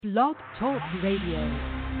Blog Talk Radio.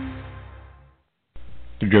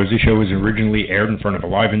 The Josie Show was originally aired in front of a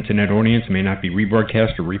live internet audience and may not be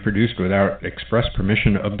rebroadcast or reproduced without express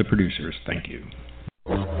permission of the producers. Thank you.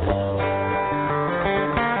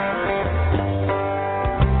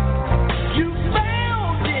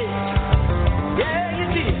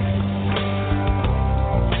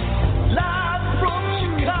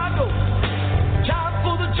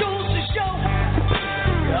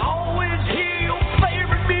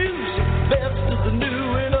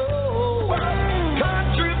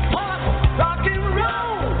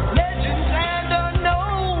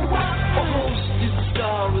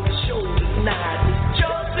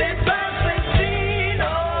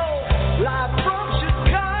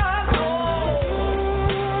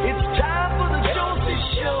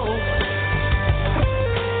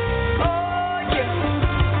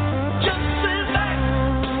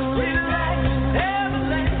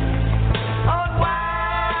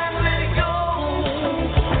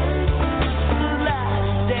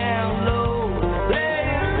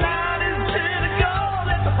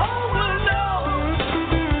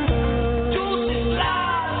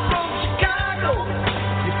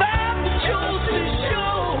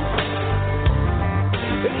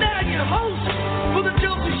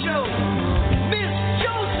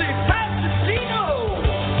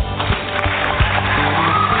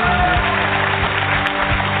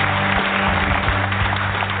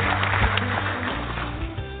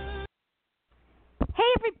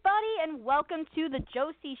 Welcome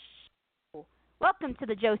to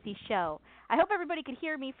the Josie Show. I hope everybody could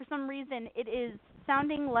hear me. For some reason, it is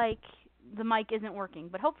sounding like the mic isn't working,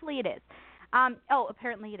 but hopefully it is.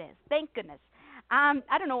 Apparently it is. Thank goodness. I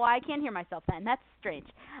don't know why I can't hear myself then. That's strange.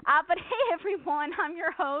 But hey, everyone, I'm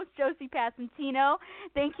your host, Josie Passantino.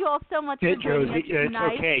 Thank you all so much for joining us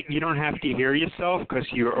tonight. It's okay. You don't have to hear yourself because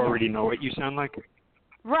you already know what you sound like.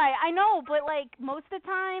 Right, I know, but, most of the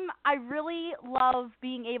time, I really love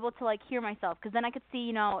being able to, hear myself, because then I could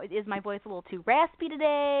see, is my voice a little too raspy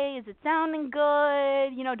today? Is it sounding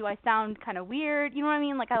good? Do I sound kind of weird? You know what I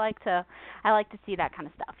mean? I like to see that kind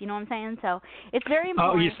of stuff, you know what I'm saying? So, it's very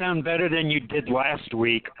important. Oh, you sound better than you did last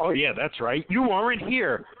week. Oh, yeah, that's right. You weren't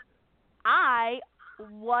here. I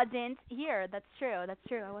wasn't here. That's true, I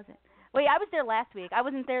wasn't. Wait, I was there last week. I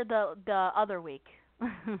wasn't there the other week.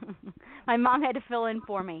 My mom had to fill in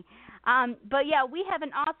for me. But yeah, we have an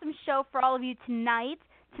awesome show for all of you tonight.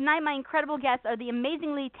 Tonight, my incredible guests are the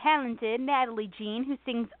amazingly talented Natalie Jean, who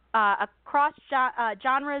sings across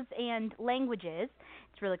genres and languages.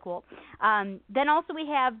 It's really cool. Then also we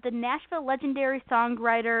have the Nashville legendary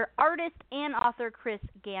songwriter, artist, and author Chris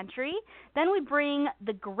Gantry. Then we bring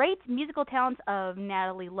the great musical talents of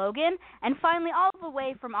Natalie Logan. And finally, all the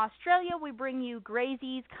way from Australia, we bring you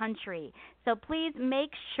Grazy's Country. So please make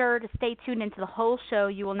sure to stay tuned into the whole show.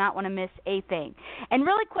 You will not want to miss a thing. And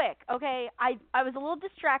really quick, okay, I was a little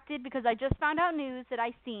distracted because I just found out news that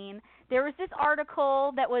I seen. There was this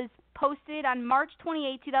article that was posted on March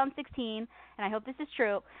 28, 2016, and I hope this is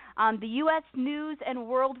true. The U.S. News and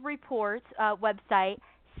World Report website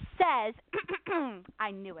says, I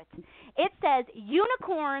knew it. It says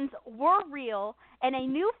unicorns were real, and a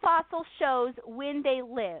new fossil shows when they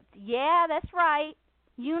lived. Yeah, that's right.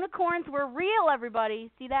 Unicorns were real,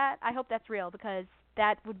 everybody. See that? I hope that's real because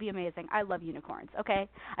that would be amazing. I love unicorns, okay?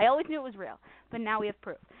 I always knew it was real, but now we have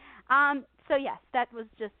proof. So, yes, that was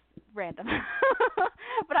just random.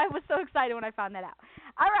 But I was so excited when I found that out.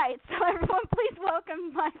 All right, so everyone, please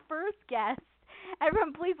welcome my first guest.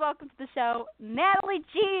 Everyone, please welcome to the show, Natalie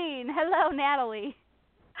Jean. Hello, Natalie.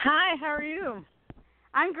 Hi, how are you?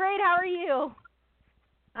 I'm great. How are you?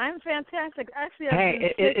 I'm fantastic. Actually,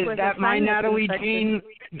 hey, is that my Natalie Jean,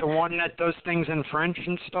 the one that does things in French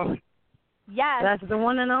and stuff? Yes. That's the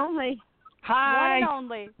one and only. Hi. One and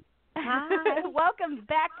only. Hi. Welcome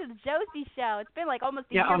back to the Josie Show. It's been almost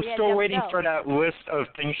a year. Yeah, I'm still waiting for that list of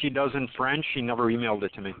things she does in French. She never emailed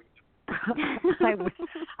it to me.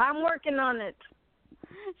 I'm working on it.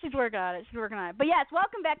 She's working on it. But yes,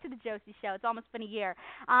 welcome back to the Josie Show. It's almost been a year.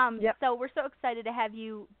 Yep. So we're so excited to have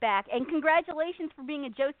you back. And congratulations for being a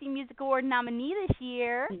Josie Music Award nominee this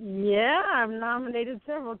year. Yeah, I'm nominated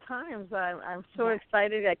several times. I'm so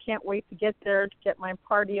excited. I can't wait to get there, to get my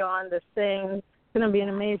party on, to sing. It's going to be an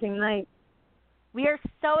amazing night. We are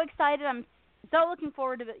so excited. I'm so looking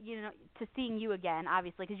forward to to seeing you again,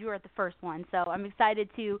 obviously, because you were at the first one. So I'm excited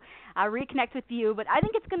to reconnect with you. But I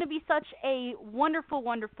think it's going to be such a wonderful,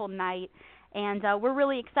 wonderful night, and we're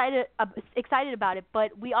really excited about it.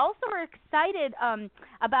 But we also are excited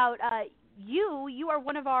about you. You are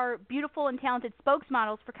one of our beautiful and talented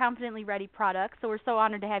spokesmodels for Confidently Ready products. So we're so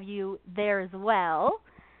honored to have you there as well.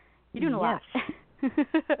 You're doing a lot.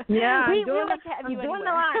 Yeah, we doing like to have I'm you doing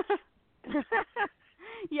anywhere. a lot.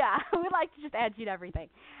 Yeah, we like to just add you to everything.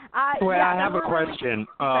 Well, yeah, I have a we're really question. excited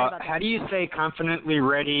about How do you say "Confidently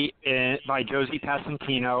Ready" by Josie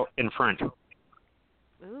Passantino in French?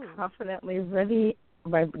 Ooh. Confidently ready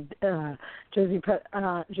by Josie.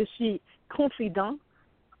 Je suis confident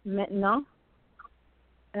maintenant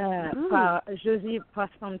par Josie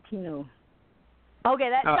Passantino. Okay,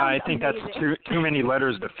 that sounds I think amazing. that's too many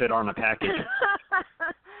letters to fit on a package.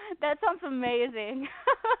 That sounds amazing.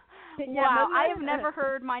 Yeah, wow, but I have never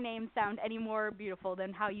heard my name sound any more beautiful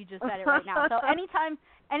than how you just said it right now. So anytime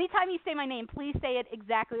you say my name, please say it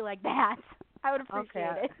exactly like that. I would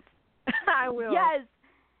appreciate it. I will. Yes,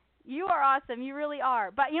 you are awesome. You really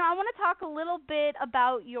are. But, I want to talk a little bit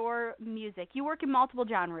about your music. You work in multiple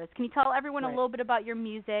genres. Can you tell everyone a little bit about your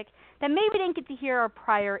music that maybe didn't get to hear our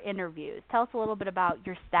prior interviews? Tell us a little bit about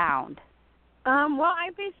your sound. Well,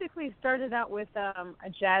 I basically started out with a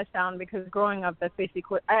jazz sound because growing up, that's basically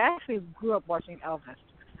what I actually grew up watching Elvis.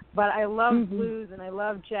 But I love blues and I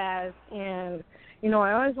love jazz, and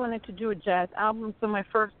I always wanted to do a jazz album. So my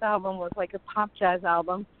first album was like a pop jazz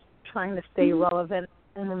album, trying to stay relevant.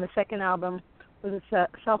 And then the second album was a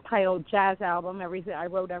self-titled jazz album. I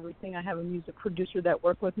wrote everything. I have a music producer that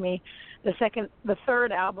worked with me. The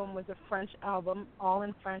third album was a French album, all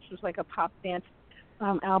in French. It was like a pop dance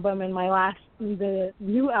album, and the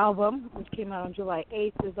new album, which came out on July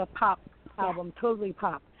 8th, is a pop album, totally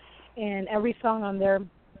pop. And every song on there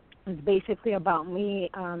is basically about me,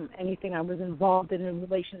 anything I was involved in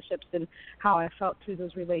relationships and how I felt through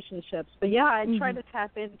those relationships. But yeah, I try to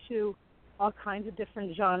tap into all kinds of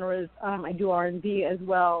different genres. I do R&B as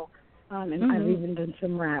well, and I've even done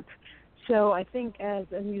some rap. So I think as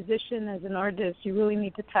a musician, as an artist, you really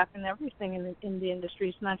need to tap in everything in the industry.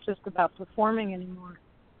 It's not just about performing anymore.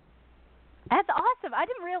 That's awesome. I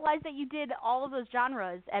didn't realize that you did all of those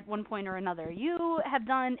genres at one point or another. You have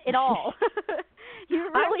done it all. You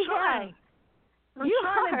really have. I'm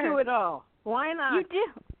trying to do it all. Why not? You do.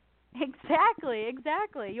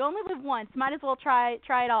 Exactly. You only live once. Might as well try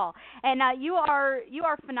it all. And you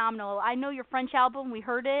are phenomenal. I know your French album. We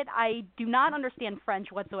heard it. I do not understand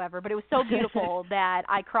French whatsoever, but it was so beautiful that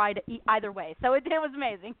I cried either way. So it was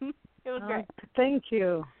amazing. It was great. Thank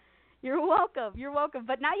you. You're welcome.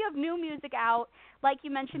 But now you have new music out, like you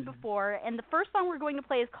mentioned before, and the first song we're going to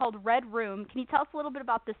play is called Red Room. Can you tell us a little bit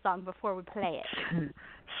about this song before we play it?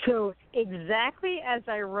 So exactly as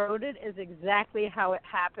I wrote it is exactly how it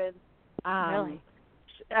happened. Really?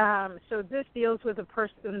 So this deals with a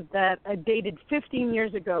person that I dated 15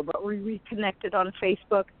 years ago, but we reconnected on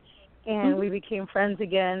Facebook, and we became friends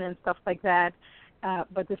again and stuff like that.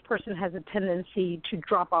 But this person has a tendency to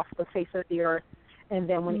drop off the face of the earth. And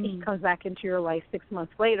then when he comes back into your life 6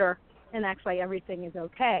 months later, and acts like everything is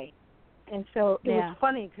okay. And so it was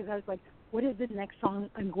funny because I was like, what is the next song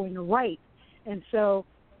I'm going to write? And so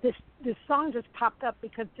this song just popped up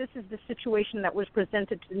because this is the situation that was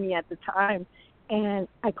presented to me at the time. And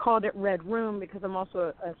I called it Red Room because I'm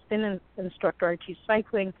also a spin instructor. I teach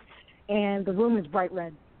cycling. And the room is bright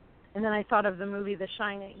red. And then I thought of the movie The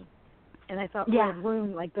Shining. And I thought, Red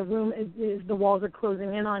Room, like the room is the walls are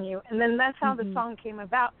closing in on you. And then that's how the song came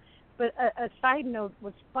about. But a side note,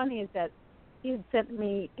 what's funny is that he had sent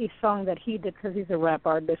me a song that he did because he's a rap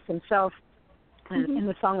artist himself. And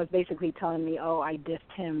the song was basically telling me, I dissed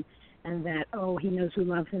him and that, he knows who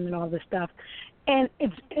loves him and all this stuff. And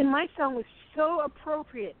my song was so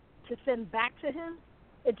appropriate to send back to him,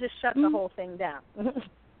 it just shut the whole thing down.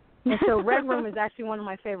 And so Red Room is actually one of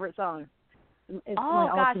my favorite songs. It's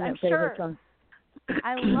I'm sure. Song.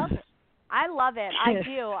 I love it. I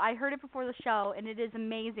do. I heard it before the show, and it is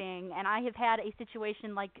amazing. And I have had a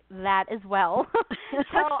situation like that as well.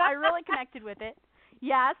 So I really connected with it.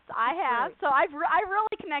 Yes, I have. So I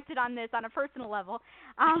really connected on this on a personal level.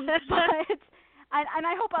 But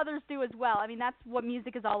I hope others do as well. I mean, that's what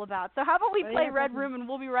music is all about. So how about we play Red Room, and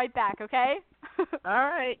we'll be right back, okay? All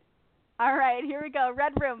right. All right, here we go.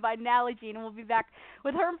 Red Room by Natalie Jean, and we'll be back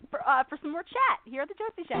with her for some more chat here at the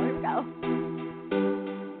Josie Show. Here we go.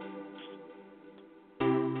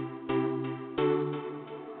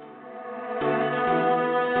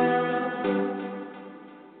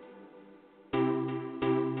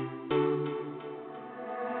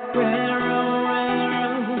 Red room,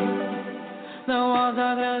 the walls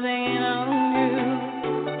are closing in on you.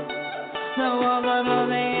 The walls are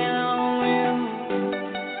closing in on you.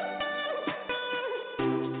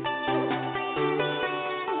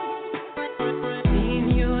 Seeing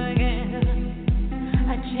you again,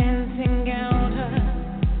 a chance encounter.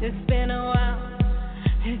 It's been a while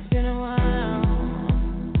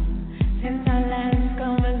since our last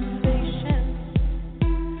conversation.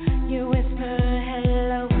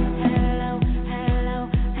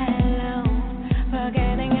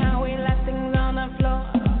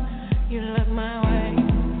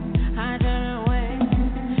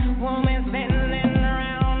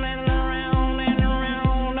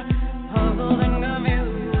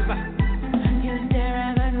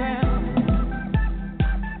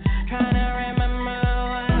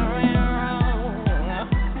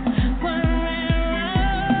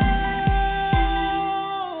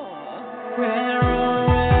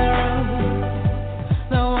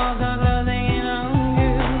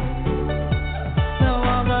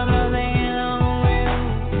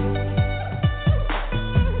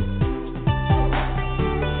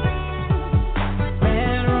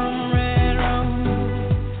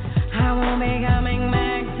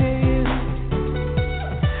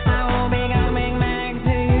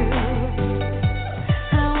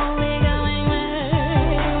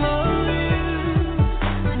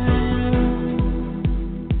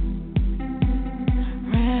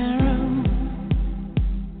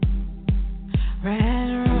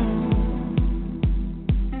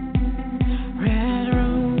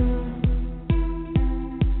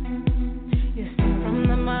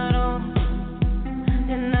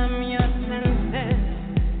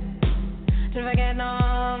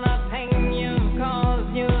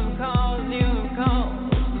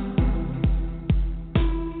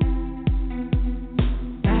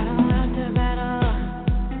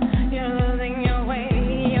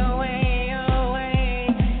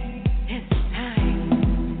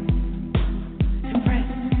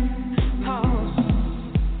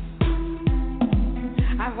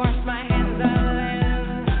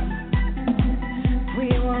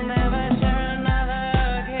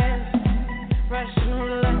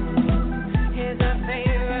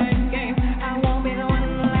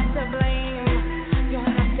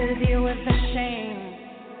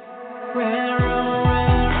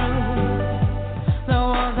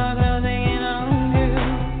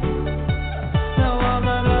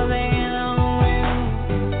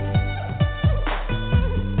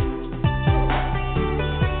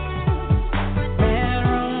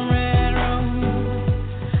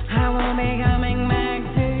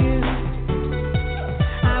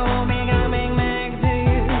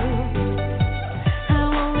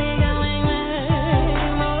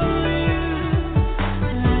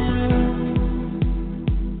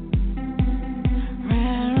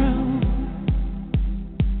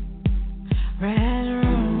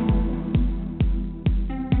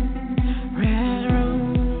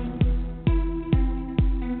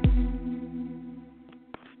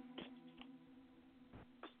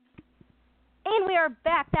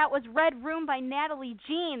 Was Red Room by Natalie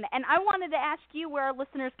Jean, and I wanted to ask you where our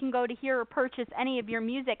listeners can go to hear or purchase any of your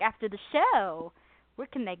music after the show. Where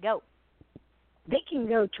can they go? They can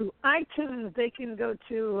go to iTunes. They can go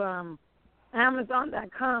to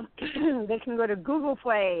Amazon.com. They can go to Google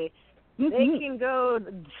Play. They can go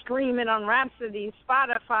stream it on Rhapsody,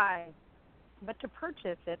 Spotify. But to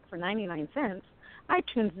purchase it for 99 cents,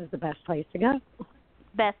 iTunes is the best place to go.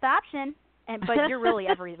 Best option. But you're really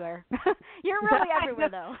everywhere. You're really everywhere,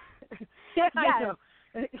 though. Yeah, I know.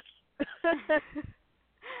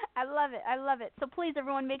 I love it. I love it. So please,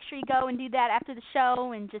 everyone, make sure you go and do that after the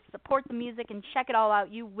show and just support the music and check it all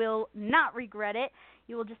out. You will not regret it.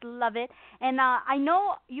 You will just love it. And I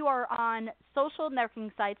know you are on social networking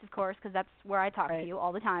sites, of course, because that's where I talk to you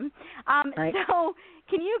all the time. So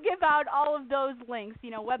can you give out all of those links,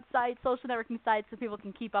 websites, social networking sites, so people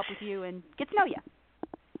can keep up with you and get to know you?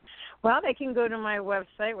 Well, they can go to my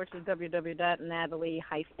website, which is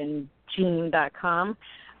www.natalie-jean.com.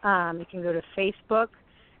 You can go to Facebook.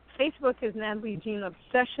 Facebook is Natalie Jean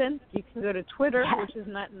Obsession. You can go to Twitter, which is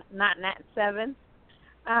not Nat7.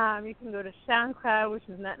 You can go to SoundCloud, which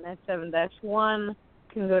is NatNat7-1. You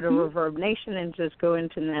can go to Reverb Nation and just go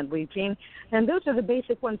into Natalie Jean. And those are the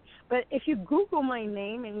basic ones. But if you Google my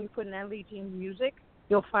name and you put Natalie Jean Music,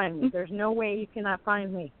 you'll find me. There's no way you cannot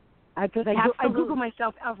find me. Because I Google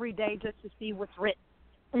myself every day just to see what's written.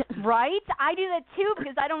 Right? I do that too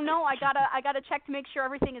because I don't know. I gotta check to make sure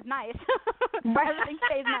everything is nice. Everything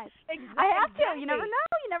stays nice. Exactly. I have to. You never know.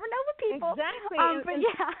 You never know with people. Exactly. But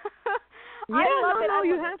yeah. I love it.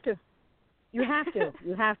 You have to. You have to.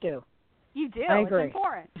 You have to. You do. I agree. It's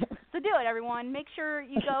important. So do it, everyone. Make sure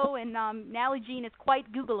you go and Natalie Jean is quite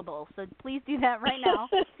Googleable. So please do that right now.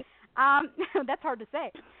 That's hard to say.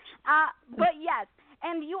 But yes.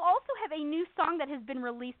 And you also have a new song that has been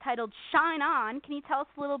released titled Shine On. Can you tell us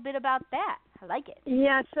a little bit about that? I like it.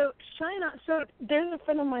 Yeah, so Shine On. So there's a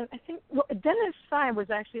friend of mine, I think, Dennis Sy was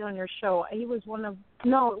actually on your show. He was one of,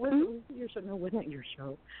 no, it was your show. No, it wasn't your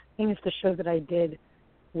show. I think it's the show that I did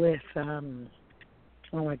with, oh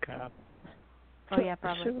my God. Oh, yeah,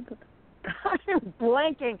 probably. I'm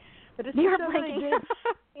blanking. But it's You're the show blanking. that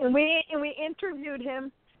I did. And we interviewed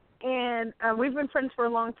him. And we've been friends for a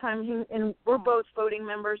long time, and we're both voting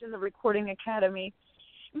members in the Recording Academy.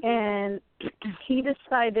 And he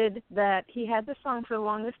decided that he had the song for the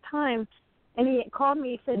longest time, and he called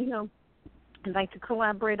me and said, I'd like to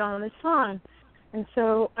collaborate on this song. And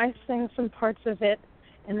so I sang some parts of it,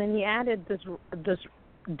 and then he added this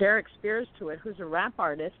Derek Spears to it, who's a rap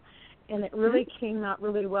artist, and it really came out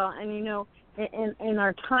really well. And, in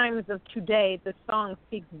our times of today, the song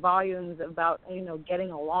speaks volumes about,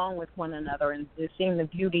 getting along with one another and seeing the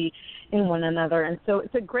beauty in one another. And so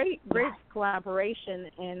it's a great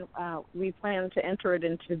collaboration, and we plan to enter it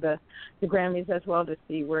into the Grammys as well to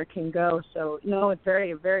see where it can go. So, it's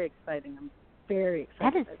very, very exciting. I'm very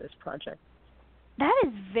excited by this project. That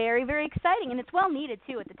is very, very exciting, and it's well needed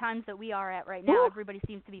too at the times that we are at right now. Everybody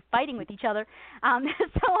seems to be fighting with each other, so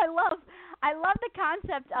I love the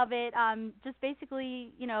concept of it. Just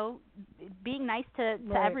basically, being nice to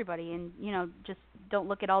everybody, and just don't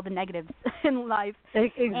look at all the negatives in life.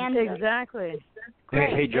 Exactly.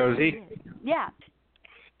 Hey, Josie. Yeah.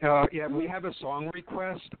 Yeah, we have a song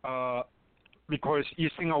request. Because you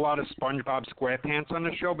sing a lot of SpongeBob SquarePants on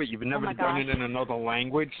the show, but you've never done it in another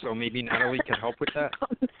language, so maybe Natalie could help with that.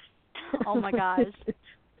 Oh my gosh!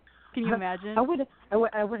 Can you imagine? I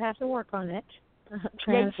would have to work on it.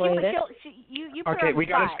 Translate it. You okay, we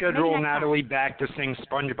got to schedule Natalie back to sing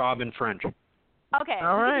SpongeBob in French. Okay,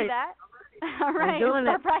 all right. We can do that. All right, I'm doing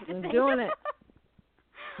it. Practicing. I'm doing it.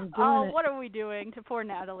 What are we doing to poor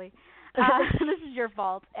Natalie? This is your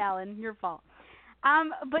fault, Alan. Your fault.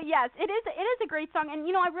 But yes, it is a great song, and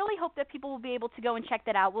I really hope that people will be able to go and check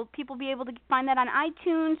that out. Will people be able to find that on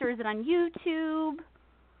iTunes, or is it on YouTube?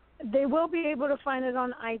 They will be able to find it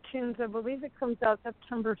on iTunes. I believe it comes out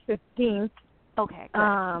September 15th. Okay,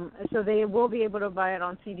 good. So they will be able to buy it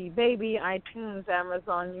on CD Baby, iTunes,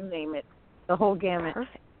 Amazon, you name it, the whole gamut.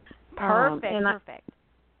 Perfect.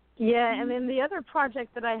 Yeah, and then the other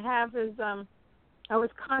project that I have is I was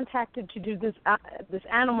contacted to do this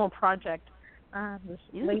animal project. This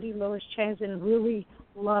lady, Lois Chanson, really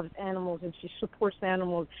loves animals, and she supports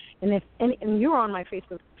animals. And and you're on my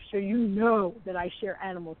Facebook, so you know that I share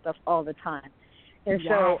animal stuff all the time. And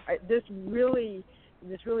so this really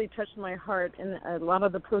touched my heart, and a lot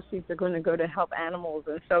of the proceeds are going to go to help animals.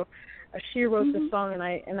 And so she wrote the song,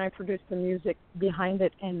 and I produced the music behind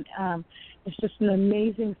it, and it's just an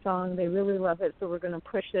amazing song. They really love it, so we're going to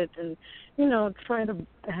push it and, try to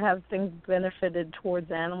have things benefited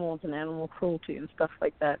towards animals and animal cruelty and stuff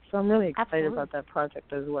like that. So I'm really excited about that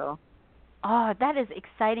project as well. Oh, that is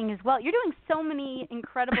exciting as well. You're doing so many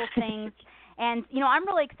incredible things. And, I'm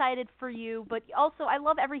really excited for you, but also I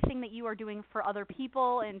love everything that you are doing for other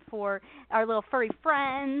people and for our little furry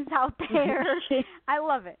friends out there. I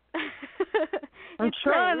love it. I'm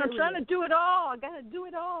trying to do it all. I got to do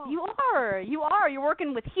it all. You are. You're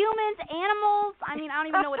working with humans, animals. I mean, I don't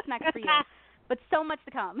even know what's next for you, but so much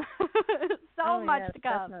to come. Much to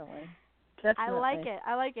come. Definitely.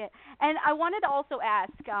 I like it. And I wanted to also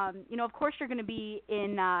ask, of course you're going to be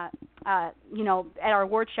in, at our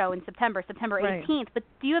award show in September 18th, but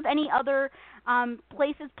do you have any other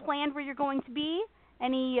places planned where you're going to be?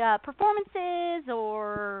 Any performances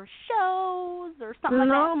or shows or something like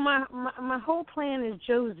that? No, my whole plan is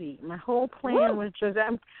Josie. My whole plan was Josie.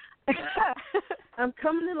 I'm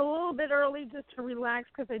coming in a little bit early just to relax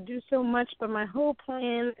because I do so much, but my whole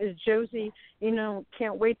plan is Josie.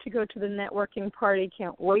 Can't wait to go to the networking party.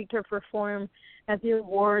 Can't wait to perform at the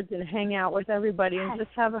awards and hang out with everybody and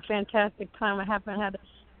just have a fantastic time. I haven't had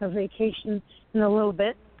a vacation in a little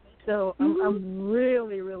bit, so I'm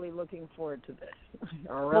really, really looking forward to this.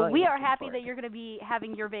 Well, we are happy that you're going to be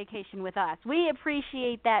having your vacation with us. We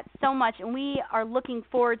appreciate that so much, and we are looking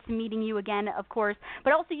forward to meeting you again, of course.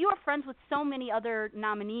 But also, you are friends with so many other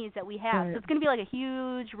nominees that we have, so it's going to be like a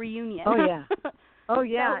huge reunion. Oh, yeah. Oh,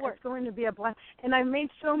 yeah. It's going to be a blast. And I've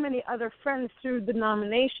made so many other friends through the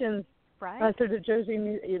nominations. Right. Through the Josie,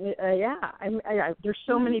 there's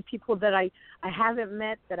so many people that I haven't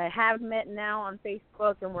met that I have met now on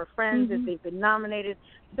Facebook, and we're friends that they've been nominated.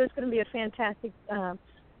 So it's going to be a fantastic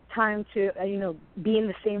time to be in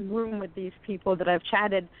the same room with these people that I've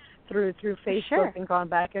chatted through Facebook and gone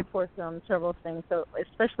back and forth on several things. So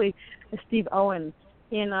especially Steve Owen,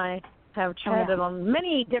 he and I have chatted on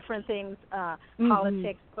many different things,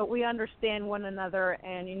 politics, but we understand one another,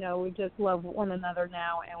 and we just love one another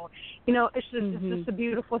now, and it's just a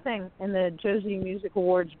beautiful thing. And the Josie Music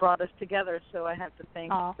Awards brought us together, so I have to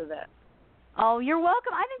thank you for that. Oh, you're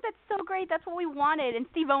welcome. I think that's so great. That's what we wanted. And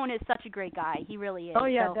Steve Owen is such a great guy. He really is. Oh,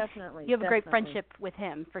 yeah, so definitely. You have a great friendship with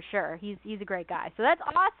him, for sure. He's a great guy. So that's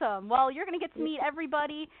awesome. Well, you're going to get to meet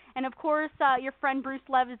everybody. And, of course, your friend Bruce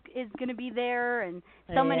Lev is going to be there, and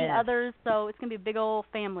so many others. So it's going to be a big old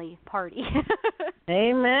family party.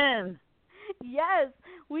 Amen. Yes,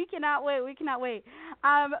 we cannot wait.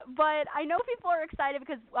 But I know people are excited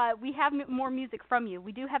because we have more music from you.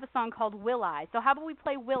 We do have a song called Will I. So how about we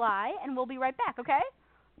play Will I, and we'll be right back, okay?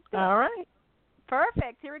 All right.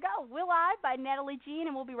 Perfect. Here we go. Will I by Natalie Jean,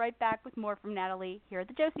 and we'll be right back with more from Natalie here at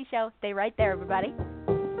The Josie Show. Stay right there, everybody.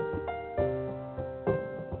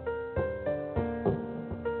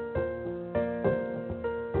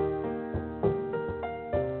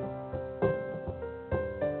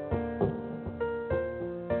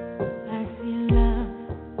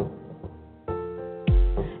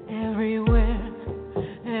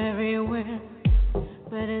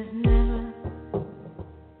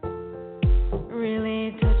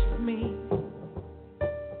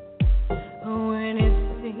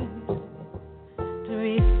 To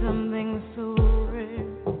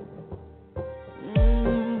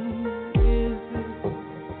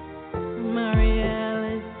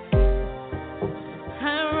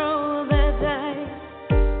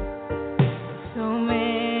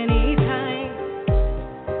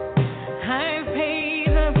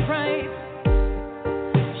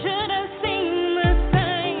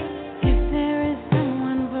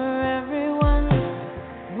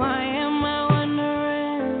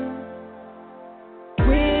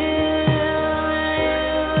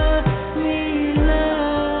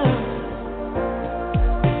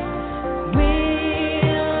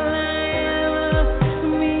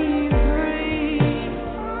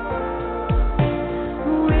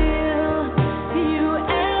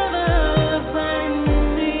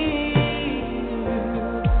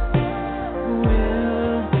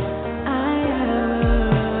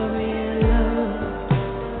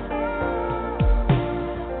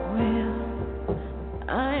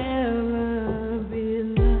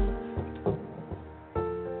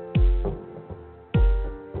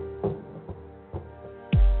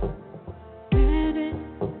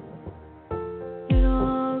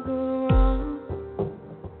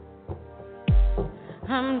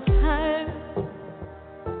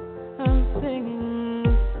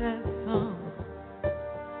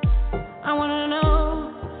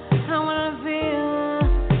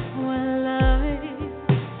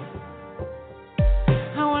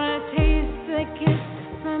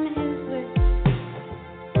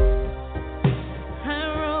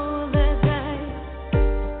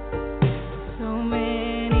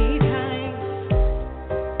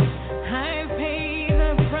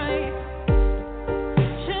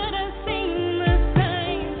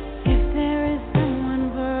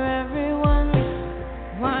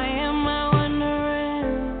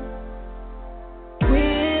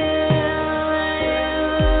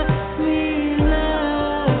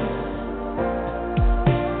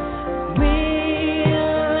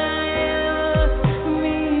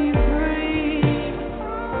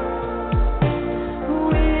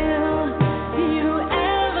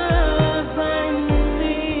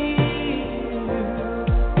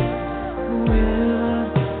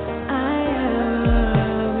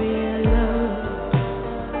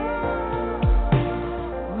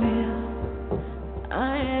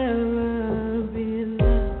I ever be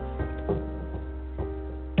loved?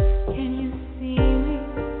 Can you see me?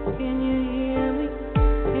 Can you hear me?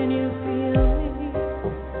 Can you feel me?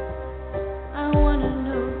 I wanna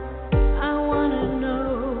know. I wanna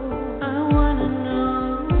know. I wanna know.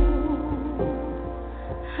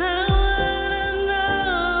 I wanna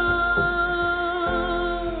know.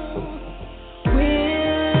 Will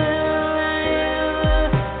I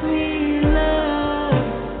ever be loved?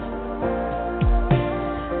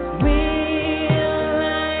 Will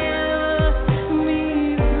I ever be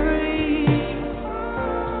free?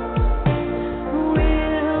 Will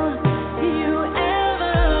you ever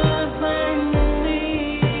find me?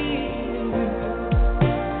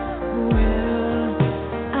 Will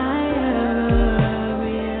I ever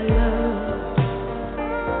be loved?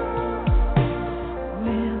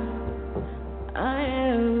 Will I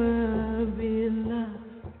ever be loved?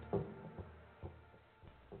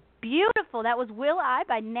 Beautiful. That was Will I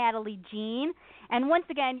by Natalie Jean. And once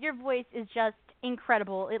again, your voice is just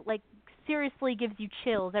incredible. It seriously gives you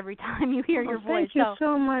chills every time you hear your voice. Thank you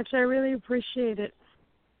so much. I really appreciate it.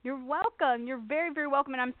 You're welcome. You're very, very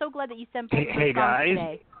welcome. And I'm so glad that you sent both of Hey, those songs guys.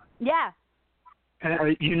 today. Yeah.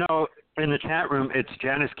 In the chat room, it's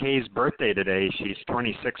Janice Kay's birthday today. She's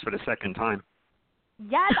 26 for the second time.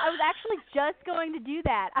 Yes, I was actually just going to do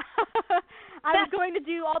that. I was going to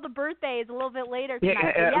do all the birthdays a little bit later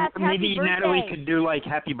tonight. But yes, maybe happy birthday. Natalie could do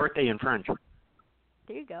happy birthday in French.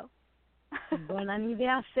 There you go. Bon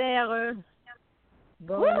anniversaire.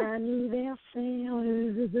 Bon anniversaire.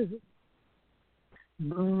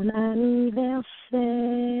 Bon anniversaire.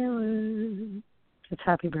 It's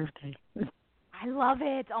happy birthday. I love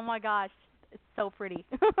it. Oh, my gosh. It's so pretty.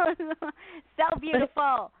 So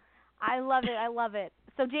beautiful. I love it. I love it.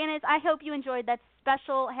 So, Janice, I hope you enjoyed that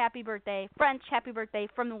special happy birthday, French happy birthday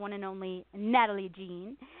from the one and only Natalie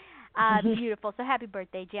Jean. Beautiful. So, happy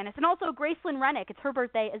birthday, Janice. And also, Gracelyn Rennick. It's her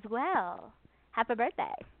birthday as well. Happy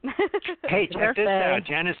birthday. Hey, check this out.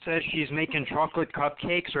 Janice says she's making chocolate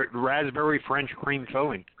cupcakes or raspberry French cream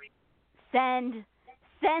filling. Send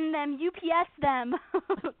them. UPS them.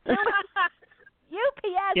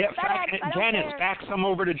 UPS. Yeah, FedEx, I don't Janice, care. fax some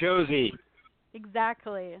over to Josie.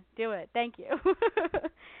 Exactly. Do it. Thank you.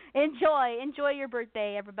 Enjoy your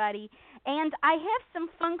birthday, everybody. And I have some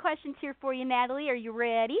fun questions here for you, Natalie. Are you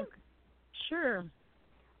ready? Sure.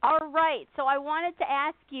 All right. So I wanted to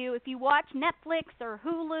ask you, if you watch Netflix or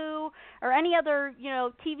Hulu or any other,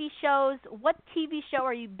 TV shows, what TV show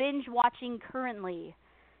are you binge watching currently?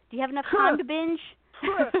 Do you have enough time to binge?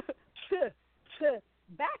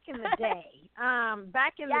 Back in the day,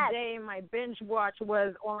 the day, my binge watch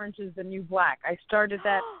was Orange is the New Black. I started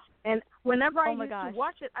that, and whenever I used to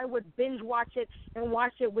watch it, I would binge watch it and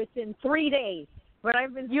watch it within 3 days. But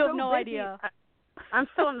I've been You so have no busy. idea. I'm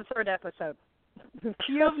still on the third episode.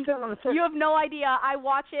 You have no idea. I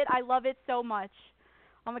watch it. I love it so much.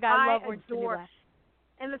 Oh, my God. I love Orange is the New Black.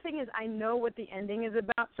 And the thing is, I know what the ending is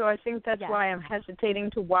about, so I think that's why I'm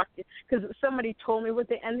hesitating to watch it, because somebody told me what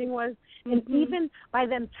the ending was, and even by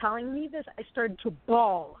them telling me this, I started to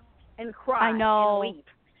bawl and cry and weep.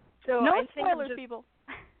 So no I think spoilers, people.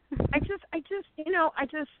 I just,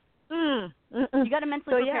 You got to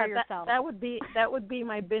mentally prepare yourself. That would be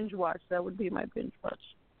my binge watch. That would be my binge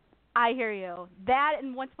watch. I hear you. That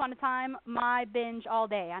and Once Upon a Time, my binge all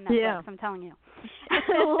day on Netflix. Yeah. I'm telling you. I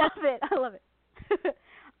love it.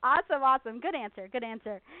 Awesome. Good answer.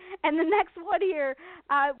 And the next one here,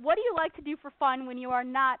 what do you like to do for fun when you are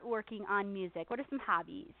not working on music? What are some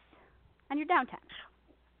hobbies on your downtime?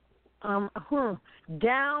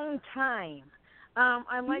 Downtime.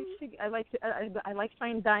 I like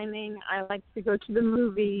fine dining. I like to go to the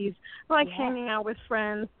movies. I like hanging out with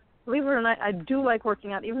friends. Believe it or not, I do like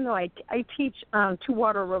working out, even though I teach 2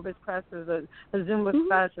 water aerobics classes, a Zumba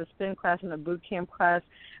class, a spin class, and a boot camp class.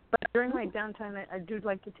 But during my downtime, I do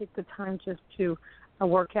like to take the time just to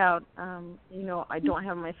work out. I don't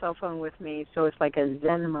have my cell phone with me, so it's like a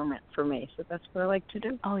zen moment for me. So that's what I like to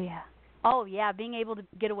do. Oh, yeah. Being able to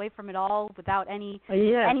get away from it all without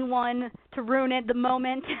anyone to ruin it the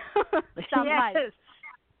moment. Sounds nice.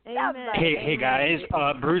 Amen. Hey guys,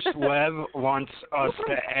 Bruce Webb wants us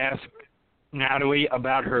to ask Natalie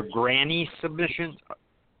about her granny submissions.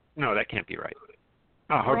 No, that can't be right.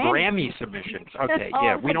 Her Grammy submissions. Okay,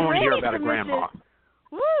 we don't want to hear about a grandma.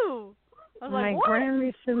 Woo! I was my like, what?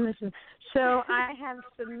 Grammy submission. So I have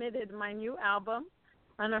submitted my new album,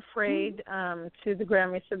 Unafraid, to the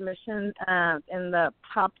Grammy submission in the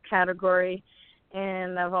pop category,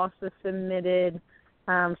 and I've also submitted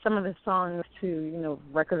some of the songs to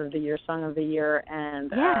Record of the Year, Song of the Year,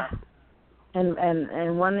 and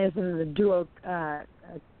one is in the duo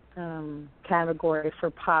category for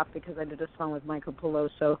pop because I did a song with Michael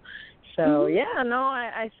Peloso. So yeah, no,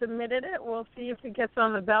 I submitted it. We'll see if it gets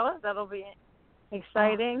on the ballot. That'll be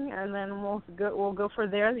exciting, and then we'll go for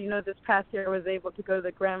there. You know, this past year I was able to go to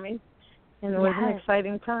the Grammys, and it was an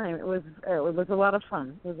exciting time. It was a lot of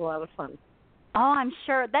fun. It was a lot of fun. Oh, I'm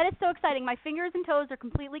sure. That is so exciting. My fingers and toes are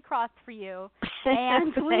completely crossed for you.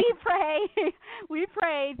 And we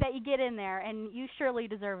pray that you get in there, and you surely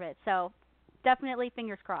deserve it. So definitely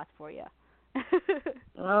fingers crossed for you.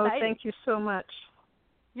 Oh, thank you so much.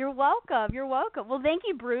 You're welcome. You're welcome. Well, thank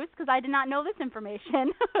you, Bruce, because I did not know this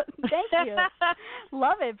information. Thank you.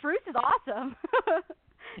 Love it. Bruce is awesome.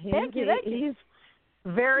 Thank you. He's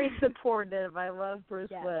very supportive. I love Bruce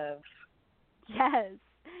Webb. Yes.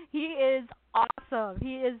 He is awesome.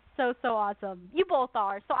 He is so, so awesome. You both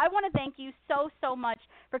are. So I want to thank you so, so much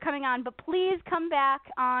for coming on, but please come back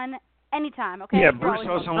on anytime, okay? Yeah, Bruce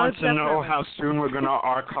also wants to know how soon we're going to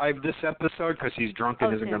archive this episode because he's drunk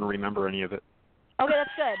and isn't going to remember any of it. Okay,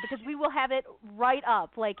 that's good because we will have it right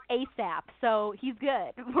up, like ASAP. So he's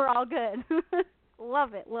good. We're all good.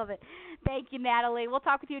 Love it, love it. Thank you, Natalie. We'll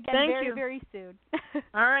talk with you again very soon.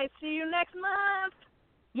 All right, see you next month.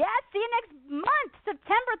 Yeah, see you next month,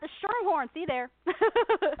 September at the Shorehorn. See you there.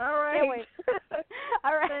 All right. Can't wait.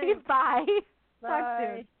 All right, Thanks. bye. Bye. Talk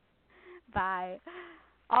soon. Bye.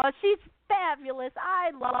 Oh, she's fabulous.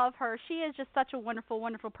 I love her. She is just such a wonderful,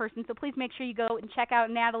 wonderful person. So please make sure you go and check out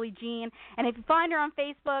Natalie Jean. And if you find her on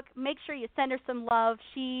Facebook, make sure you send her some love.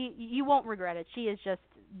 You won't regret it. She is just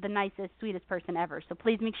the nicest, sweetest person ever. So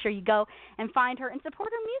please make sure you go and find her and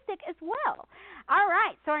support her music as well. All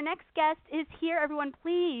right, so our next guest is here. Everyone,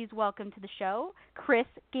 please welcome to the show, Chris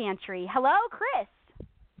Gantry. Hello, Chris.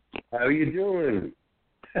 How are you doing?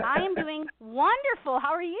 I am doing wonderful.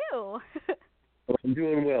 How are you? I'm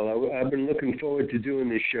doing well. I've been looking forward to doing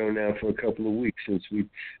this show now for a couple of weeks since we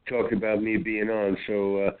talked about me being on.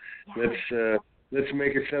 So let's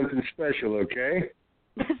make it something special, okay?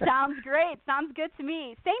 Sounds great. Sounds good to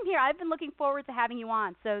me. Same here. I've been looking forward to having you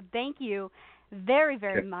on. So thank you very,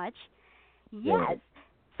 very much. Yes. Yeah.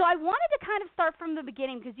 So I wanted to kind of start from the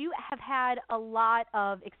beginning because you have had a lot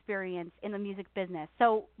of experience in the music business.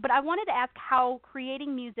 But I wanted to ask how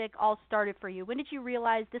creating music all started for you. When did you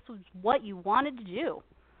realize this was what you wanted to do?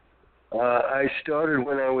 I started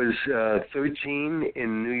when I was 13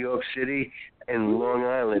 in New York City and Long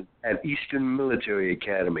Island at Eastern Military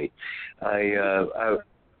Academy.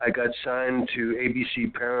 I got signed to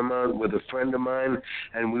ABC Paramount with a friend of mine,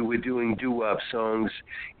 and we were doing doo-wop songs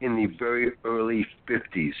in the very early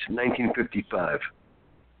 50s, 1955.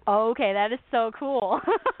 Okay, that is so cool.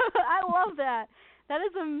 I love that. That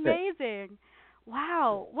is amazing.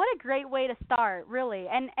 Wow, what a great way to start, really.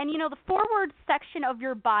 And you know, the forward section of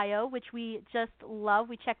your bio, which we just love,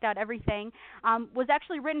 we checked out everything, was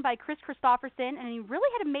actually written by Chris Christopherson, and he really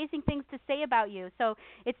had amazing things to say about you. So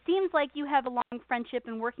it seems like you have a long friendship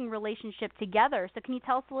and working relationship together. So can you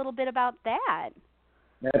tell us a little bit about that?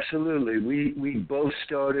 Absolutely. We both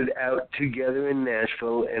started out together in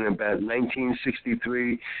Nashville in about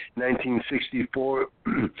 1963, 1964,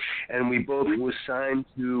 and we both were signed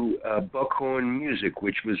to Buckhorn Music,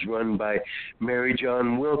 which was run by Mary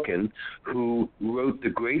John Wilkin, who wrote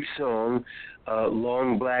the great song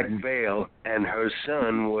Long Black Veil, and her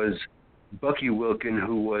son was Bucky Wilkin,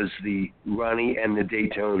 who was the Ronnie and the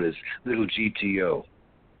Daytonas, Little GTO.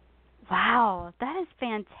 Wow, that is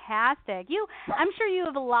fantastic. I'm sure you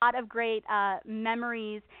have a lot of great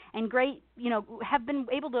memories and great, have been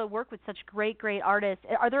able to work with such great artists.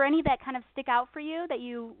 Are there any that kind of stick out for you that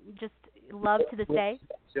you just love to this day?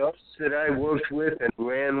 The artists that I worked with and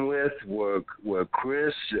ran with were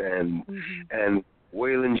Chris and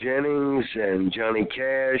Waylon Jennings and Johnny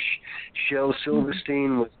Cash. Shel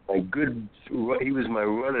Silverstein was he was my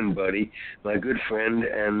running buddy, my good friend,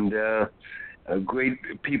 and great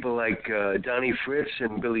people like Donnie Fritz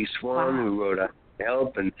and Billy Swan, who wrote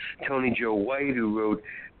Help, and Tony Joe White, who wrote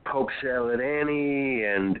Polk Salad Annie,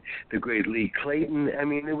 and the great Lee Clayton. I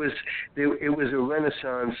mean, it was a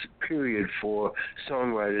renaissance period for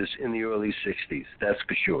songwriters in the early 60s, that's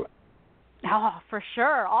for sure. Oh, for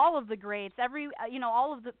sure. All of the greats,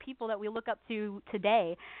 all of the people that we look up to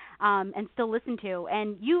today and still listen to.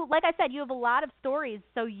 And you, like I said, you have a lot of stories.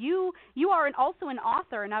 So you are also an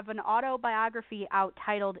author and have an autobiography out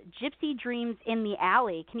titled Gypsy Dreams in the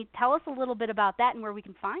Alley. Can you tell us a little bit about that and where we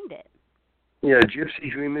can find it? Yeah,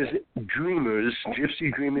 Gypsy Dreamers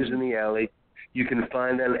in the Alley you can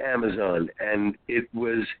find on Amazon, and it's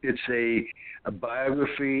a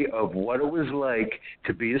biography of what it was like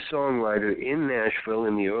to be a songwriter in Nashville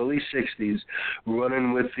in the early 60s,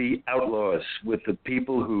 running with the outlaws, with the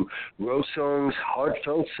people who wrote songs,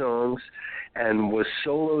 heartfelt songs, and were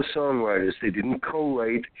solo songwriters. They didn't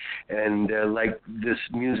co-write, and like this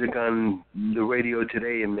music on the radio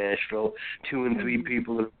today in Nashville, 2 and 3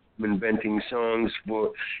 people inventing songs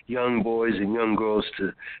for young boys and young girls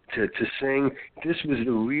to sing. This was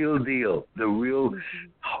the real deal, the real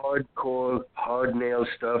hardcore, hard-nail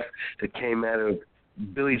stuff that came out of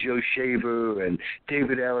Billy Joe Shaver and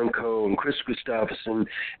David Allan Coe and Chris Christopherson,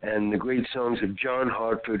 and the great songs of John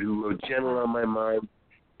Hartford, who wrote Gentle on My Mind,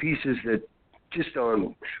 pieces that just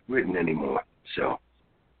aren't written anymore. So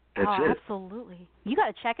that's it. Absolutely. You got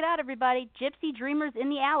to check it out, everybody. Gypsy Dreamers in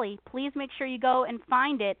the Alley. Please make sure you go and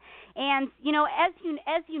find it. And, as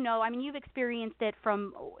you know, I mean, you've experienced it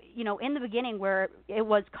from, in the beginning where it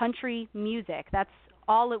was country music. That's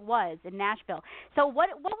all it was in Nashville. So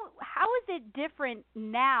how is it different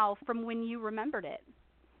now from when you remembered it?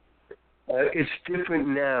 It's different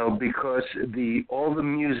now because all the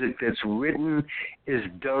music that's written is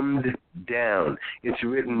dumbed down. It's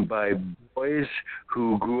written by boys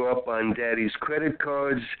who grew up on daddy's credit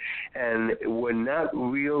cards and were not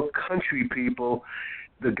real country people.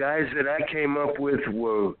 The guys that I came up with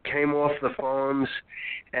came off the farms,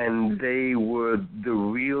 and they were the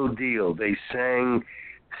real deal. They sang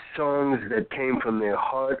songs that came from their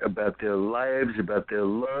heart, about their lives, about their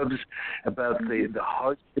loves, about the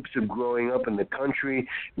hardships of growing up in the country,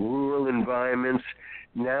 rural environments.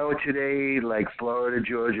 Now today, like Florida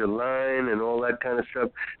Georgia Line and all that kind of stuff,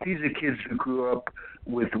 these are kids who grew up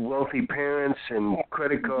with wealthy parents and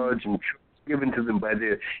credit cards and given to them by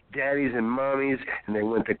their daddies and mommies, and they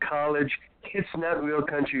went to college. It's not real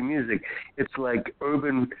country music. It's like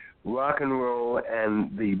urban rock and roll,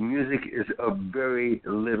 and the music is of very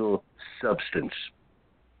little substance.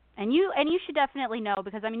 And you should definitely know,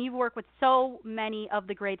 because I mean, you've worked with so many of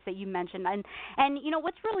the greats that you mentioned, and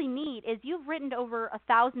what's really neat is you've written over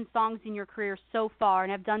 1,000 songs in your career so far,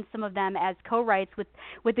 and have done some of them as co-writes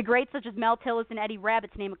with the greats such as Mel Tillis and Eddie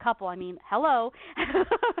Rabbitt, to name a couple. I mean, hello,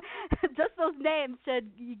 just those names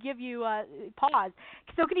should give you pause.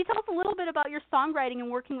 So can you tell us a little bit about your songwriting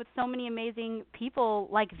and working with so many amazing people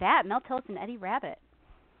like that, Mel Tillis and Eddie Rabbitt?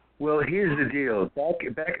 Well, here's the deal.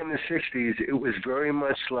 Back in the 60s, it was very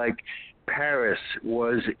much like Paris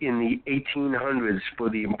was in the 1800s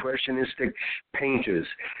for the Impressionistic painters.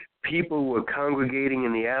 People were congregating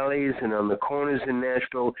in the alleys and on the corners in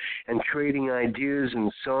Nashville and trading ideas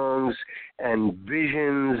and songs and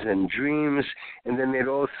visions and dreams, and then they'd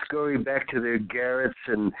all scurry back to their garrets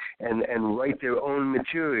and write their own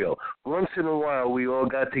material. Once in a while, we all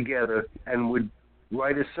got together and would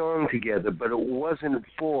write a song together, but it wasn't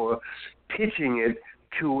for pitching it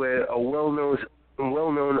to a well-known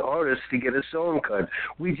artist to get a song cut.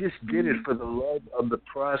 We just did it for the love of the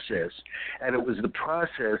process, and it was the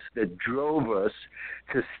process that drove us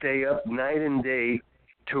to stay up night and day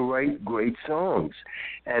to write great songs.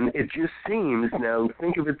 And it just seems, now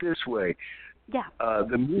think of it this way,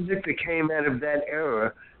 the music that came out of that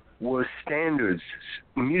era was standards,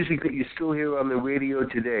 music that you still hear on the radio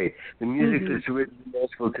today. The music that's written in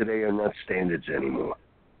Nashville today are not standards anymore.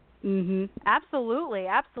 Absolutely.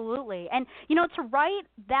 And, to write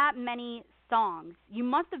that many songs, you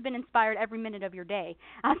must have been inspired every minute of your day.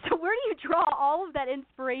 So where do you draw all of that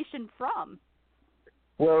inspiration from?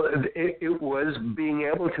 Well, it was being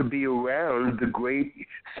able to be around the great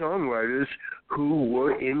songwriters who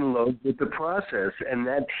were in love with the process, and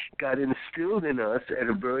that got instilled in us at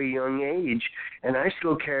a very young age, and I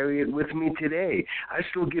still carry it with me today. I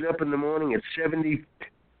still get up in the morning at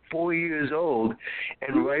 74 years old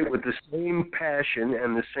and write with the same passion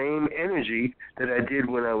and the same energy that I did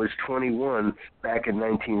when I was 21 back in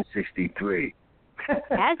 1963.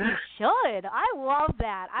 As you should. I love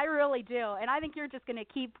that. I really do. And I think you're just going to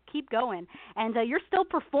keep going. And you're still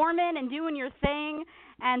performing and doing your thing.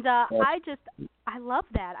 And I love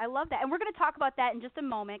that. I love that. And we're going to talk about that in just a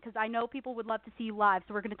moment, because I know people would love to see you live.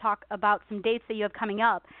 So we're going to talk about some dates that you have coming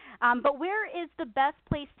up. But where is the best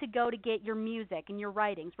place to go to get your music and your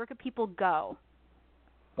writings? Where could people go?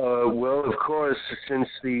 Well, of course, since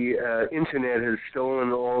the Internet has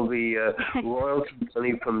stolen all the royalty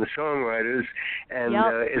money from the songwriters, and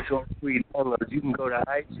it's all free downloads, you can go to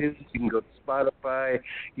iTunes, you can go to Spotify,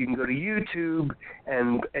 you can go to YouTube,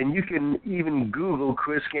 and you can even Google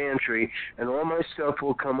Chris Gantry, and all my stuff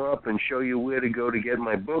will come up and show you where to go to get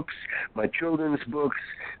my books, my children's books,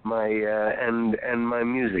 my and my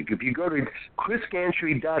music. If you go to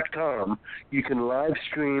chrisgantry.com, you can live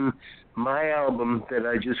stream my album that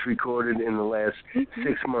I just recorded in the last 6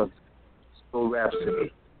 months, Soul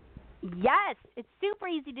Rhapsody. Yes, it's super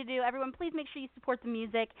easy to do. Everyone, please make sure you support the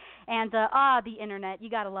music and the internet. You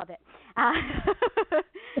gotta love it.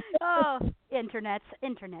 Internet.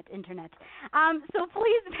 So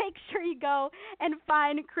please make sure you go and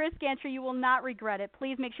find Chris Gantry. You will not regret it.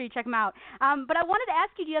 Please make sure you check him out. But I wanted to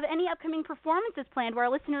ask you, do you have any upcoming performances planned where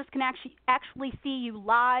our listeners can actually see you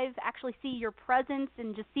live, actually see your presence,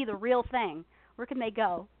 and just see the real thing? Where can they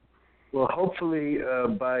go? Well, hopefully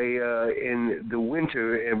by in the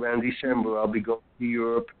winter, around December, I'll be going to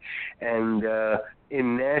Europe. And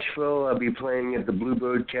in Nashville, I'll be playing at the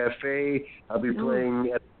Bluebird Cafe. I'll be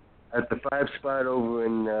playing at the 5 Spot over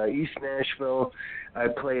in East Nashville. I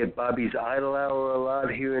play at Bobby's Idle Hour a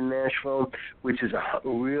lot here in Nashville, which is a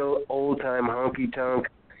real old-time honky-tonk.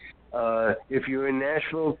 If you're in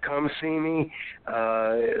Nashville, come see me.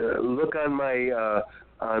 Look on my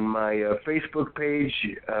Facebook page,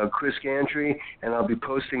 Chris Gantry, and I'll be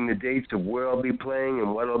posting the dates of where I'll be playing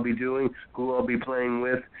and what I'll be doing, who I'll be playing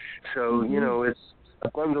with. So, you know, it's a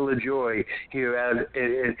bundle of joy here out.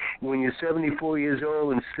 When you're 74 years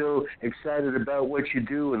old and still excited about what you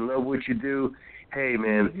do and love what you do, hey,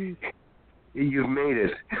 man, you've made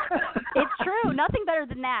it. It's true. Nothing better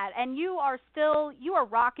than that. And you are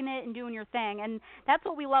rocking it and doing your thing. And that's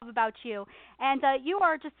what we love about you. And you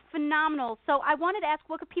are just phenomenal. So I wanted to ask,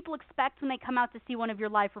 what could people expect when they come out to see one of your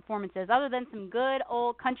live performances, other than some good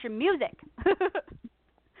old country music?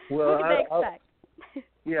 Well, what could they expect?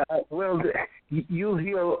 Well, you'll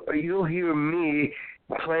hear me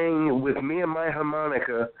playing with me and my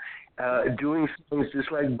harmonica, doing songs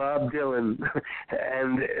just like Bob Dylan,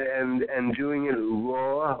 and doing it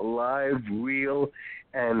raw, live, real,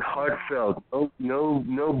 and heartfelt.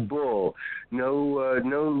 No bull.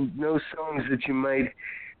 No songs that you might,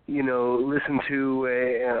 listen to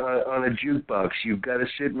on a jukebox. You've got to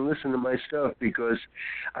sit and listen to my stuff because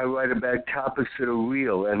I write about topics that are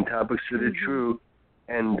real and topics that are true.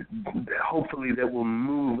 And hopefully that will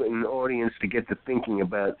move an audience to get to thinking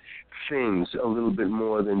about things a little bit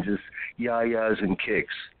more than just yah-yahs and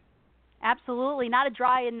kicks. Absolutely. Not a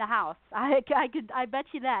dry in the house. I bet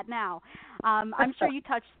you that now. I'm sure you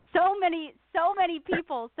touched so many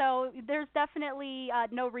people, so there's definitely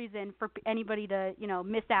no reason for anybody to,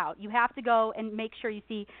 miss out. You have to go and make sure you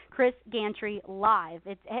see Chris Gantry live.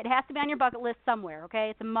 It has to be on your bucket list somewhere, okay?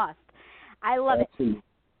 It's a must. I love it.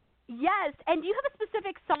 Yes, and do you have a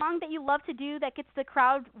specific song that you love to do that gets the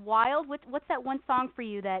crowd wild? What's that one song for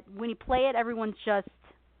you that when you play it, everyone's just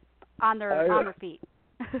on their feet?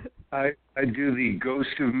 I do the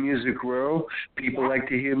Ghost of Music Row. People like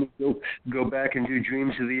to hear me go back and do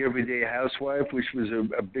Dreams of the Everyday Housewife, which was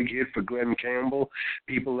a big hit for Glenn Campbell.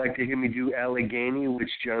 People like to hear me do Allegheny, which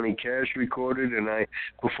Johnny Cash recorded, and I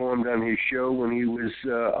performed on his show when he was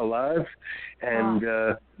alive. And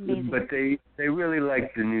but they really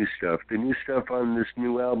like the new stuff. The new stuff on this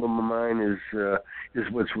new album of mine is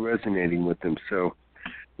what's resonating with them. So,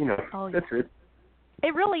 that's it.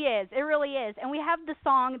 It really is. It really is. And we have the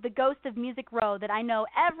song, The Ghost of Music Row, that I know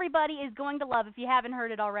everybody is going to love. If you haven't heard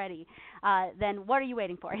it already, then what are you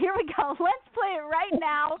waiting for? Here we go. Let's play it right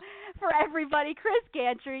now for everybody. Chris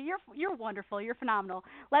Gantry, you're wonderful. You're phenomenal.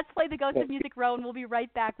 Let's play The Ghost of Music Row, and we'll be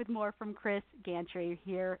right back with more from Chris Gantry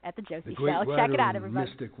here at The Josie Show. Check it out, everybody.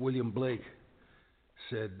 The mystic William Blake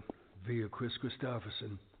said via Chris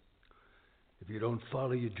Christopherson, if you don't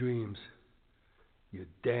follow your dreams, you're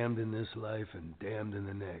damned in this life and damned in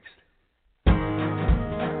the next.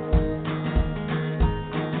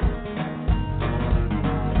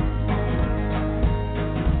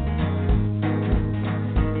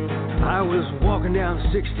 I was walking down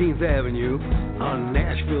 16th Avenue on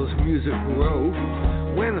Nashville's Music Row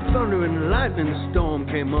when a thunder and lightning storm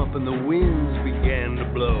came up and the winds began to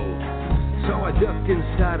blow. So I ducked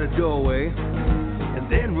inside a doorway, and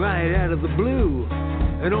then right out of the blue,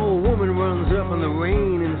 an old woman runs up in the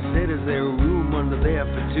rain and said, is there room under there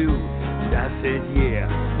for two? And I said, yeah.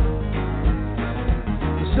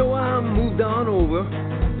 So I moved on over,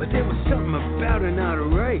 but there was something about her not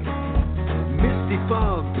right. Misty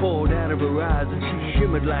fog poured out of her eyes and she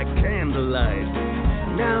shimmered like candlelight.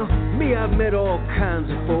 Now, me, I've met all kinds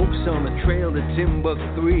of folks on the trail to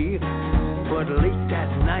Timbuktu, but late that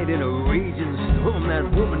night in a raging storm, that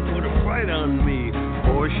woman put a fright on me,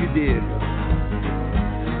 or she did.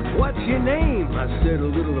 What's your name? I said, a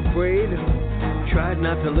little afraid. Tried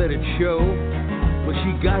not to let it show. But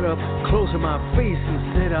she got up close to my face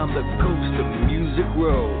and said, I'm the Ghost of Music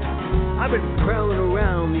Row. I've been prowling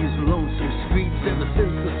around these lonesome streets ever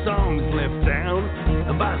since the songs left town.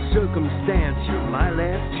 And by circumstance, you're my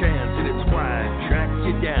last chance, and it's why I tracked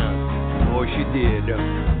you down. Or she did.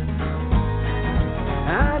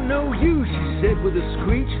 I know you, she said with a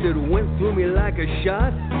screech that went through me like a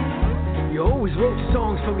shot. You always wrote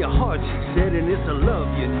songs from your heart, she said, and it's a love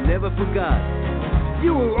you never forgot.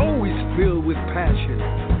 You were always filled with passion,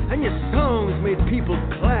 and your songs made people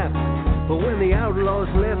clap. But when the outlaws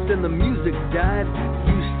left and the music died,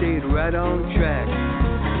 you stayed right on track.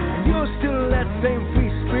 And you're still that same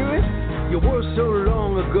free spirit you were so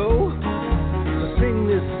long ago. So sing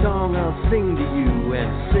this song, I'll sing to you, and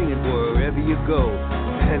sing it wherever you go.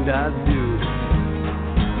 And I do.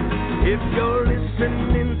 If you're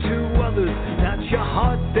listening to others, not your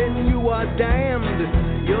heart, then you are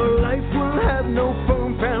damned. Your life will have no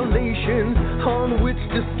firm foundation on which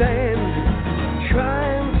to stand.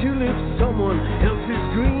 Trying to live someone else's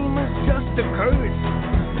dream is just a curse.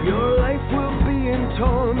 Your life will be in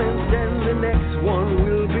torment, and the next one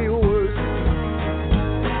will be worse.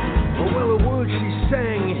 Oh, well, the words she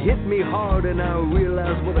sang hit me hard, and I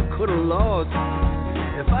realized what I could have lost.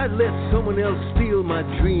 If I'd let someone else steal my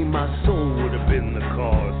dream, my soul would have been the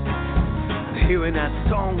cause. Hearing that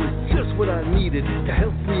song was just what I needed to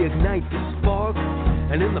help reignite the spark.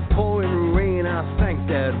 And in the pouring rain, I thanked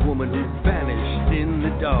that woman who vanished in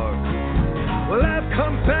the dark. Well, I've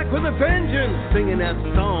come back with a vengeance, singing that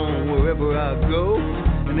song wherever I go.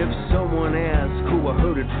 And if someone asks who I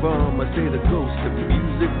heard it from, I say the ghost of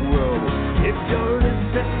Music Row. If you're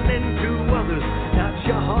listening to others, not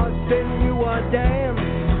your heart, then you are damned.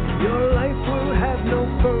 Your life will have no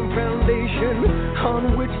firm foundation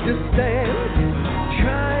on which to stand.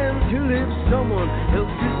 Trying to live someone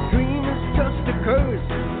else's dream is just a curse.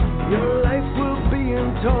 Your life will be in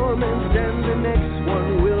torment, and the next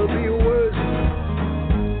one will be worse.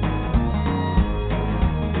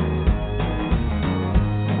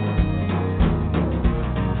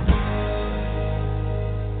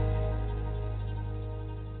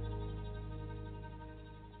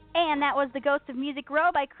 And that was The Ghost of Music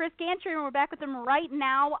Row by Chris Gantry, and we're back with him right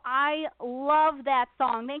now. I love that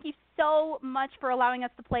song. Thank you so much for allowing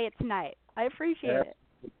us to play it tonight. I appreciate it.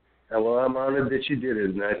 Well, I'm honored that you did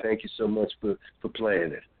it, and I thank you so much for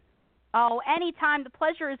playing it. Oh, anytime. The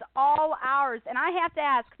pleasure is all ours. And I have to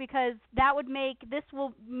ask, because this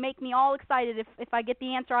will make me all excited if I get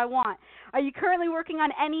the answer I want. Are you currently working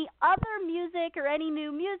on any other music or any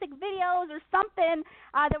new music videos or something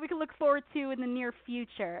that we can look forward to in the near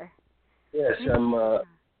future? Yes, I'm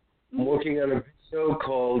working on a video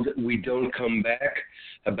called We Don't Come Back,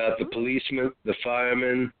 about the policemen, the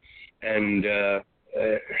firemen, and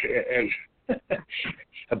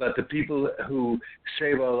about the people who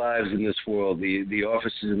save our lives in this world, the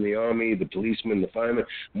officers in the Army, the policemen, the firemen.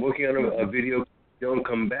 I'm working on a video, Don't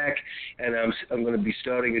Come Back, and I'm going to be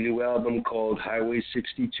starting a new album called Highway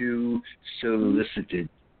 62 Solicited.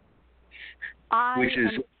 I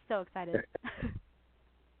am so excited.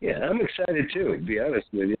 Yeah, I'm excited too, to be honest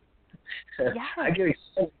with you. Yes. I get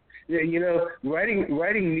excited. You know,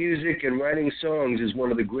 writing music and writing songs is one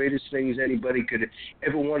of the greatest things anybody could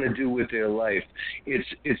ever want to do with their life.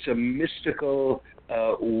 It's a mystical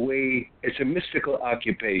way. It's a mystical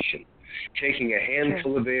occupation. Taking a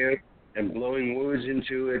handful of air and blowing words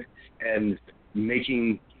into it and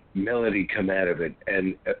making melody come out of it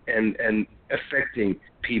and affecting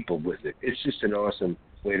people with it. It's just an awesome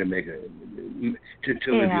way to make to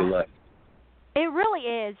live your life. It really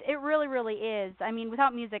is. It really, really is. I mean,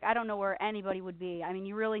 without music, I don't know where anybody would be. I mean,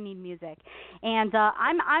 you really need music. And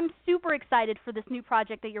I'm super excited for this new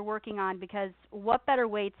project that you're working on, because what better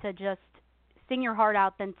way to just sing your heart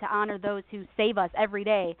out than to honor those who save us every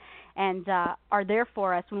day and are there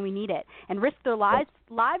for us when we need it and risk their lives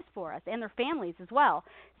for us and their families as well.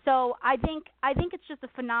 So I think it's just a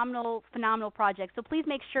phenomenal project. So please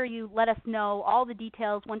make sure you let us know all the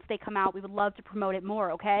details once they come out. We would love to promote it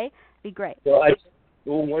more. Okay, it'd be great. Well,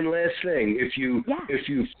 one last thing. If you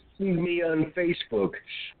find me on Facebook,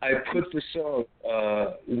 I put the song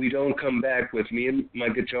 "We Don't Come Back" with me and my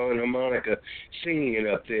guitar and harmonica singing it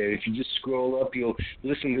up there. If you just scroll up, you'll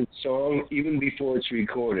listen to the song even before it's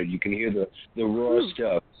recorded. You can hear the raw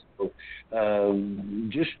stuff. So,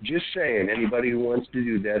 just saying, anybody who wants to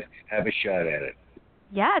do that, have a shot at it.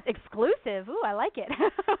 Yeah, it's exclusive. Ooh, I like it.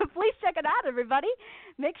 Please check it out, everybody.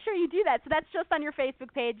 Make sure you do that. So that's just on your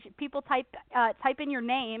Facebook page. People type in your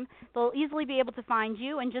name. They'll easily be able to find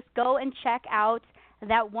you, and just go and check out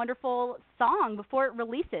that wonderful song before it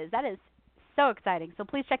releases. That is so exciting. So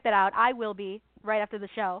please check that out. I will be right after the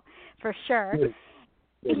show, for sure.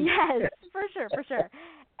 Yes, for sure.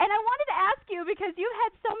 And I wanted to ask you, because you've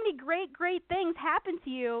had so many great things happen to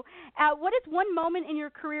you. What is one moment in your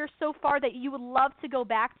career so far that you would love to go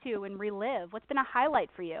back to and relive? What's been a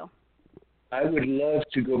highlight for you? I would love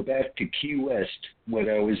to go back to Key West when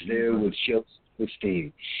I was there with Shel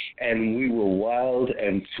Silverstein, and we were wild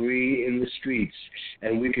and free in the streets,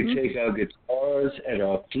 and we could take our guitars and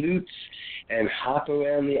our flutes and hop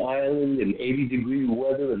around the island in 80-degree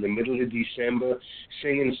weather in the middle of December,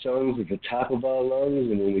 singing songs at the top of our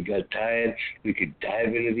lungs, and when we got tired, we could dive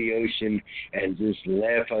into the ocean and just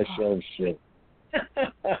laugh ourselves sick.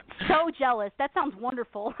 So jealous. That sounds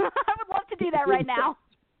wonderful. I would love to do that right now.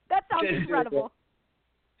 That sounds incredible.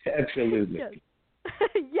 Absolutely. Yes.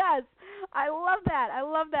 Yes, I love that. I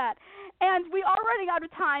love that. And we are running out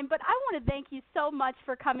of time, but I want to thank you so much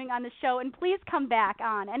for coming on the show, and please come back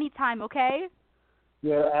on anytime, okay?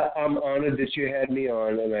 Well, I'm honored that you had me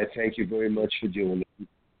on, and I thank you very much for doing it.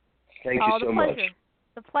 Thank you so much.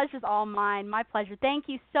 The pleasure's all mine. My pleasure. Thank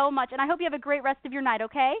you so much, and I hope you have a great rest of your night,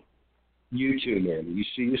 okay? You too, man. You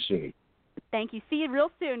see you soon. Thank you. See you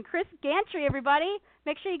real soon. Chris Gantry, everybody.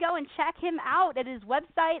 Make sure you go and check him out at his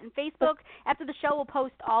website and Facebook. After the show, we'll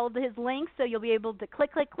post all of his links, so you'll be able to click,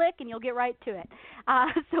 and you'll get right to it.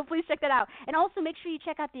 So please check that out. And also make sure you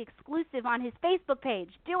check out the exclusive on his Facebook page.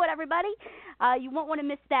 Do it, everybody. You won't want to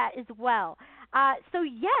miss that as well. So,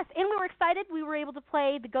 yes, and we were excited. We were able to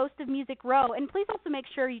play The Ghost of Music Row. And please also make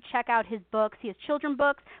sure you check out his books. He has children's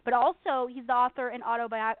books, but also he's the author and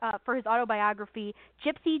for his autobiography,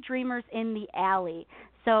 Gypsy Dreamers in the Alley.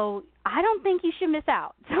 So I don't think you should miss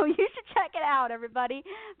out. So you should check it out, everybody.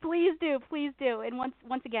 Please do, please do. And once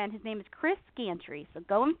again, his name is Chris Gantry, so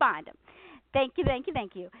go and find him. Thank you. We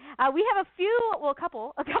have a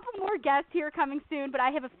couple more guests here coming soon, but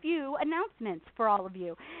I have a few announcements for all of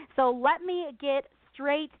you. So let me get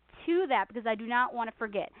straight to that because I do not want to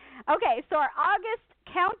forget. Okay, so our August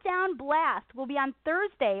Countdown Blast will be on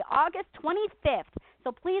Thursday, August 25th.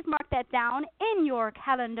 So please mark that down in your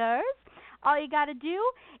calendars. All you got to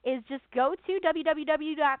do is just go to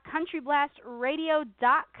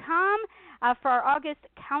www.countryblastradio.com for our August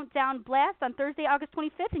Countdown Blast on Thursday, August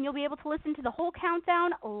 25th, and you'll be able to listen to the whole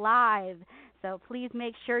countdown live. So please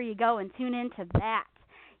make sure you go and tune in to that.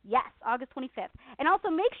 Yes, August 25th. And also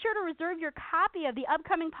make sure to reserve your copy of the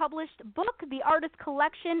upcoming published book, The Artist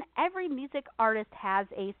Collection, Every Music Artist Has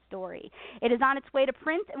a Story. It is on its way to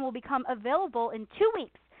print and will become available in 2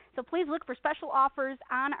 weeks. So please look for special offers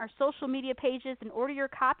on our social media pages and order your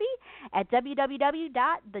copy at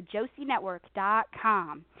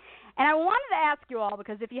www.thejosienetwork.com. And I wanted to ask you all,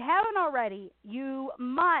 because if you haven't already, you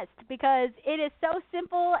must, because it is so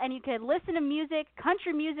simple and you can listen to music,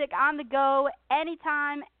 country music on the go,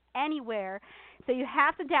 anytime, anywhere. So you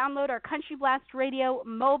have to download our Country Blast Radio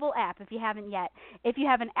mobile app if you haven't yet. If you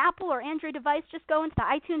have an Apple or Android device, just go into the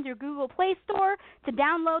iTunes or Google Play Store to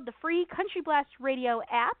download the free Country Blast Radio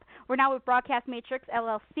app. We're now with Broadcast Matrix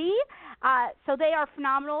LLC. So they are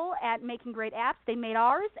phenomenal at making great apps. They made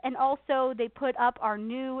ours, and also they put up our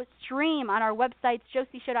new stream on our websites,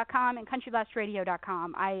 josieshow.com and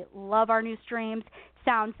countryblastradio.com. I love our new streams.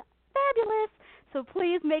 Sounds fabulous. So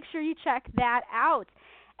please make sure you check that out.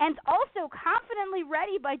 And also, Confidently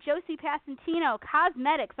Ready by Josie Passantino.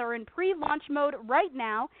 Cosmetics are in pre-launch mode right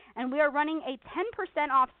now, and we are running a 10%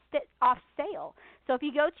 off sale. So if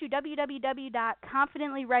you go to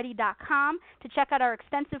www.confidentlyready.com to check out our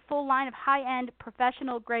extensive full line of high-end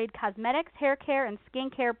professional-grade cosmetics, hair care, and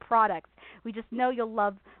skincare products, we just know you'll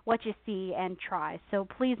love what you see and try. So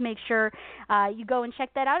please make sure you go and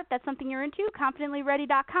check that out if that's something you're into.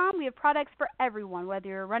 ConfidentlyReady.com. We have products for everyone, whether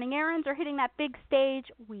you're running errands or hitting that big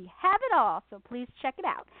stage. We have it all, so please check it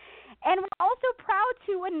out. And we're also proud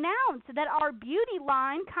to announce that our beauty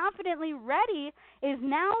line, Confidently Ready, is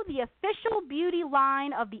now the official beauty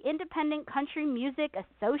line of the Independent Country Music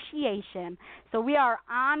Association. So we are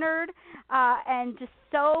honored and just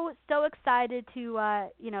so excited to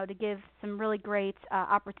to give some really great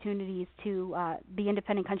opportunities to the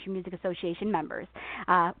Independent Country Music Association members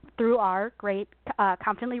through our great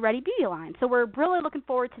Confidently Ready beauty line. So we're really looking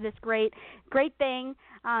forward to this great thing.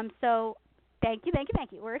 So Thank you.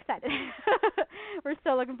 We're excited. We're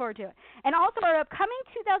so looking forward to it. And also our upcoming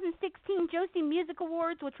 2016 Josie Music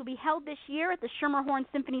Awards, which will be held this year at the Schermerhorn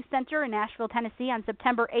Symphony Center in Nashville, Tennessee on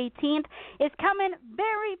September 18th, is coming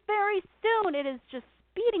very, very soon. It is just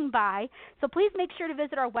speeding by. So please make sure to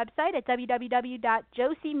visit our website at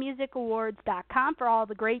www.josiemusicawards.com for all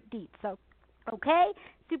the great deets. So, okay,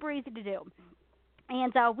 super easy to do.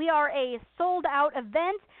 And we are a sold-out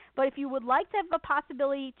event, but if you would like to have a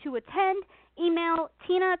possibility to attend, email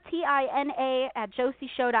Tina, Tina,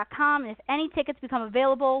 @josieshow.com. And if any tickets become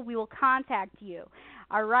available, we will contact you.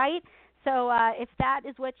 All right? So if that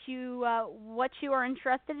is what you are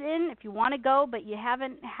interested in, if you want to go but you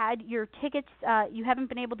haven't had your tickets, you haven't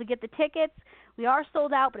been able to get the tickets, we are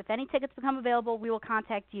sold out. But if any tickets become available, we will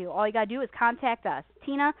contact you. All you got to do is contact us,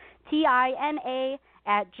 Tina, Tina,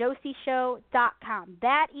 at josieshow.com.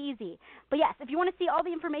 That easy. But yes, if you want to see all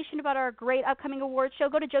the information about our great upcoming awards show,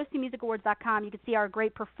 go to josiemusicawards.com. You can see our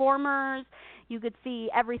great performers. You could see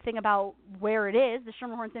everything about where it is, the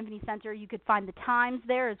Schermerhorn Symphony Center. You could find the times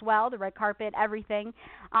there as well, the red carpet, everything.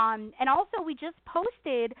 And also, we just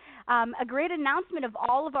posted a great announcement of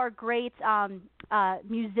all of our great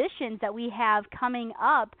musicians that we have coming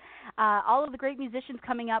up. All of the great musicians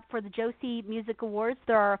coming up for the Josie Music Awards.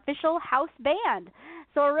 They're our official house band.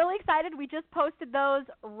 So we're really excited. We just posted those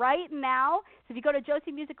right now. So if you go to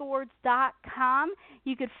josiemusicawards.com,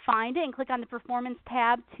 you could find it and click on the performance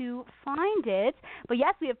tab to find it. But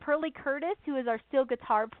yes, we have Pearlie Curtis, who is our steel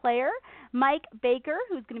guitar player, Mike Baker,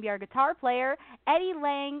 who's going to be our guitar player, Eddie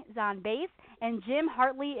Lang is on bass, and Jim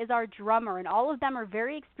Hartley is our drummer. And all of them are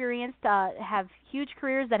very experienced, have huge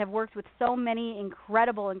careers that have worked with so many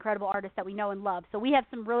incredible artists that we know and love. So we have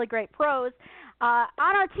some really great pros on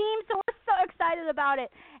our team, so we're so excited about it.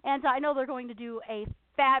 And I know they're going to do a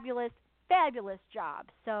fabulous job.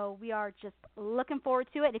 So we are just looking forward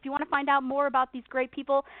to it. If you want to find out more about these great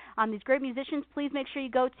people, these great musicians, please make sure you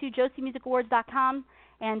go to josiemusicawards.com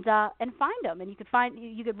and find them. And you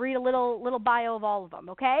could read a little bio of all of them.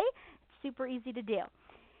 Okay, it's super easy to do.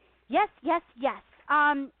 Yes.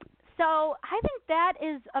 So I think that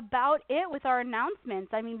is about it with our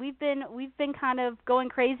announcements. I mean, we've been kind of going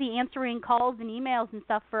crazy answering calls and emails and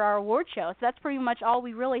stuff for our award show. So that's pretty much all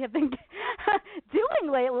we really have been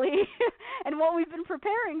doing lately and what we've been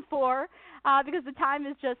preparing for because the time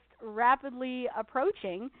is just rapidly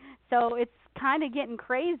approaching. So it's kind of getting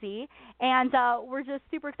crazy, and we're just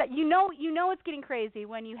super excited. You know it's getting crazy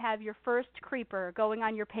when you have your first creeper going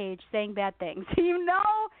on your page saying bad things. You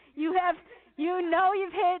know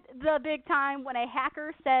you've hit the big time when a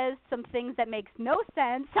hacker says some things that makes no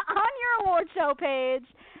sense on your award show page.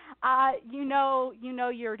 You know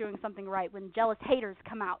you're doing something right when jealous haters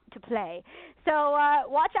come out to play. So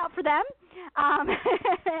watch out for them.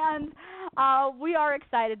 And we are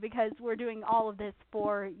excited because we're doing all of this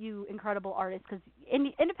for you incredible artists, because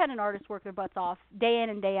independent artists work their butts off day in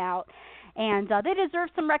and day out. And they deserve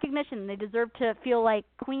some recognition. They deserve to feel like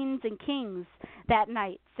queens and kings that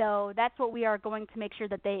night. So that's what we are going to make sure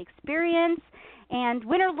that they experience. And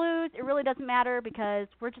win or lose, it really doesn't matter, because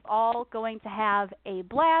we're just all going to have a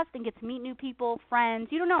blast and get to meet new people, friends.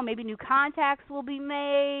 You don't know, maybe new contacts will be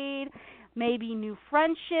made, maybe new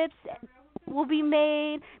friendships will be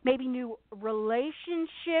made, maybe new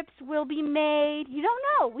relationships will be made. You don't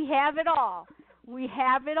know. We have it all. We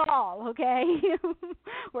have it all, okay?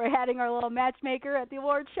 We're having our little matchmaker at the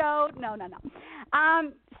award show. No.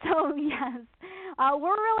 So yes,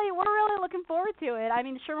 we're really looking forward to it. I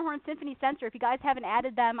mean, Schermerhorn Symphony Center. If you guys haven't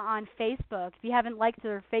added them on Facebook, if you haven't liked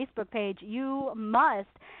their Facebook page, you must.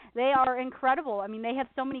 They are incredible. I mean, they have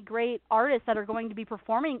so many great artists that are going to be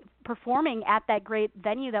performing at that great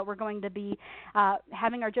venue that we're going to be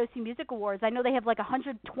having our Josie Music Awards. I know they have like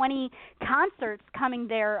 120 concerts coming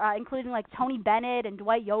there, including like Tony Bennett and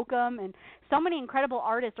Dwight Yoakam, and so many incredible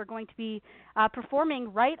artists are going to be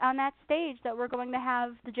performing right on that stage that we're going to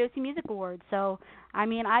have the Josie Music Awards. So, I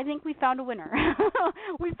mean, I think we found a winner.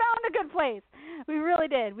 We found a good place. We really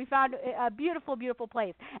did. We found a beautiful, beautiful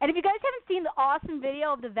place. And if you guys haven't seen the awesome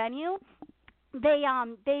video of the venue,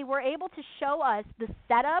 they were able to show us the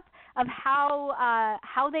setup of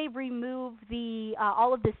how they remove the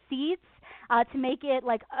all of the seats to make it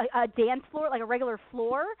like a dance floor, like a regular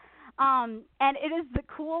floor. And it is the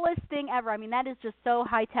coolest thing ever. I mean, that is just so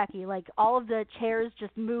high-techy. Like, all of the chairs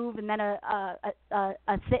just move, and then a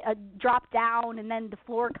drop down, and then the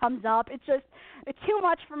floor comes up. It's too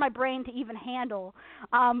much for my brain to even handle.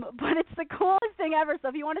 But it's the coolest thing ever. So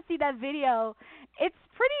if you want to see that video, it's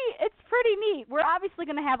pretty neat. We're obviously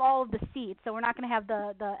going to have all of the seats, so we're not going to have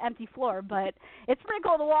the empty floor. But it's pretty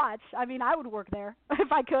cool to watch. I mean, I would work there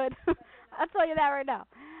if I could. I'll tell you that right now.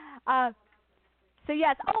 So,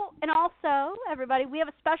 yes. Oh, and also, everybody, we have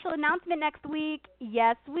a special announcement next week.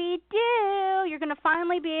 Yes, we do. You're going to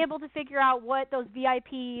finally be able to figure out what those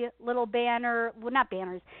VIP little VIP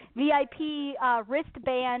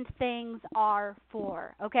wristband things are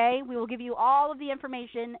for, okay? We will give you all of the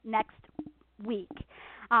information next week.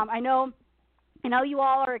 I know you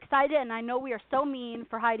all are excited, and I know we are so mean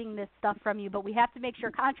for hiding this stuff from you, but we have to make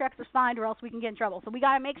sure contracts are signed or else we can get in trouble. So we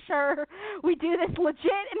got to make sure we do this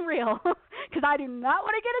legit and real, because I do not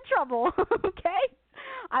want to get in trouble, okay?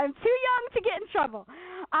 I'm too young to get in trouble.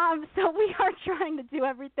 So we are trying to do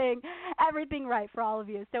everything right for all of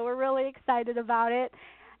you. So we're really excited about it.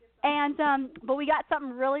 And but we got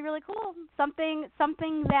something really, really cool. Something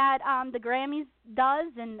that the Grammys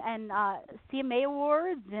does, and CMA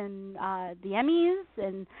Awards, and the Emmys,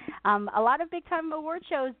 and a lot of big time award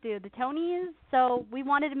shows do, the Tonys. So we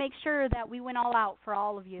wanted to make sure that we went all out for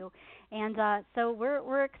all of you, and so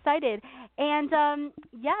we're excited. And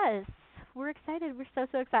yes, we're excited. We're so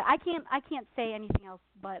excited. I can't say anything else,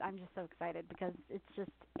 but I'm just so excited because it's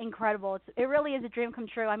just incredible. It really is a dream come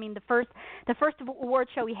true. I mean, the first award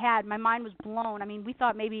show we had, my mind was blown. I mean, we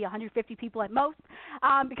thought maybe 150 people at most,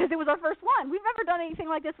 because it was our first one. We've never done anything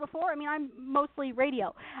like this before. I mean, I'm mostly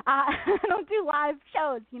radio. I don't do live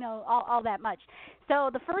shows, all that much. So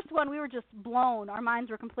the first one, we were just blown. Our minds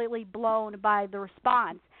were completely blown by the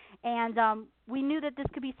response. And we knew that this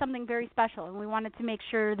could be something very special, and we wanted to make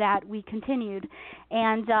sure that we continued.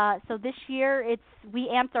 And so this year, we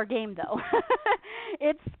amped our game, though.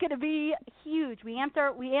 It's going to be huge. We amped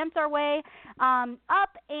our way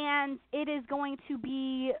up, and it is going to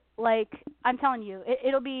be like, I'm telling you,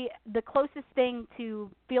 it'll be the closest thing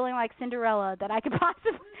to feeling like Cinderella that we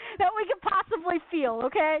could possibly feel.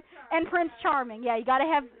 Okay, and Prince Charming. Yeah, you gotta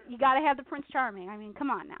have the Prince Charming. I mean,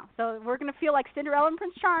 come on now. So we're gonna feel like Cinderella and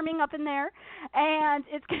Prince Charming up in there, and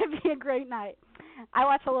it's gonna be a great night. I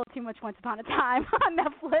watch a little too much Once Upon a Time on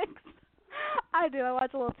Netflix. I do. I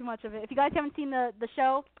watch a little too much of it. If you guys haven't seen the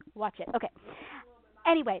show, watch it. Okay.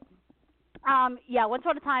 Anyway, yeah, Once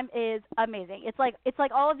Upon a Time is amazing. It's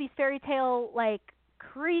like all of these fairy tale like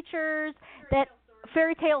creatures, that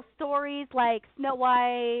fairy tale stories like Snow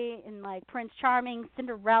White and like Prince Charming,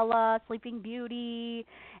 Cinderella, Sleeping Beauty,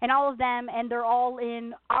 and all of them, and they're all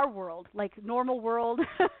in our world, like normal world.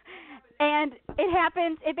 And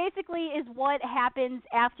it basically is what happens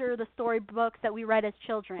after the storybooks that we read as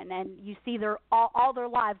children, and you see all their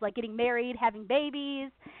lives, like getting married, having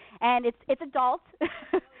babies, and it's adult.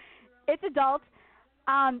 It's adult.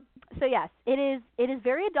 So yes, it is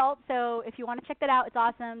very adult. So if you want to check that out, it's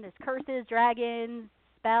awesome. There's curses, dragons,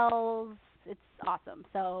 spells. It's awesome.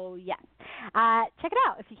 So yes, check it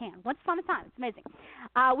out if you can. Once Upon a Time, it's amazing.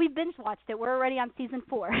 We binge watched it. We're already on season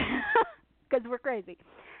 4 because we're crazy.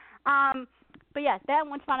 But yes, that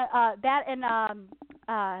Once Upon a that and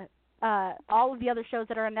all of the other shows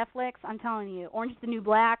that are on Netflix. I'm telling you, Orange is the New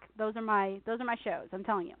Black. Those are my shows. I'm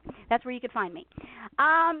telling you, that's where you could find me.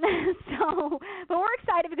 But we're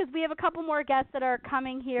excited because we have a couple more guests that are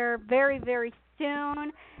coming here very, very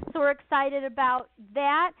soon. So we're excited about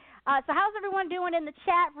that. So how's everyone doing in the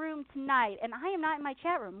chat room tonight? And I am not in my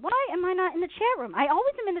chat room. Why am I not in the chat room? I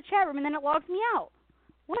always am in the chat room, and then it logs me out.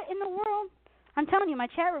 What in the world? I'm telling you, my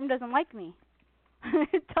chat room doesn't like me.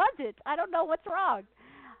 It doesn't. I don't know what's wrong.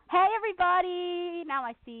 Hey, everybody. Now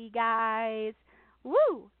I see you guys.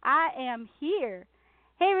 Woo, I am here.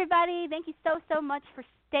 Hey, everybody. Thank you so much for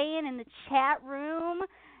staying in the chat room.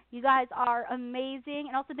 You guys are amazing.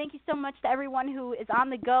 And also thank you so much to everyone who is on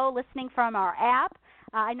the go listening from our app.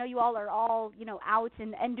 I know you all are out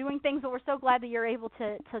and doing things, but we're so glad that you're able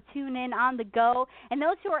to tune in on the go. And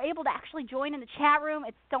those who are able to actually join in the chat room,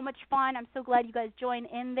 it's so much fun. I'm so glad you guys join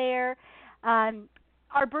in there.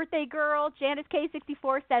 Our birthday girl, Janice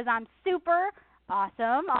K64, says, I'm super.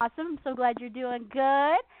 Awesome. I'm so glad you're doing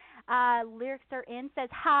good. Lyrics Are In says,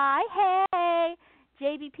 hi, hey.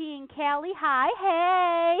 JBP and Callie, hi,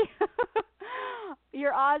 hey.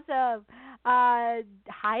 You're awesome. Hi,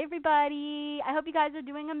 everybody. I hope you guys are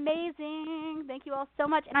doing amazing. Thank you all so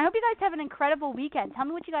much. And I hope you guys have an incredible weekend. Tell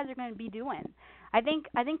me what you guys are going to be doing. I think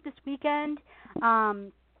this weekend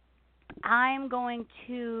I'm going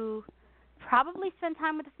to probably spend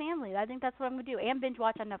time with the family. I think that's what I'm going to do. And binge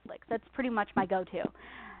watch on Netflix. That's pretty much my go-to.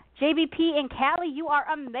 JBP and Callie, you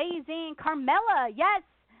are amazing. Carmela, yes.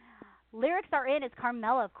 Lyrics Are In is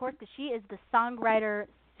Carmela, of course, because she is the songwriter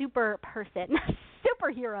super person.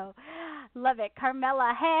 Superhero. Love it.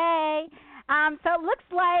 Carmela, hey. So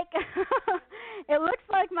it looks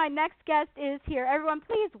like my next guest is here. Everyone,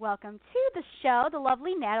 please welcome to the show the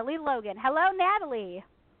lovely Natalie Logan. Hello, Natalie.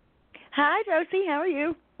 Hi, Josie. How are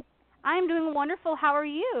you? I'm doing wonderful. How are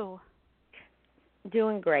you?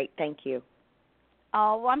 Doing great. Thank you.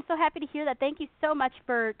 Oh, well, I'm so happy to hear that. Thank you so much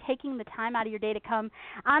for taking the time out of your day to come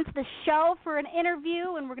onto the show for an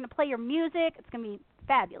interview, and we're going to play your music. It's going to be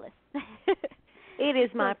fabulous. It is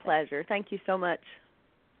my pleasure. Thank you so much.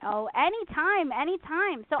 Oh, anytime.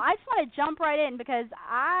 So I just want to jump right in because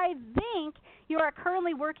I think you are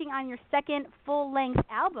currently working on your second full-length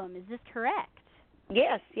album. Is this correct?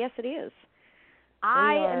 Yes, it is.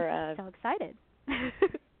 I am so excited.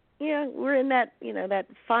 Yeah, we're in that, that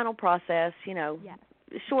final process, yes.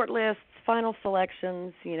 short lists, final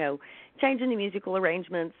selections, changing the musical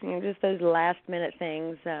arrangements, just those last-minute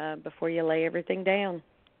things before you lay everything down.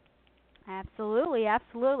 Absolutely,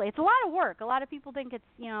 absolutely. It's a lot of work. A lot of people think it's,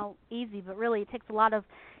 easy, but really it takes a lot of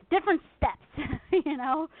different steps,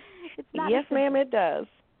 It's not Yes, ma'am, it does.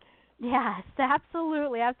 Yes,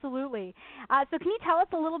 absolutely, absolutely. So can you tell us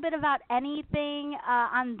a little bit about anything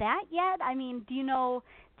on that yet? I mean, do you know,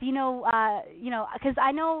 because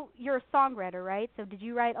I know you're a songwriter, right? So did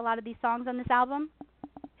you write a lot of these songs on this album?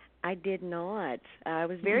 I did not. I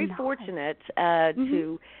was very fortunate Mm-hmm.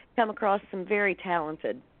 to come across some very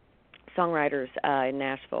talented songwriters in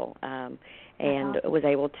Nashville, and was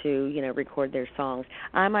able to, record their songs.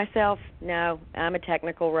 I myself, no, I'm a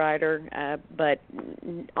technical writer, but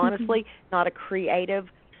honestly, not a creative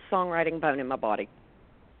songwriting bone in my body.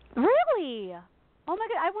 Really? Oh my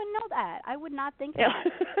God, I wouldn't know that. I would not think that.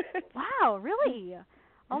 Wow, really?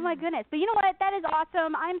 Oh my goodness. But you know what? That is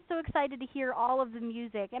awesome. I'm so excited to hear all of the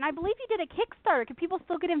music. And I believe you did a Kickstarter. Can people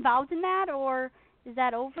still get involved in that, or is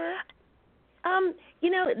that over?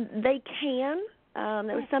 They can.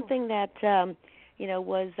 It was something that,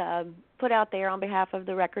 was put out there on behalf of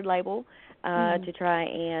the record label to try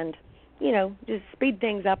and, just speed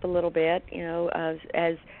things up a little bit,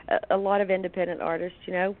 as a lot of independent artists,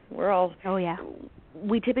 we're all,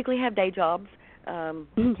 we typically have day jobs, and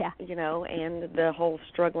the whole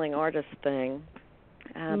struggling artist thing.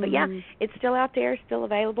 But, yeah, it's still out there, still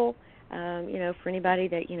available, for anybody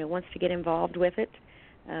that, wants to get involved with it.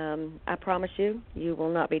 I promise you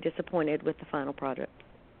will not be disappointed with the final product.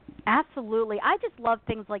 Absolutely. I just love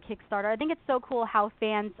things like Kickstarter. I think it's so cool how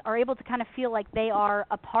fans are able to kind of feel like they are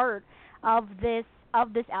a part of this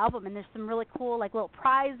album, and there's some really cool little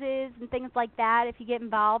prizes and things like that if you get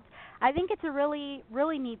involved. I think it's a really,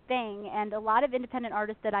 really neat thing, and a lot of independent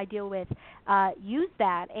artists that I deal with use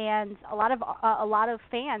that, and a lot of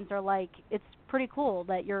fans are like, it's pretty cool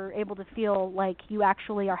that you're able to feel like you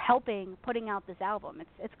actually are helping putting out this album.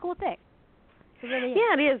 It's a cool thing. It really is.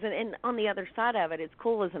 Yeah, it is, and on the other side of it, it's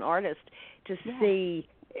cool as an artist to see,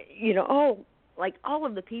 all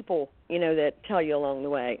of the people, that tell you along the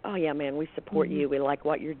way, oh yeah, man, we support you, we like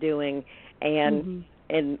what you're doing, and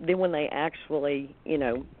then when they actually,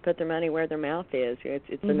 put their money where their mouth is,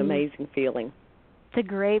 it's an amazing feeling. It's a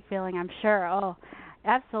great feeling, I'm sure. Oh,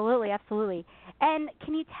 absolutely, absolutely. And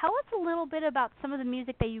can you tell us a little bit about some of the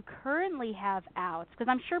music that you currently have out? Because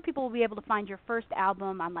I'm sure people will be able to find your first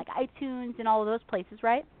album on iTunes and all of those places,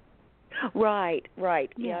 right? Right.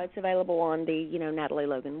 Yeah, it's available on the Natalie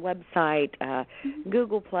Logan website,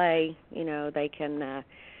 Google Play. They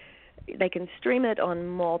can stream it on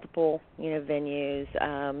multiple venues.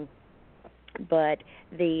 But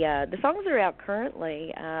the songs that are out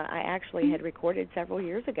currently, I actually had recorded several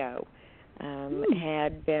years ago.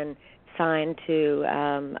 Had been signed to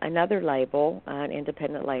another label, an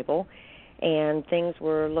independent label, and things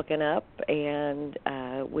were looking up, and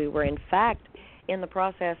we were in fact in the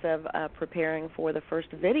process of preparing for the first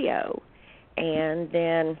video, and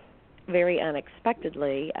then very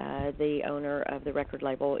unexpectedly, the owner of the record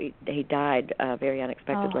label, he died very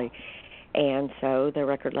unexpectedly, and so the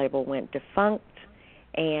record label went defunct,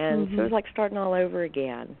 and so it was like starting all over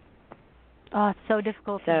again. Oh, it's so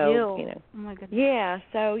difficult to do. Oh my goodness. Yeah,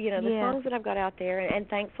 so the songs that I've got out there, and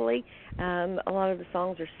thankfully, a lot of the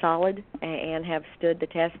songs are solid and have stood the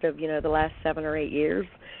test of the last 7 or 8 years.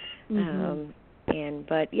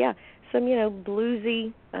 But yeah, some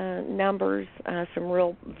bluesy numbers, some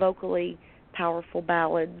real vocally powerful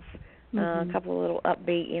ballads, a couple of little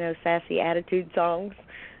upbeat, sassy attitude songs.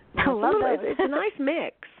 I love those. It's a nice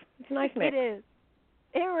mix. It's a nice mix. It is.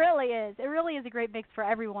 It really is. It really is a great mix for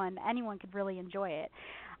everyone. Anyone could really enjoy it,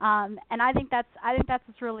 and I think that's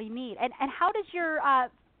what's really neat. And how does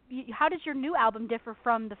your new album differ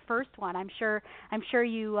from the first one? I'm sure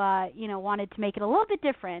you wanted to make it a little bit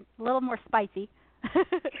different, a little more spicy.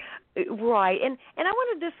 Right, and I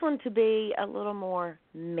wanted this one to be a little more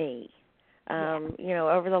me.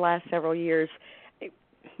 Over the last several years,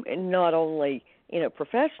 not only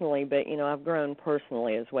professionally, but I've grown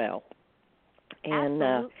personally as well. And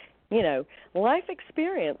life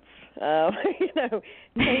experience,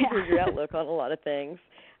 changes your outlook on a lot of things,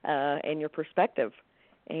 and your perspective.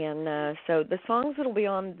 And so the songs that'll be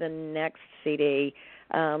on the next CD,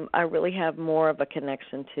 I really have more of a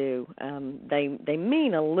connection to. They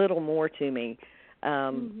mean a little more to me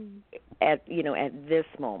at this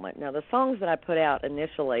moment. Now the songs that I put out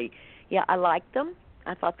initially, I liked them.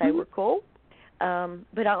 I thought they were cool.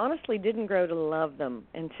 But I honestly didn't grow to love them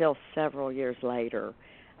until several years later.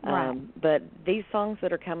 Right. But these songs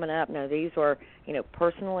that are coming up, now these are,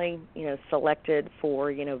 personally, selected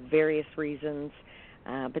for, various reasons.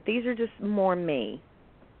 But these are just more me.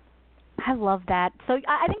 I love that. So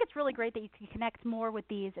I think it's really great that you can connect more with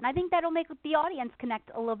these, and I think that'll make the audience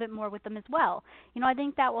connect a little bit more with them as well. I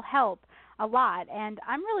think that will help a lot, and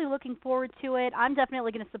I'm really looking forward to it. I'm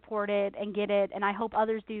definitely going to support it and get it, and I hope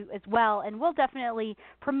others do as well, and we'll definitely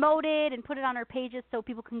promote it and put it on our pages so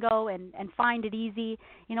people can go and find it easy.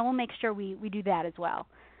 We'll make sure we do that as well.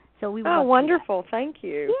 So we will. Oh, wonderful. Thank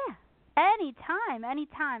you. Yeah. Anytime.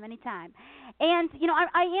 And,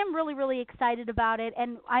 I am really, really excited about it,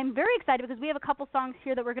 and I'm very excited because we have a couple songs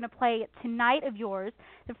here that we're going to play tonight of yours.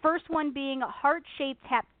 The first one being Heart-Shaped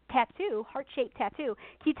Tattoo. Can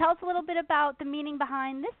you tell us a little bit about the meaning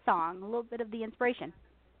behind this song, a little bit of the inspiration?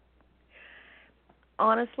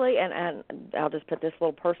 Honestly, and I'll just put this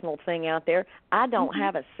little personal thing out there, I don't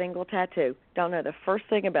have a single tattoo. Don't know the first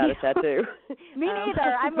thing about a tattoo. Me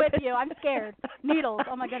neither. I'm with you. I'm scared. Needles.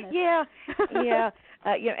 Oh, my goodness. Yeah.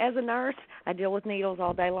 As a nurse, I deal with needles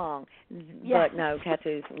all day long. Yeah. But no,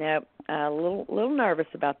 tattoos, no. A little nervous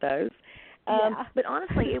about those. But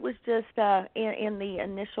honestly, it was just in the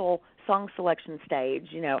initial song selection stage.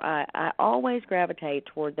 I always gravitate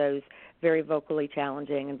toward those very vocally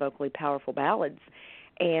challenging and vocally powerful ballads.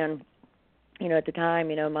 And, at the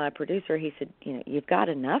time, my producer, he said, you've got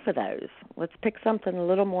enough of those. Let's pick something a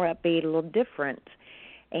little more upbeat, a little different.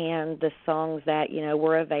 And the songs that,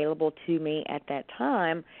 were available to me at that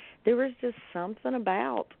time, there was just something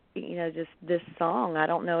about, just this song. I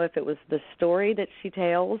don't know if it was the story that she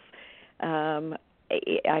tells. I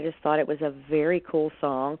just thought it was a very cool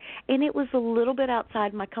song. And it was a little bit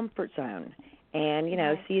outside my comfort zone. And,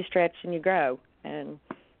 so you stretch and you grow. And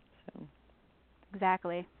so.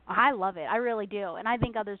 Exactly. I love it. I really do. And I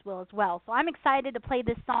think others will as well. So I'm excited to play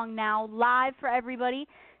this song now live for everybody.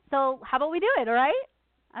 So how about we do it, all right?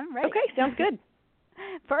 I'm ready. Okay, sounds good.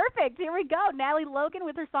 Perfect. Here we go. Natalie Logan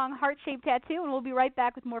with her song Heart-Shaped Tattoo. And we'll be right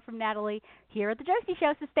back with more from Natalie here at The Josie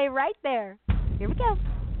Show. So stay right there. Here we go.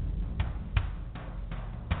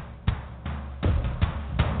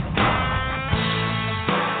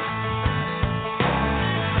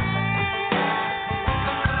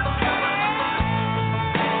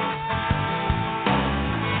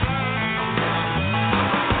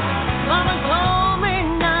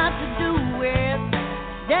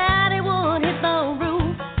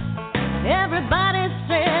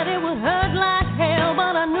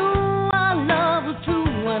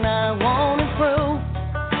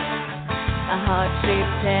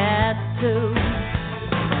 Heart-shaped tattoo.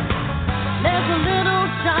 There's a little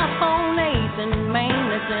shop on 8th and Main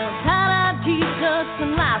that sells tie-dye t-shirts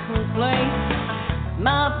and license plates.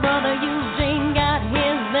 My brother Eugene got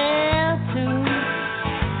his there too.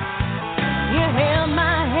 You held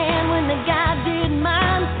my hand when the guy did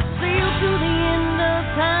mine, sealed to the end of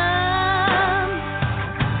time.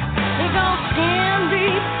 It goes skin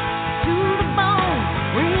deep to the bone,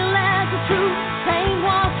 real as the truth, can't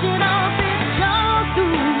wash it off.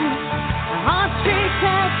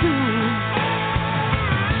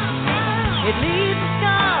 It leaves a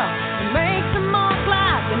scar and makes a mark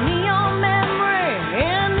like a neon memory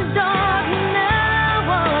in the dark. Now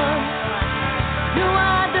what do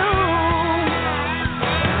I do?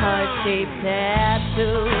 A heart-shaped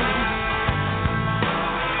tattoo.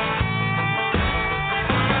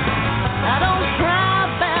 I don't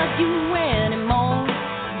cry about you anymore.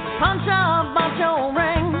 Punch up on your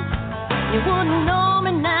ring. You wouldn't know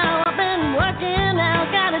me now. I've been working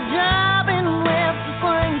out, got a job in West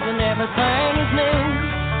Springs, and everything is new.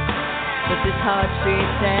 But this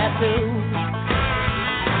heart-shaped tattoo.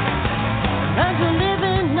 Cause you're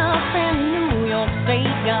living up in New York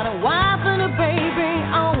State, got a wife and a baby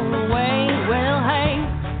on the way. Well, hey,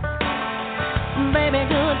 baby,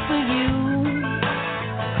 good for you.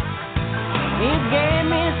 It gave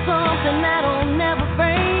me something that'll never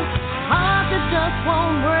fade, heart that just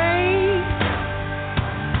won't break.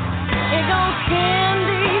 It goes skin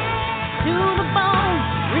deep to the bone,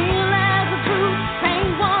 real as the truth,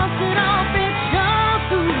 can't wash it off, it shows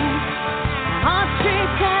through. A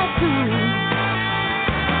heart-shaped tattoo.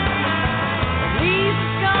 It leaves a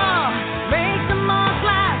scar, makes a mark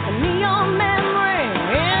like a neon memory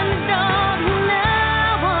in the dark.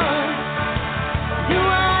 Now what do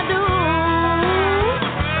I do?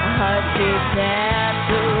 A heart-shaped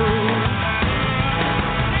tattoo.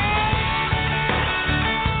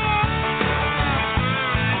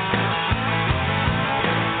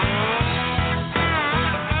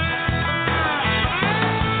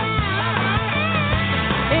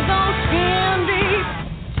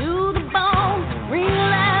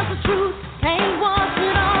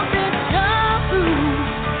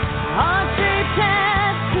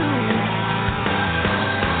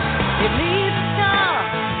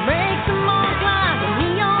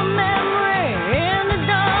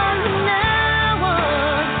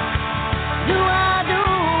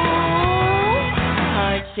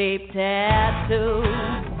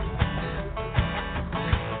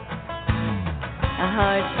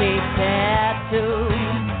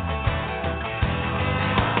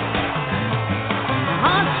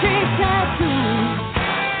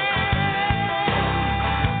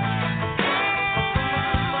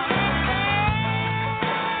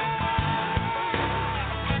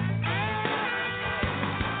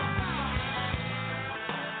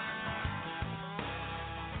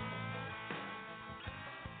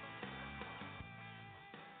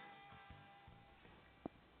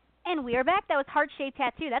 And we are back. That was Heart Shaped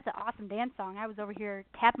Tattoo. That's an awesome dance song. I was over here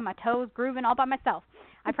tapping my toes, grooving all by myself.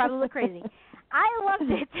 I probably look crazy. I loved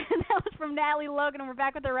it. That was from Natalie Logan, and we're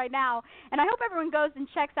back with her right now. And I hope everyone goes and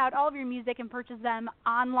checks out all of your music and purchases them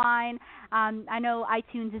online. I know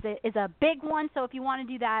iTunes is a big one, so if you want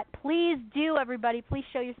to do that, please do, everybody. Please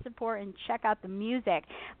show your support and check out the music.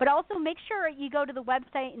 But also make sure you go to the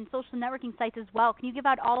website and social networking sites as well. Can you give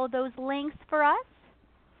out all of those links for us?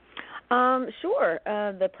 Sure.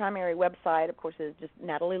 The primary website, of course, is just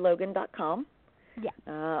NatalieLogan.com. Yeah.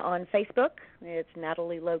 On Facebook, it's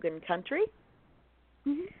Natalie Logan Country.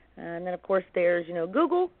 Mm-hmm. And then, of course, there's,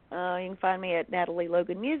 Google. You can find me at Natalie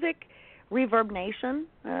Logan Music. Reverb Nation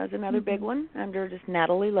is another big one under just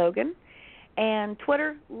Natalie Logan. And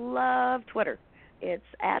Twitter, love Twitter. It's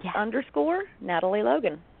at _ Natalie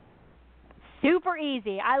Logan. Super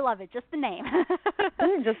easy. I love it. Just the name.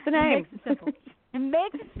 Just the name. It makes it simple. It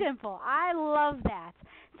makes it simple. I love that.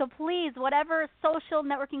 So please, whatever social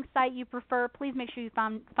networking site you prefer, please make sure you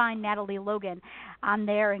find Natalie Logan on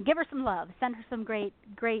there and give her some love. Send her some great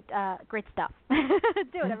stuff.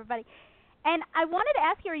 Do it, everybody. And I wanted to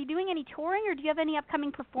ask you, are you doing any touring, or do you have any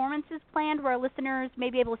upcoming performances planned where our listeners may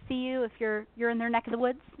be able to see you if you're in their neck of the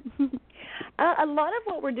woods? A lot of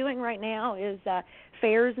what we're doing right now is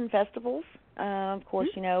fairs and festivals. Of course,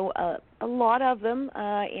 a lot of them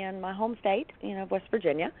in my home state, West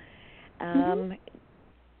Virginia.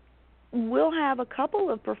 We'll have a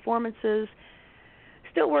couple of performances,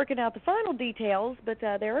 still working out the final details, but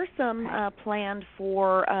there are some planned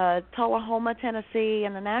for Tullahoma, Tennessee,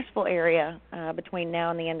 and the Nashville area between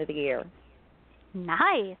now and the end of the year.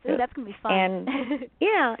 Nice. Ooh, that's going to be fun. And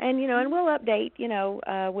and we'll update,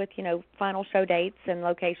 with, final show dates and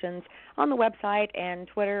locations on the website and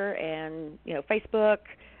Twitter and, Facebook.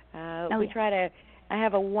 I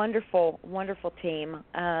have a wonderful, wonderful team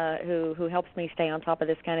who helps me stay on top of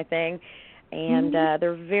this kind of thing. And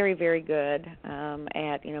they're very, very good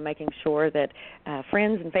at, making sure that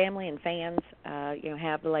friends and family and fans,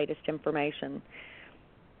 have the latest information.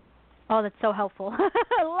 Oh, that's so helpful.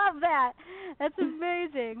 I love that. That's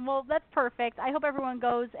amazing. Well, that's perfect. I hope everyone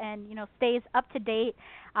goes and, stays up to date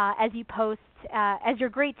as you post, as your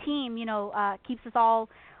great team, keeps us all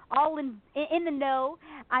in the know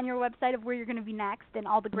on your website of where you're going to be next and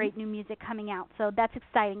all the great new music coming out. So that's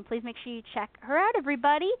exciting. Please make sure you check her out,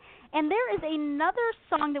 everybody. And there is another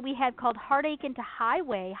song that we had called Heartache into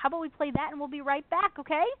Highway. How about we play that and we'll be right back,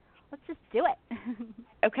 okay? Let's just do it.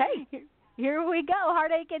 Okay. Here we go.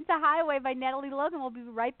 Heartache into Highway by Natalie Logan. We'll be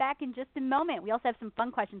right back in just a moment. We also have some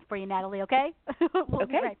fun questions for you, Natalie, okay? We'll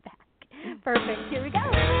be right back. Perfect. Here we go.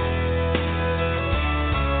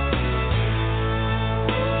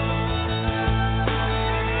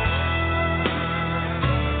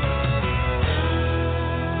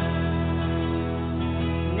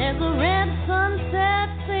 There's a red sunset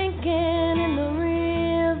sinking in the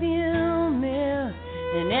rearview mirror,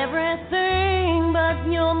 and everything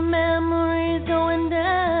but your memory's going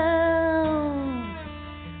down.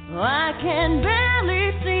 Oh, I can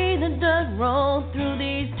barely see the dirt roll through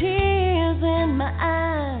these tears in my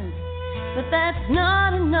eyes, but that's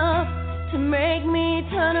not enough to make me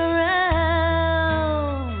turn around.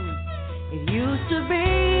 It used to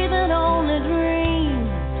be that only dreams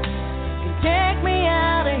could take me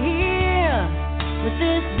out of here, but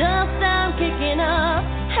this dust I'm kicking up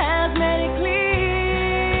has made it clear.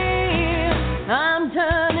 I'm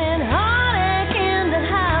turning heartache into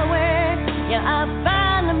highway. Yeah, I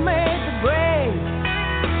finally made the break.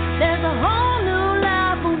 There's a whole new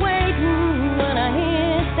life awaiting when I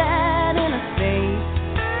hit that interstate.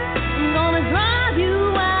 I'm gonna drive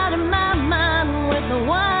you out of my mind with the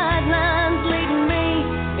white lines leading me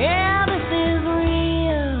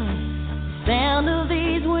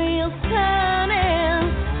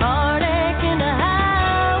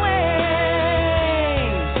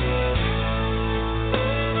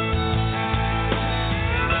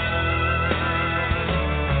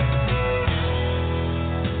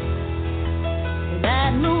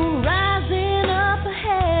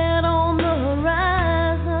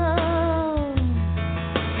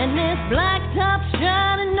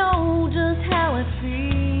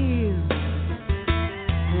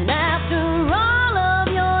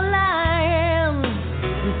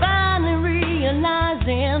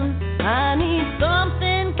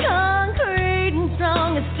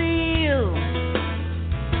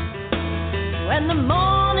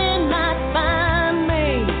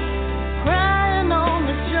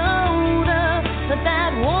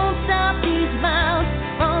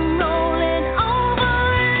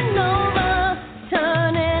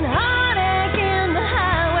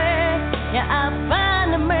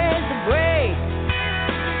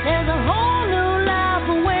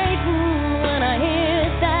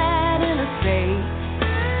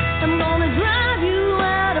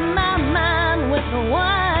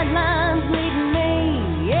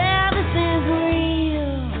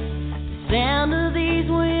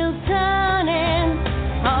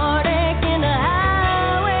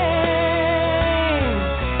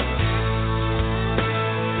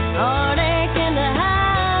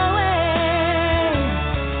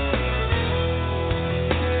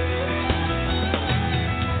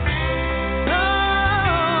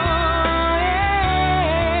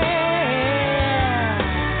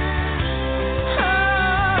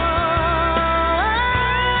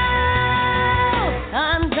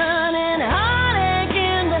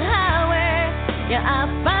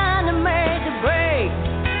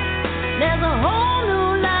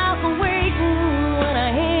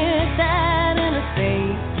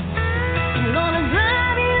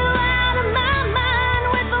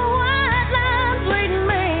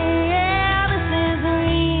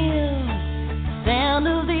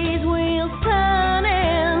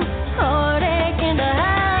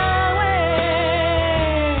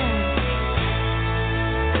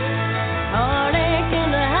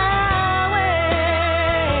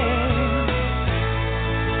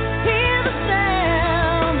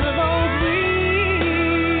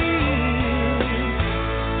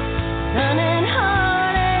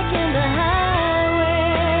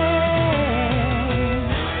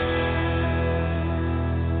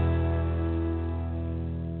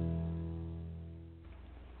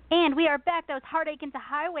And we are back. That was Heartache into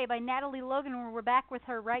Highway by Natalie Logan. We're back with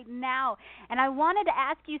her right now. And I wanted to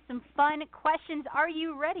ask you some fun questions. Are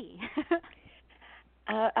you ready?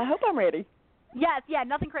 I hope I'm ready. Yes, yeah,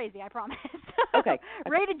 nothing crazy, I promise. Okay.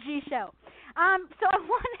 Rated G show. So I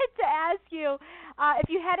wanted to ask you if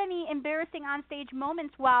you had any embarrassing onstage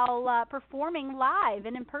moments while performing live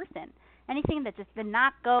and in person. Anything that just did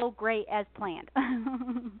not go great as planned.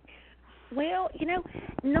 Well,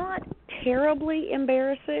 not terribly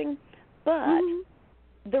embarrassing, but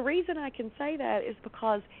the reason I can say that is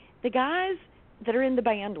because the guys that are in the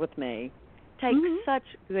band with me take such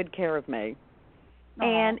good care of me. Aww.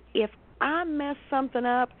 And if I mess something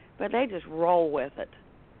up, but they just roll with it.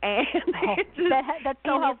 And that's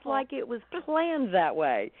so helpful. It's like it was planned that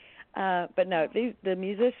way. But no, the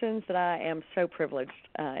musicians that I am so privileged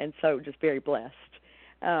and so just very blessed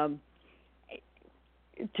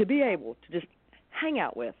to be able to just hang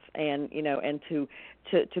out with and to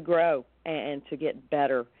grow and to get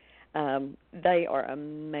better. They are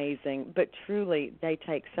amazing, but truly they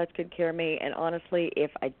take such good care of me. And honestly,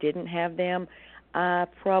 if I didn't have them, I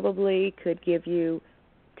probably could give you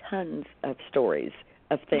tons of stories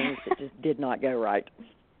of things that just did not go right.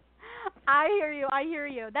 I hear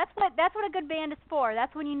you. That's what a good band is for.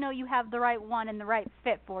 That's when you know you have the right one and the right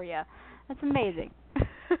fit for you. That's amazing.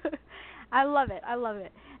 I love it.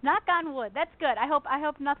 Knock on wood. That's good. I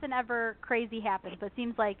hope nothing ever crazy happens. But it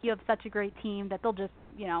seems like you have such a great team that they'll just,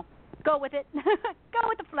 go with it. Go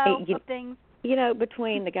with the flow of things.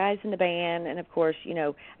 Between the guys in the band and, of course,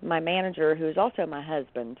 my manager, who is also my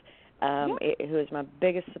husband, who is my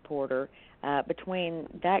biggest supporter, between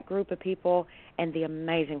that group of people and the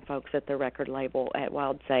amazing folks at the record label at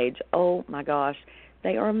Wild Sage, oh, my gosh,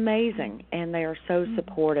 they are amazing, and they are so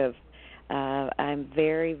supportive. I'm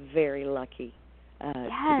very, very lucky to be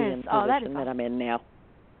in the position that I'm in now.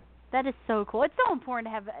 That is so cool. It's so important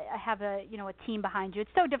to have a team behind you.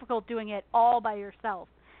 It's so difficult doing it all by yourself.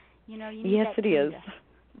 You need yes, that it team is.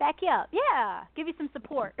 to back you up. Yeah, give you some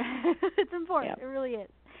support. It's important. Yeah. It really is.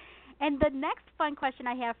 And the next fun question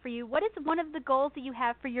I have for you: what is one of the goals that you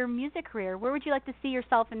have for your music career? Where would you like to see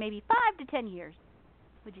yourself in maybe 5 to 10 years?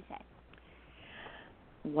 Would you say?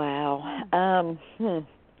 Wow. I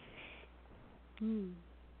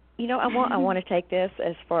want to take this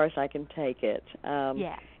as far as I can take it.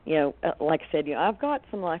 Like I said, I've got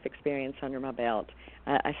some life experience under my belt.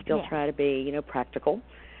 I still try to be, practical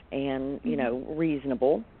and,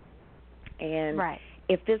 reasonable. And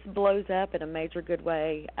if this blows up in a major good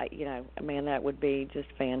way, that would be just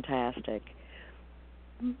fantastic.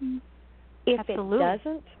 If Absolutely. It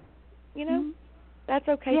doesn't, that's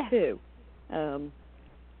okay too.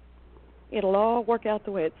 It'll all work out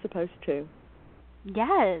the way it's supposed to.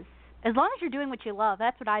 Yes. As long as you're doing what you love,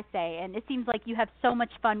 that's what I say. And it seems like you have so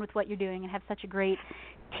much fun with what you're doing and have such a great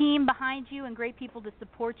team behind you and great people to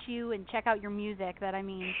support you and check out your music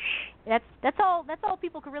that, that's all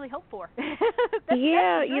people could really hope for. That's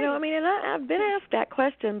and I've been asked that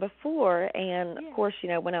question before. And, of course,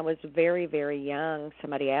 when I was very, very young,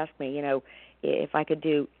 somebody asked me, if I could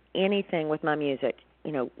do anything with my music,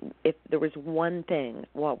 if there was one thing,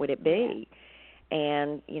 what would it be? Yeah.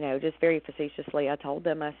 And, just very facetiously, I told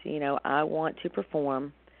them, I said, I want to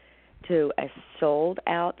perform to a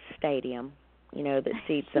sold-out stadium, that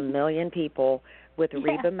seats 1 million people with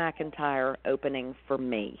Reba McEntire opening for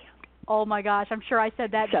me. Oh, my gosh. I'm sure I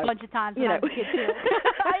said that a bunch of times when I was a kid, too.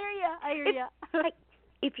 I hear you.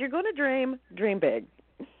 If you're going to dream big.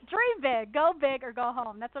 Dream big. Go big or go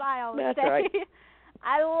home. That's what I always say. That's right.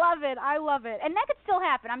 I love it. And that could still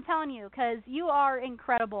happen, I'm telling you, because you are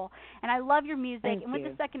incredible. And I love your music. Thank and with you.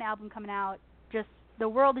 the second album coming out, just the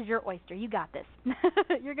world is your oyster. You got this.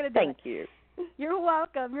 You're going to do Thank it. you. You're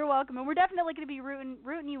welcome. And we're definitely going to be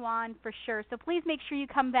rooting you on for sure. So please make sure you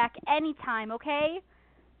come back anytime, okay?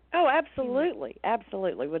 Oh, absolutely.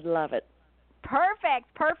 Absolutely. Would love it. Perfect.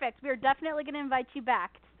 We are definitely going to invite you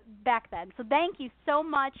back then. So thank you so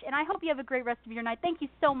much, and I hope you have a great rest of your night. Thank you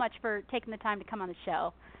so much for taking the time to come on the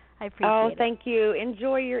show. I appreciate it. Oh, thank you.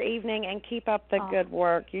 Enjoy your evening and keep up the good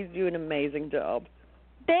work. You do an amazing job.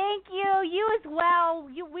 Thank you. You as well.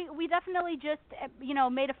 We definitely just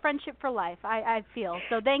made a friendship for life. I feel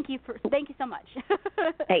so. Thank you so much.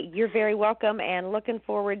 Hey, you're very welcome, and looking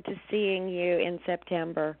forward to seeing you in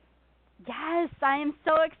September. Yes, I am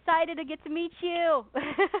so excited to get to meet you.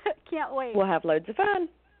 Can't wait. We'll have loads of fun.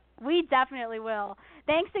 We definitely will.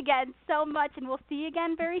 Thanks again so much, and we'll see you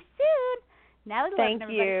again very soon. Natalie Logan,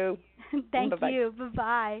 Thank you. Thank Bye-bye. you.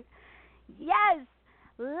 Bye-bye. Yes.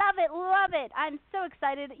 Love it. I'm so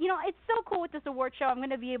excited. It's so cool with this award show. I'm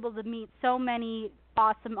going to be able to meet so many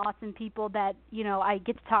awesome people that, you know, I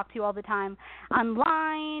get to talk to all the time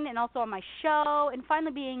online and also on my show, and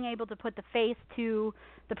finally being able to put the face to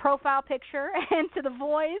the profile picture and to the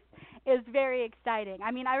voice is very exciting.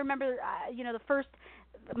 I mean, I remember, you know,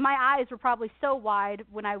 my eyes were probably so wide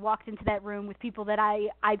when I walked into that room with people that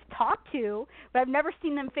I've talked to, but I've never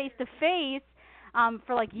seen them face to face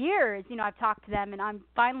for like years. You know, I've talked to them, and I'm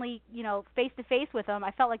finally, you know, face to face with them.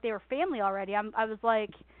 I felt like they were family already. I was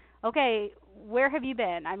like, okay, where have you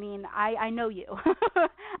been? I mean, I know you.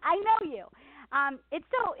 I know you.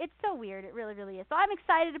 It's so weird. It really, really is. So I'm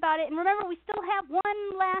excited about it. And remember, we still have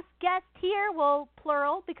one last guest here, well,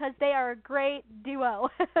 plural, because they are a great duo.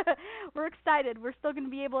 We're excited. We're still going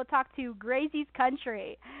to be able to talk to Grazy's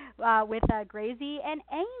Country with Grazy and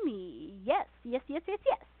Amy. Yes.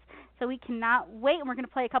 So we cannot wait, and we're going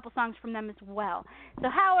to play a couple songs from them as well. So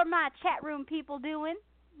how are my chat room people doing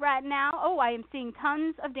right now? Oh, I am seeing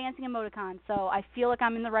tons of dancing emoticons, so I feel like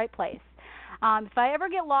I'm in the right place. If I ever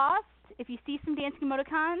get lost, if you see some dancing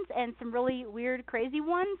emoticons and some really weird, crazy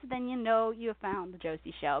ones, then you know you have found the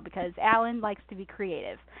Josie Show, because Alan likes to be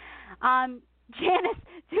creative. Janice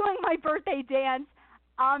doing my birthday dance,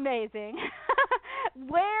 amazing.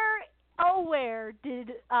 Where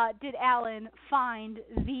did Alan find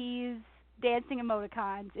these dancing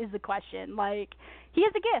emoticons is the question. Like, he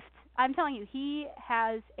has a gift. I'm telling you, he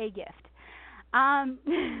has a gift.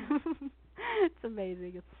 It's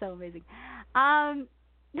amazing. It's so amazing.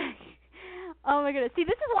 Oh my goodness. See,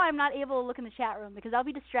 this is why I'm not able to look in the chat room, because I'll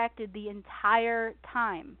be distracted the entire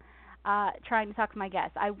time trying to talk to my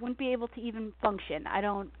guests. I wouldn't be able to even function. I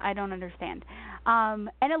don't understand.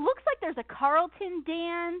 And it looks like there's a Carlton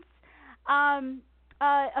dance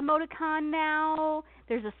emoticon now.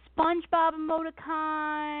 There's a SpongeBob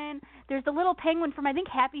emoticon. There's a little penguin from, I think,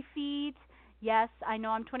 Happy Feet. Yes, I know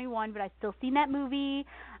I'm 21, but I've still seen that movie.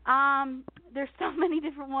 There's so many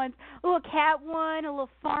different ones. Oh, a cat one, a little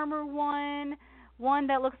farmer one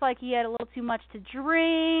that looks like he had a little too much to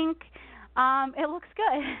drink. It looks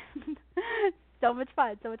good. So much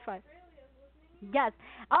fun. Yes.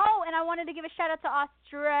 Oh, and I wanted to give a shout out to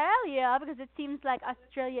Australia, because it seems like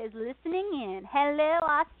Australia is listening in. Hello,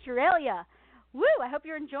 Australia. Woo, I hope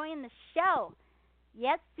you're enjoying the show.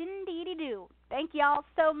 Yes, indeedy do. Thank y'all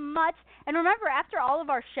so much. And remember, after all of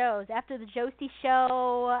our shows, after the Josie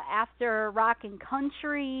Show, after Rock and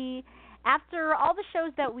Country, after all the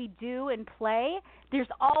shows that we do and play, there's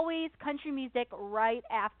always country music right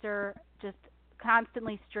after, just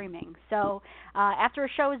constantly streaming. So after a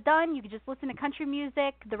show is done, you can just listen to country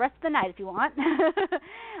music the rest of the night if you want,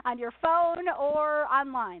 on your phone or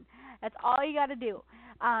online. That's all you got to do.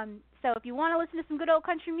 So if you want to listen to some good old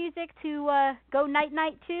country music to go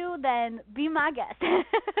night-night to, then be my guest.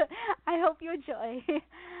 I hope you enjoy.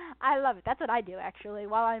 I love it. That's what I do, actually.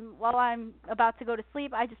 While I'm about to go to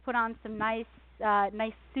sleep, I just put on some nice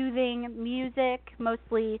soothing music,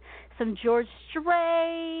 mostly some George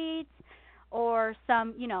Strait or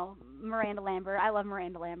some, you know, Miranda Lambert. I love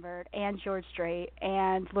Miranda Lambert and George Strait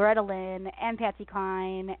and Loretta Lynn and Patsy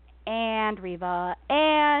Cline and Reva,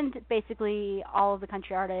 and basically all of the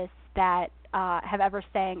country artists that have ever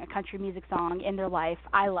sang a country music song in their life.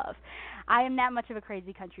 I love. I am that much of a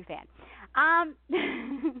crazy country fan.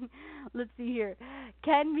 Let's see here.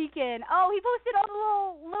 Ken Meekin. Oh, he posted all the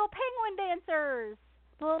little penguin dancers,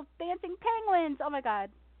 little dancing penguins. Oh my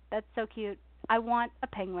God, that's so cute. I want a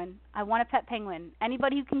penguin. I want a pet penguin.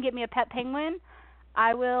 Anybody who can get me a pet penguin,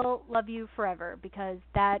 I will love you forever, because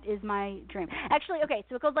that is my dream. Actually, okay,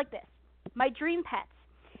 so it goes like this. My dream pets.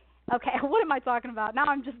 Okay, what am I talking about? Now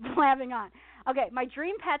I'm just blabbing on. Okay, my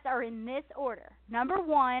dream pets are in this order. Number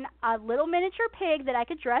 1, a little miniature pig that I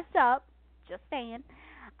could dress up. Just saying.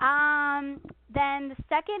 Then the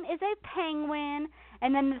second is a penguin.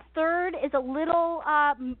 And then the third is a little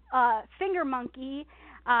finger monkey.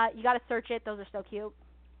 You got to search it. Those are so cute.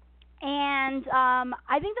 And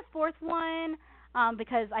I think the fourth one,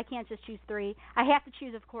 because I can't just choose 3, I have to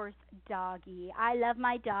choose, of course, doggy. I love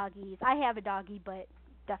my doggies. I have a doggy, but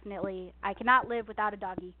definitely I cannot live without a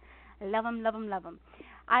doggy. I love them, love them, love them.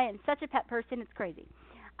 I am such a pet person, it's crazy.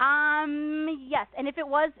 Yes, and if it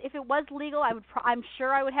was legal, I'm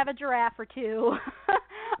sure I would have a giraffe or 2.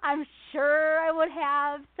 I'm sure I would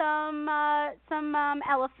have some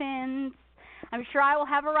elephants. I'm sure I will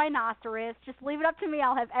have a rhinoceros. Just leave it up to me.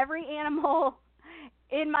 I'll have every animal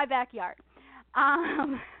in my backyard.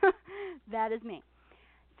 That is me.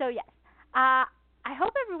 So yes, I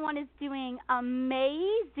hope everyone is doing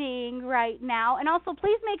amazing right now. And also,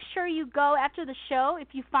 please make sure you go after the show. If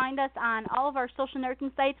you find us on all of our social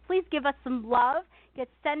networking sites, please give us some love.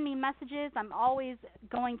 Send me messages. I'm always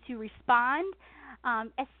going to respond.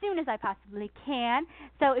 as soon as I possibly can.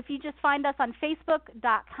 So if you just find us on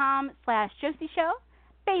Facebook.com/Josie Show,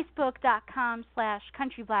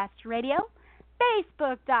 Facebook.com/Country Blast Radio,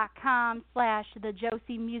 Facebook.com/The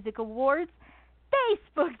Josie Music Awards,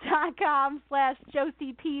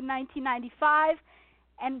 Facebook.com/JosieP1995,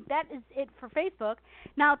 and that is it for Facebook.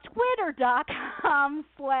 Now,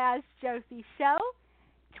 Twitter.com/Josie Show,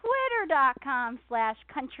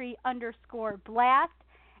 Twitter.com/Country_Blast,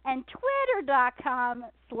 and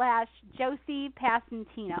Twitter.com/Josie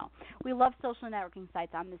Passantino. We love social networking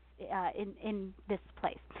sites on this in this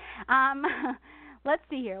place. Let's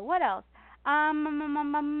see here. What else? I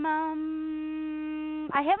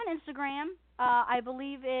have an Instagram. I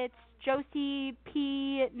believe it's Josie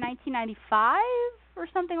P1995 or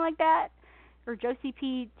something like that, or Josie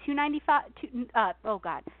P295.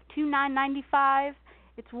 2995.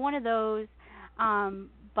 It's one of those.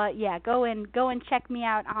 But yeah, go and check me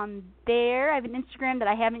out on there. I have an Instagram that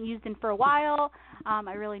I haven't used in for a while.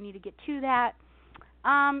 I really need to get to that.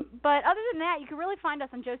 But other than that, you can really find us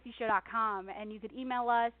on josieshow.com, and you could email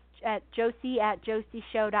us at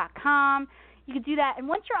josie@josieshow.com. You can do that, and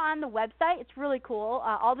once you're on the website, it's really cool.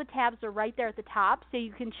 All the tabs are right there at the top, so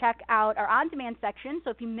you can check out our on-demand section.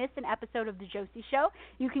 So if you missed an episode of The Josie Show,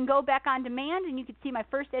 you can go back on demand, and you can see my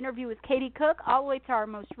first interview with Katie Cook all the way to our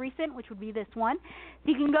most recent, which would be this one.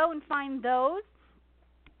 So you can go and find those.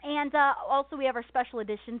 And also we have our special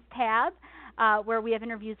editions tab, where we have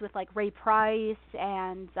interviews with like Ray Price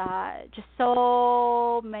and just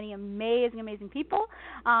so many amazing people.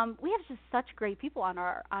 We have just such great people on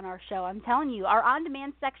our show. I'm telling you, our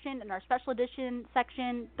on-demand section and our special edition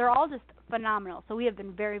section, they're all just phenomenal. So we have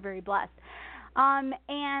been very, very blessed.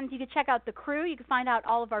 And you can check out the crew. You can find out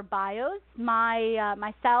all of our bios,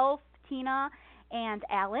 myself, Tina, and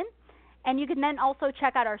Alan. And you can then also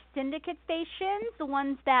check out our syndicate stations, the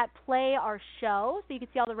ones that play our show. So you can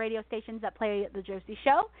see all the radio stations that play The Josie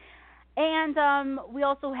Show. And we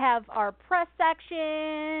also have our press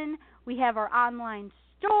section. We have our online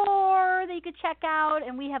store that you could check out.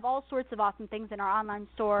 And we have all sorts of awesome things in our online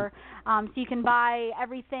store. So you can buy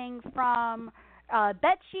everything from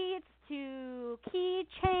bed sheets to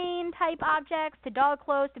keychain type objects, to dog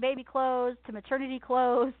clothes, to baby clothes, to maternity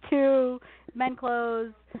clothes, to men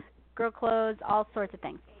clothes, girl clothes, all sorts of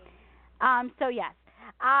things. So yes,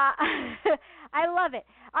 I love it.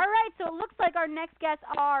 All right, so it looks like our next guests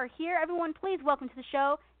are here. Everyone, please welcome to the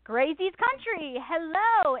show, Grazy's Country.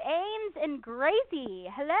 Hello, Ames and Grazy.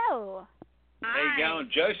 Hello. How you going,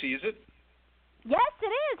 Josie? Is it? Yes,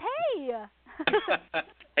 it is. Hey.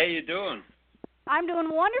 How you doing? I'm doing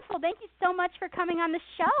wonderful. Thank you so much for coming on the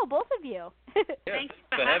show, both of you. Thanks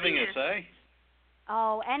for having us, eh?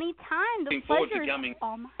 Oh, anytime. Looking forward to coming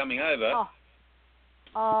over.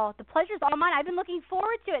 Oh, the pleasure's all mine. I've been looking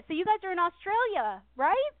forward to it. So you guys are in Australia,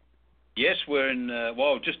 right? Yes, we're in,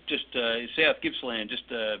 just South Gippsland,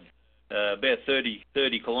 just about 30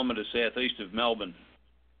 kilometres southeast of Melbourne.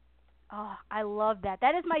 Oh, I love that.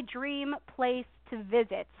 That is my dream place to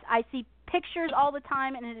visit. I see pictures all the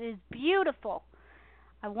time, and it is beautiful.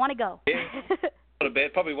 I want to go. Yeah,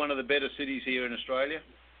 probably one of the better cities here in Australia.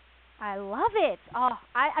 I love it. Oh,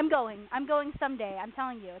 I'm going. I'm going someday. I'm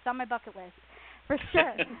telling you. It's on my bucket list for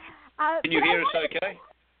sure. Can you hear us okay?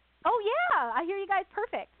 Oh, yeah. I hear you guys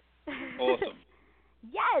perfect. Awesome.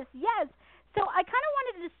 Yes. So I kind of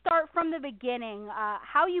wanted to start from the beginning,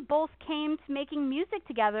 how you both came to making music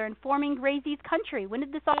together and forming Grazy's Country. When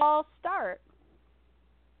did this all start?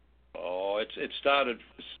 Oh, it started,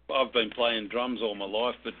 I've been playing drums all my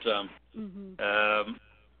life, but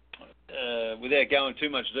without going too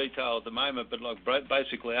much detail at the moment, but like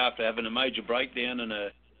basically after having a major breakdown and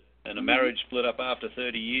a marriage split up after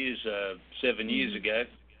 30 years, 7 years ago,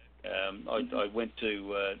 I went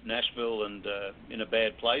to Nashville and in a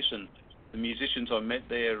bad place, and the musicians I met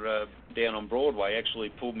there down on Broadway actually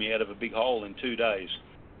pulled me out of a big hole in 2 days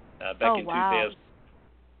back in 2000.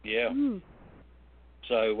 Yeah.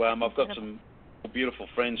 So I've got some beautiful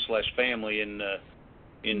friends / family in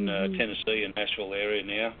Tennessee and Nashville area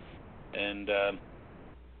now. And I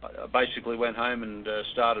basically went home and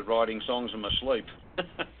started writing songs in my sleep. So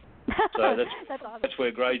that's awesome. That's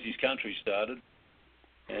where Grazy's Country started.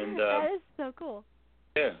 And that is so cool.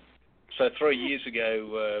 Yeah. So 3 years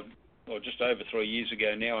ago, or just over 3 years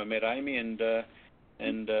ago now, I met Amy, and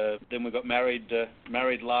then we got married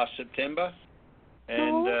last September,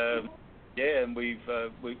 and and we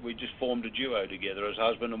just formed a duo together as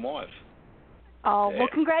husband and wife. Oh, well,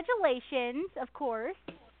 congratulations, of course.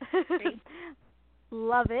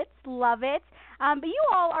 Love it. But you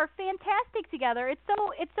all are fantastic together. It's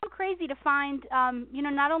so crazy to find,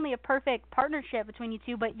 not only a perfect partnership between you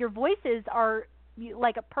two, but your voices are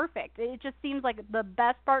like a perfect. It just seems like the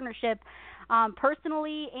best partnership,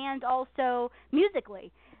 personally and also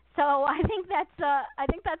musically. So I think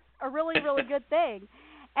that's a really really good thing.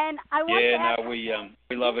 And I want to ask,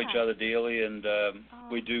 we love each other dearly, and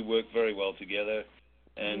we do work very well together,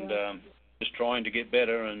 and just trying to get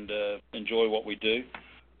better and enjoy what we do.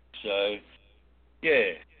 So,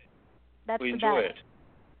 we enjoy it.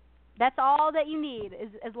 That's all that you need, is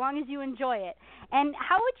as long as you enjoy it. And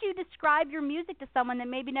how would you describe your music to someone that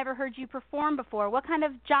maybe never heard you perform before? What kind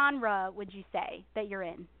of genre would you say that you're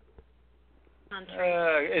in?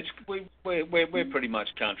 We're pretty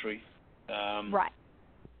much country. Right.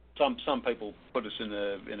 Some people put us in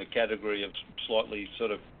a category of slightly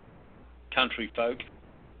sort of country folk.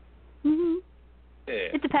 Mhm.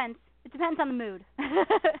 Yeah. It depends. It depends on the mood.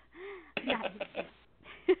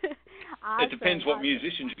 Awesome. It depends what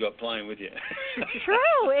musicians you got playing with you.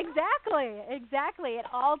 True. Exactly. It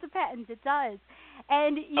all depends. It does.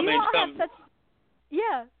 And have such.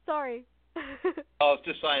 Yeah. Sorry. I was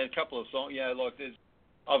just saying a couple of songs. Like there's,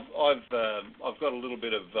 I've got a little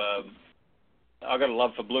bit of. I've got a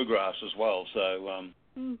love for bluegrass as well, so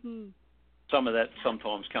some of that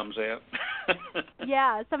sometimes comes out.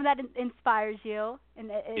 Yeah, some of that inspires you, and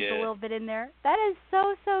it's a little bit in there. That is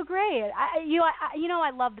so great.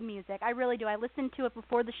 I love the music. I really do. I listened to it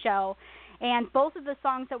before the show, and both of the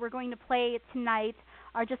songs that we're going to play tonight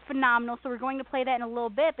are just phenomenal. So we're going to play that in a little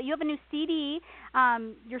bit. But you have a new CD.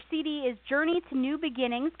 Your CD is Journey to New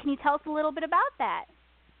Beginnings. Can you tell us a little bit about that?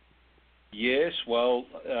 Yes, well,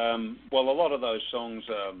 a lot of those songs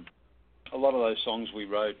we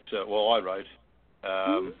wrote. I wrote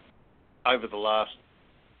over the last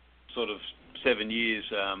sort of 7 years.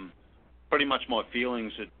 Pretty much my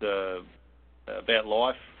feelings about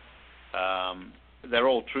life. They're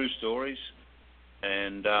all true stories,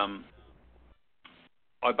 and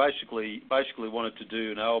I basically wanted to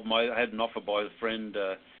do an album. I had an offer by a friend.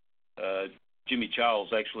 Jimmy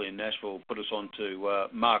Charles, actually in Nashville, put us on to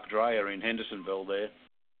Mark Dreyer in Hendersonville there,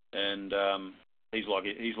 and he's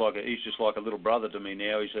just like a little brother to me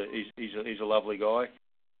now. He's a lovely guy,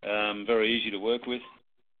 very easy to work with,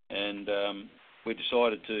 and we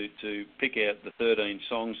decided to pick out the 13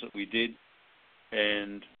 songs that we did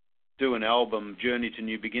and do an album, Journey to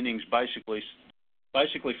New Beginnings, basically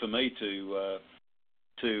for me to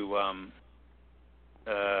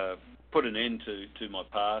put an end to my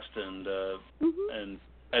past and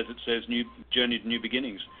as it says, new journey to new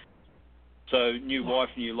beginnings. So new wife,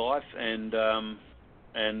 new life, and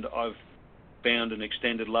I've found an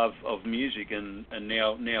extended love of music and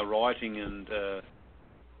now writing and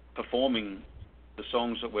performing the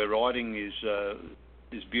songs that we're writing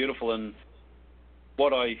is beautiful. And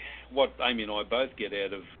what Amy and I both get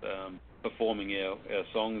out of performing our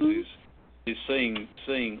songs is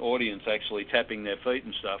seeing audience actually tapping their feet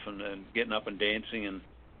and stuff and getting up and dancing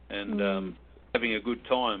and having a good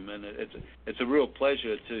time, and it's a real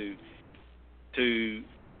pleasure to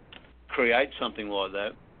create something like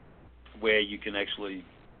that where you can actually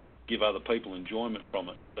give other people enjoyment from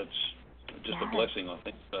it. That's just a blessing, I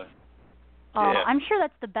think. So. I'm sure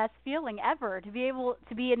that's the best feeling ever, to be able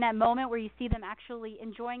to be in that moment where you see them actually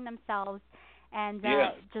enjoying themselves, and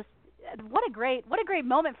just what a great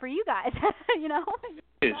moment for you guys. You know,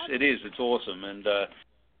 it is. It's awesome, and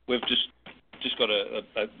we've just got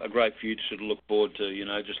a great future to look forward to. You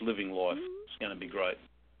know, just living life. It's going to be great.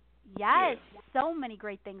 Yes, so many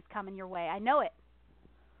great things coming your way. I know it.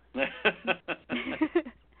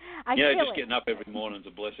 Just getting up every morning is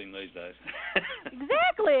a blessing these days.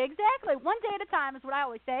 Exactly. One day at a time is what I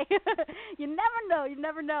always say. You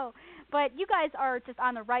never know. But you guys are just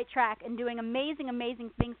on the right track and doing amazing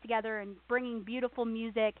things together and bringing beautiful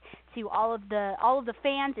music to all of the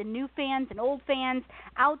fans and new fans and old fans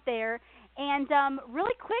out there. And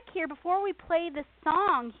really quick here, before we play the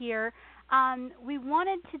song here, we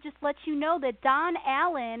wanted to just let you know that Don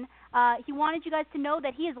Allen, he wanted you guys to know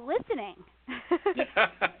that he is listening.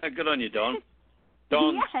 Good on you, Don.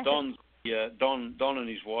 Don and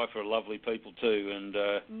his wife are lovely people too, and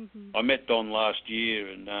I met Don last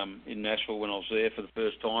year in Nashville when I was there for the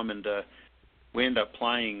first time, and we ended up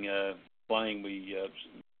playing. We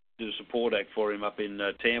did a support act for him up in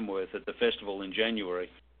Tamworth at the festival in January,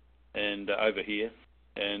 and over here,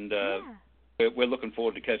 and we're looking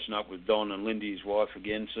forward to catching up with Don and Lindy, his wife,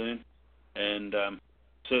 again soon, and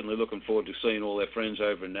certainly looking forward to seeing all their friends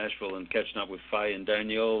over in Nashville and catching up with Faye and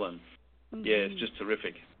Danielle, and it's just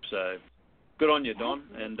terrific. So good on you, Don,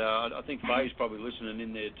 and I think Faye's probably listening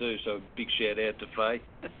in there too, so big shout out to Faye.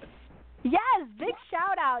 Yes, big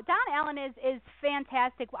shout out. Don Allen is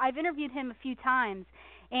fantastic. I've interviewed him a few times,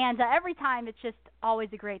 And every time it's just always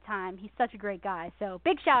a great time. He's such a great guy. So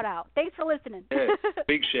big shout out. Thanks for listening. Yeah,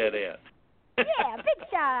 big shout out. Yeah, big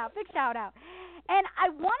shout out. Big shout out. And I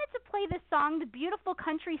wanted to play this song, The Beautiful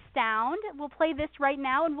Country Sound. We'll play this right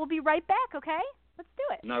now, and we'll be right back, okay? Let's do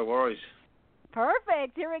it. No worries.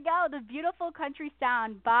 Perfect. Here we go. The Beautiful Country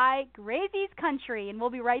Sound by Grazy's Country. And we'll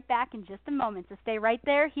be right back in just a moment. So stay right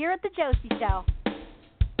there here at the Josie Show.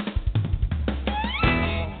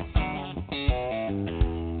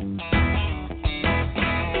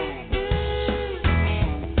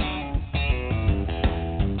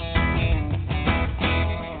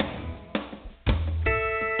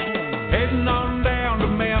 Heading on down to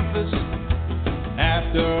Memphis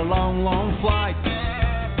after a long, long flight.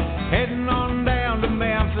 Heading on down to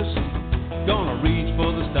Memphis, gonna reach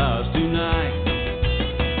for the stars tonight.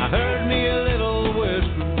 I heard me a little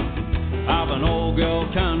whisper of an old girl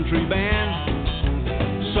country band.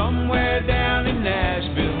 Somewhere down in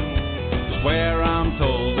Nashville is where I'm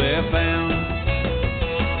told they're found.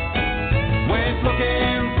 Went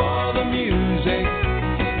looking for the music,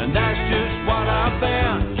 and that's just what I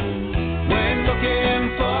found. Went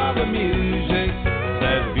looking for the music,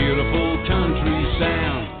 that beautiful country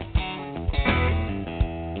sound.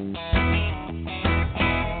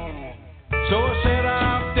 So I set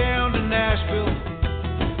off down to Nashville,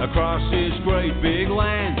 across this great big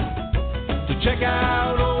land, to check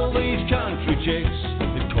out all these country chicks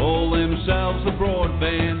that call themselves the Broad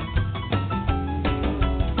Band.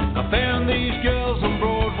 I found these girls on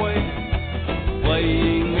Broadway,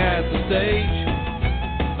 playing at the stage.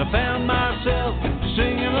 I found myself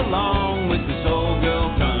singing along with this old girl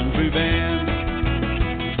country band.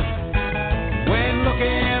 Went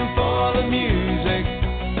looking for the music,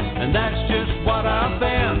 and that's just what I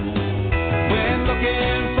found. Went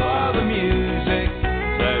looking for the music,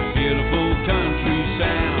 that beautiful country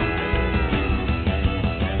sound.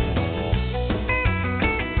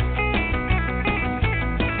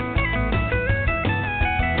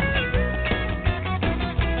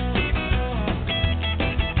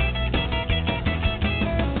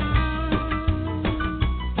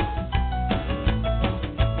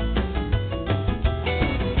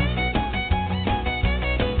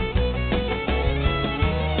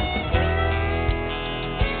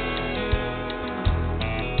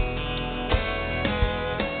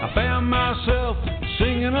 Myself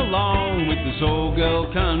singing along with this old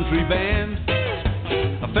girl country band.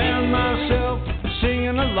 I found myself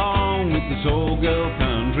singing along with this old girl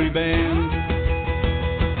country band.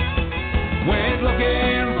 Went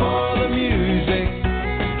looking for the music,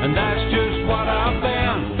 and that's just what I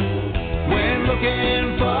found. Went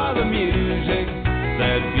looking for the music,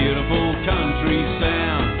 that beautiful country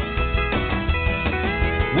sound.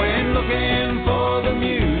 Went looking for the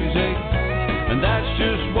music, and that's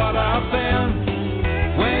just what I found.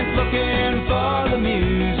 Went looking for the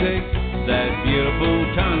music, that beautiful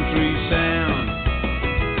country sound.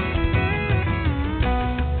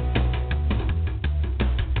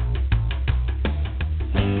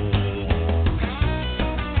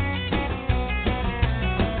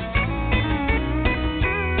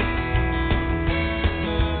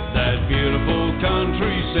 That beautiful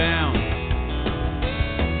country sound.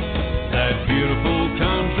 That beautiful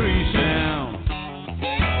country sound.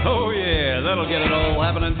 Oh, yeah, that'll get it all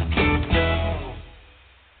happening.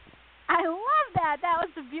 I love that. That was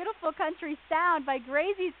The Beautiful Country Sound by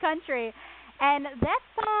Grazy's Country. And that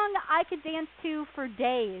song I could dance to for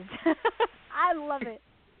days. I love it.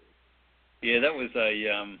 Yeah, that was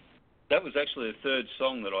actually the third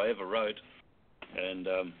song that I ever wrote. And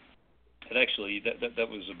it actually, that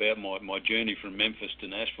was about my journey from Memphis to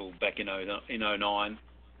Nashville back in 09.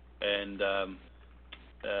 And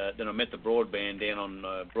then I met the Broad Band down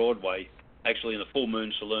on Broadway, actually in the Full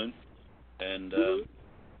Moon Saloon, and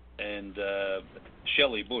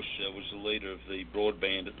Shelley Bush was the leader of the Broad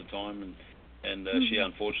Band at the time, and she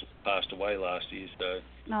unfortunately passed away last year. So,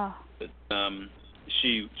 but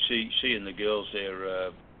she and the girls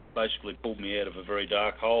there basically pulled me out of a very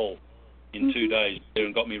dark hole in 2 days there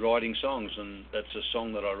and got me writing songs, and that's a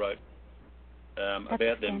song that I wrote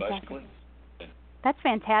about them basically. That's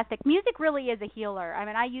fantastic. Music really is a healer. I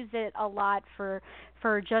mean, I use it a lot for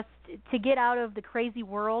just to get out of the crazy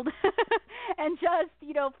world and just,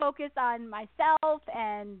 focus on myself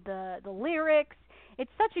and the lyrics.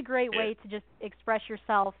 It's such a great way to just express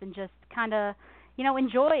yourself and just kind of,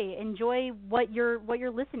 enjoy what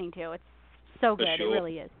you're listening to. It's so good. Sure. It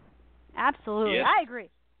really is. Absolutely. Yeah. I agree.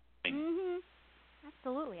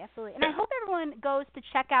 Absolutely. And I hope everyone goes to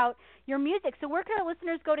check out your music. So where can our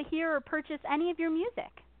listeners go to hear or purchase any of your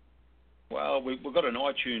music? Well, we've got an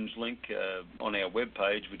iTunes link on our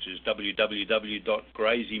webpage, which is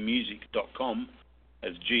www.grazymusic.com.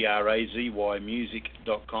 That's GRAZY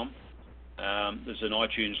music.com. There's an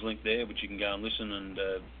iTunes link there, which you can go and listen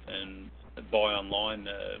and buy online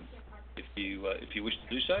if you wish to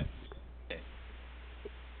do so. Yeah.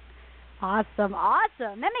 Awesome.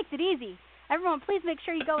 That makes it easy. Everyone, please make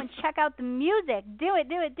sure you go and check out the music. Do it.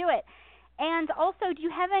 And also, do you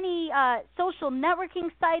have any social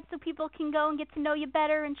networking sites so people can go and get to know you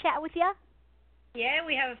better and chat with you? Yeah,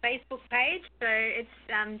 we have a Facebook page, so it's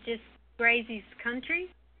just Grazy's Country.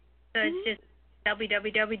 So it's just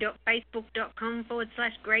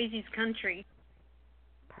www.facebook.com/Grazy's Country.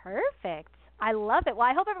 Perfect. I love it. Well,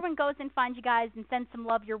 I hope everyone goes and finds you guys and sends some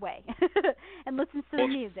love your way and listens to the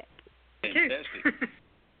music. Fantastic.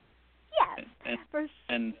 Yes.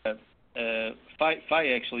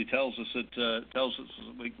 Faye actually tells us that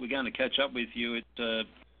we're going to catch up with you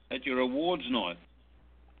at your awards night.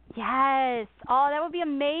 Yes. Oh, that would be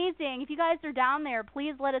amazing. If you guys are down there,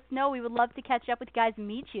 please let us know. We would love to catch up with you guys and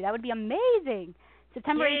meet you. That would be amazing.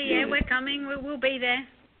 September 18th. Yeah, we're coming. We'll be there.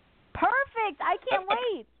 Perfect. I can't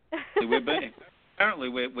wait. Apparently,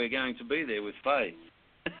 we're going to be there with Faye.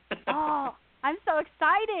 Oh, I'm so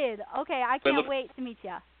excited. Okay, I can't wait to meet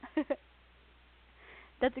you.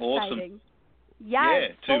 That's exciting. Awesome.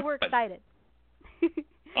 Yes, yeah, well, we're excited.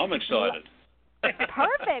 I'm excited.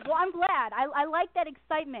 Perfect. Well, I'm glad. I like that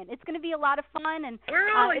excitement. It's going to be a lot of fun, and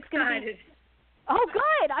we're all it's excited. Oh,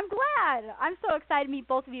 good. I'm glad. I'm so excited to meet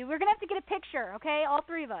both of you. We're going to have to get a picture, okay? All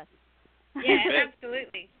three of us. Yeah,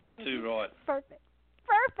 absolutely. Too right. Perfect.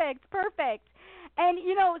 And,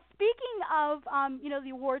 speaking of, the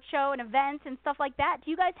award show and events and stuff like that,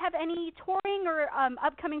 do you guys have any touring or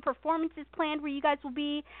upcoming performances planned where you guys will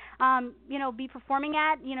be, be performing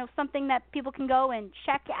at, something that people can go and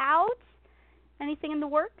check out? Anything in the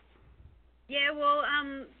works? Yeah, well,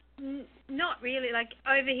 not really. Like,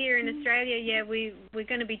 over here in Australia, yeah, we're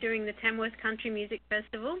going to be doing the Tamworth Country Music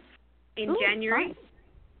Festival in January. Fun.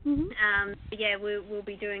 Mm-hmm. Yeah, we'll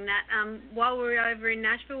be doing that. While we're over in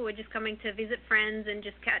Nashville, we're just coming to visit friends and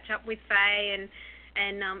just catch up with Faye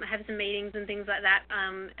and have some meetings and things like that.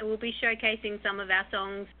 And we'll be showcasing some of our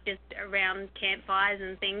songs just around campfires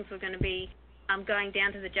and things. We're going to be going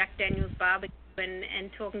down to the Jack Daniels barbecue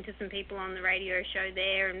and talking to some people on the radio show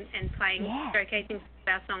there and playing, showcasing some of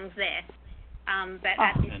our songs there. But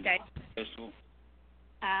at this stage. Festival.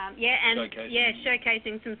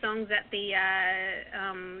 Showcasing some songs at the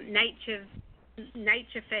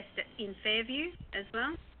Nature Fest in Fairview as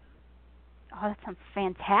well. Oh, that sounds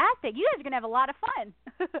fantastic! You guys are gonna have a lot of fun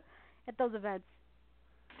at those events.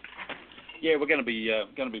 Yeah, we're gonna be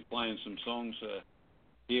playing some songs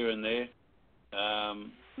here and there.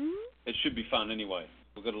 It should be fun anyway.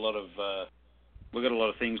 We've got a lot of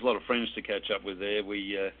things, a lot of friends to catch up with there.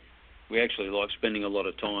 We actually like spending a lot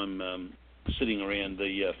of time sitting around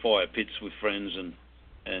the fire pits with friends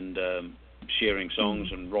and sharing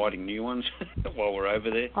songs and writing new ones while we're over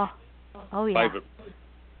there. Oh yeah. Favorite.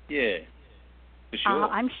 Yeah, for sure.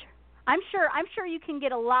 I'm sure you can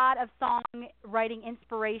get a lot of song writing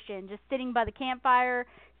inspiration just sitting by the campfire,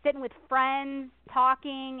 sitting with friends,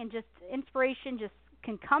 talking, and just inspiration just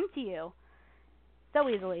can come to you so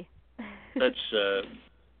easily. That's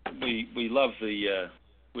we love the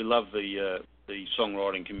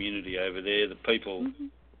songwriting community over there. The people, I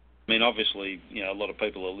mean, obviously, a lot of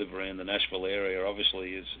people that live around the Nashville area,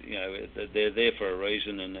 obviously, they're there for a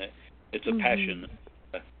reason, and it's a passion.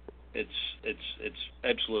 It's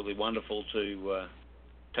absolutely wonderful to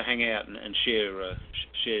hang out and share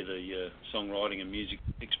the songwriting and music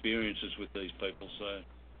experiences with these people. So,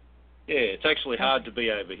 yeah, it's actually hard to be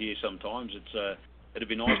over here sometimes. It'd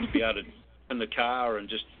be nice to be able to in the car and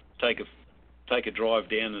just take a drive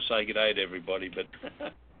down and say good day to everybody, but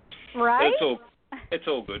right? It's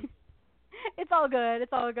all good. It's all good.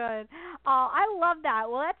 Oh, I love that.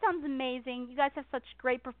 Well, that sounds amazing. You guys have such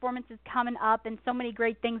great performances coming up and so many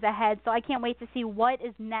great things ahead, so I can't wait to see what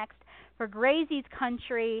is next for Grazy's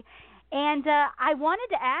Country. And I wanted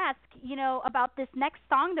to ask, about this next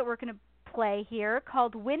song that we're going to play here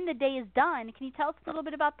called When the Day is Done. Can you tell us a little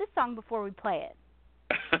bit about this song before we play it?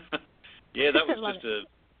 Yeah, that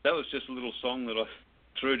was just a little song that I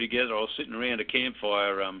threw together. I was sitting around a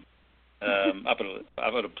campfire up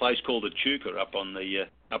at a place called Echuca up on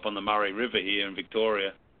the Murray River here in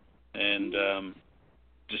Victoria, and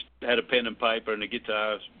just had a pen and paper and a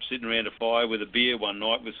guitar, sitting around a fire with a beer one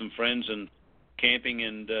night with some friends and camping,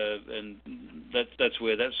 and that's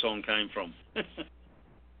where that song came from.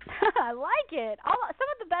 I like it. Some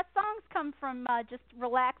of the best songs come from just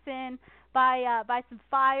relaxing, by some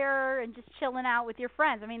fire and just chilling out with your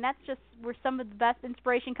friends. I mean, that's just where some of the best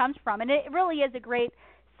inspiration comes from, and it really is a great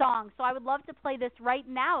song. So I would love to play this right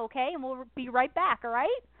now, okay? And we'll be right back, all right?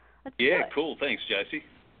 Let's do it. Cool. Thanks, Josie.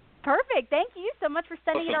 Perfect. Thank you so much for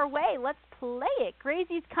sending it Awesome. our way. Let's play it.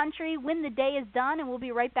 Grazy's Country, When the Day is Done, and we'll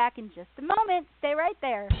be right back in just a moment. Stay right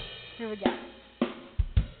there. Here we go.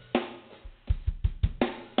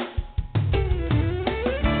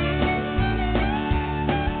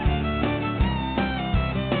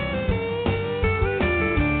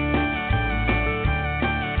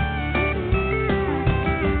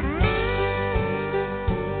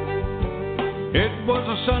 It was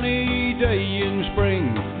a sunny day in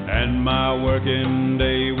spring, and my working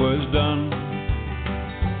day was done.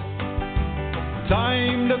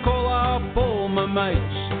 Time to call up all my mates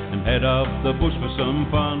and head up the bush for some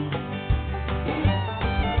fun.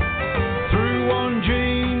 Threw on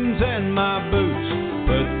jeans and my boots,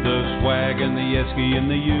 put the swag and the esky in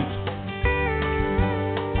the ute.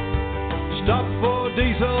 Stopped for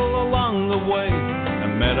diesel along the way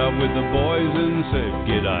and met up with the boys and said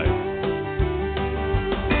g'day.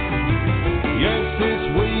 Yes, this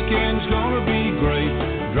weekend's gonna be great,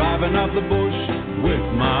 driving up the bush with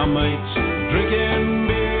my mates, drinking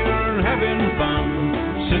beer and having fun,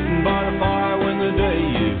 sitting by the fire when the day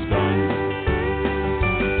is done.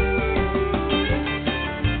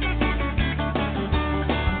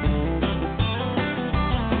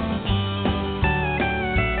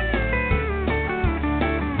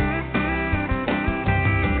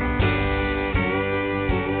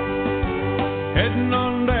 Heading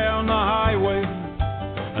on down the highway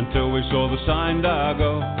until we saw the sign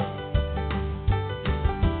Dago.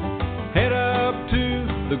 Head up to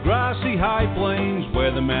the grassy high plains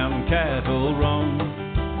where the mountain cattle roam.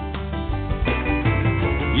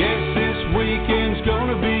 Yes, this weekend's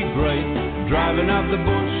gonna be great, driving up the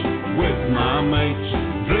bush with my mates,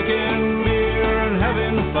 drinking beer and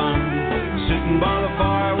having fun, sitting by the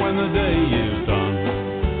fire when the day is done.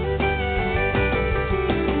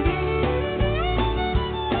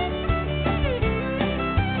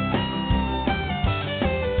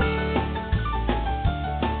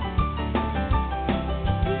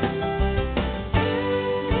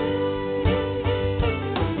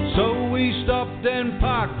 Then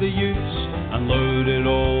parked the utes, unloaded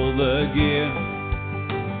all the gear.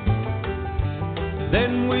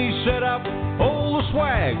 Then we set up all the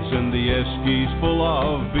swags and the eskies full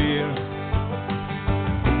of beer.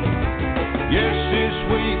 Yes, this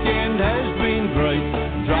weekend has been great,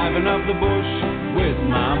 driving up the bush with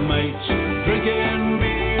my mates, drinking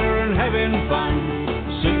beer and having fun,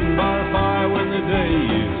 sitting by the fire when the day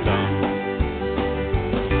is done.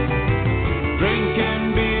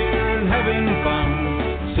 Drinking beer and having fun,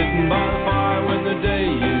 sitting by the fire when the day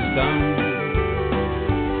is done.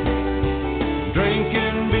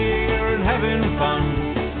 Drinking beer and having fun,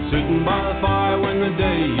 sitting by the fire when the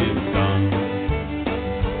day is done.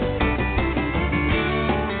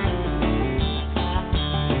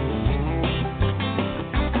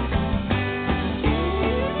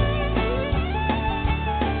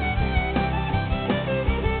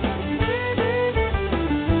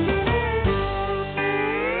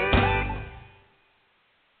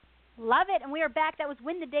 Love it, and we are back. That was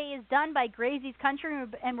When the Day is Done by Grazy's Country,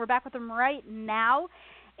 and we're back with them right now.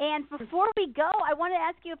 And before we go, I want to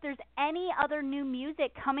ask you if there's any other new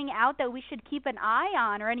music coming out that we should keep an eye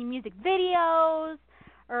on, or any music videos,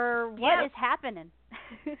 or what is happening.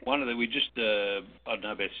 One of the, we just, I don't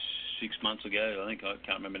know, about 6 months ago, I think, I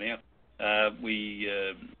can't remember now,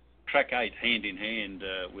 track 8, Hand in Hand,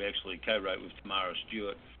 we actually co-wrote with Tamara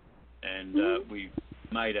Stewart, and we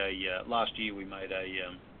made last year we made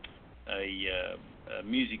a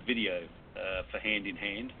music video for Hand in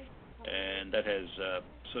Hand, and that has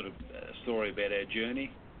sort of a story about our journey,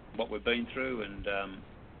 what we've been through, and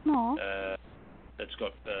that's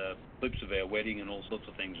got clips of our wedding and all sorts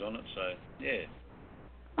of things on it, so yeah.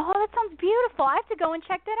 Oh, that sounds beautiful. I have to go and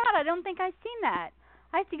check that out. I don't think I've seen that.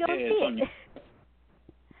 I have to go and see it.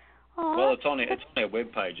 Well, it's on our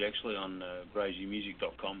webpage, actually, on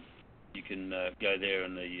grazymusic.com. You can go there,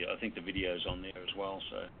 and I think the video's on there as well,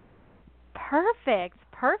 so. Perfect.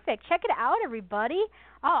 Check it out, everybody.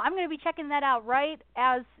 Oh, I'm going to be checking that out right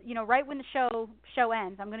when the show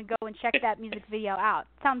ends. I'm going to go and check that music video out.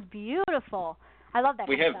 Sounds beautiful. I love that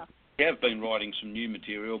kind of stuff. We have been writing some new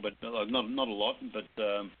material, but not a lot. But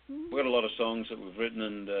we've got a lot of songs that we've written,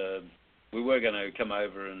 and we were going to come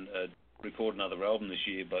over and record another album this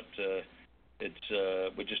year. But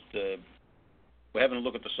we're having a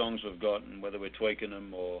look at the songs we've got and whether we're tweaking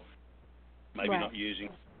them or maybe not using,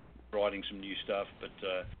 writing some new stuff. But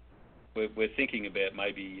we're thinking about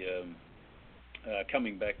maybe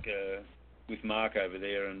coming back with Mark over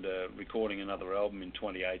there and recording another album in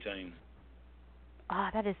 2018. Ah,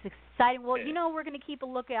 that is exciting. Well, Yeah. you know we're going to keep a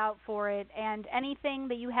lookout for it, and anything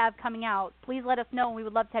that you have coming out, please let us know, and we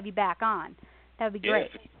would love to have you back on. That would be great.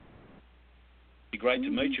 It'd be great to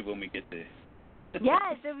meet you when we get there.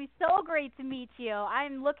 Yes, it would be so great to meet you.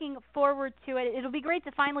 I'm looking forward to it. It'll be great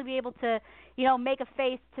to finally be able to, make a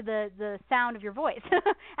face to the sound of your voice.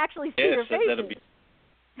 Actually see your face. That'll be.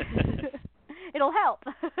 It'll help.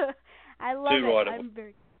 I love Too right.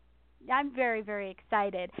 I'm very, very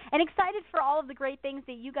excited. And excited for all of the great things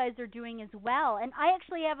that you guys are doing as well. And I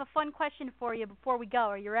actually have a fun question for you before we go.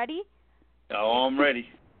 Are you ready? Oh, I'm ready.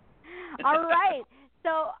 All right.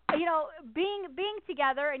 So, being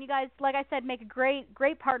together, and you guys, like I said, make a great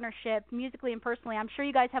partnership musically and personally. I'm sure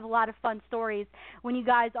you guys have a lot of fun stories when you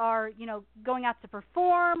guys are, going out to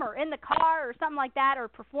perform or in the car or something like that, or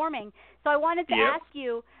performing. So I wanted to ask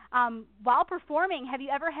you, while performing, have you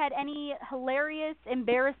ever had any hilarious,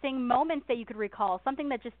 embarrassing moments that you could recall? Something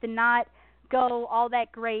that just did not go all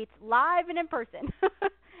that great live and in person?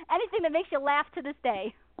 Anything that makes you laugh to this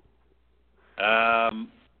day?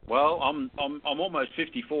 Well, I'm almost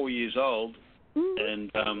 54 years old,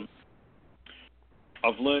 and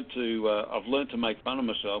I've learnt to make fun of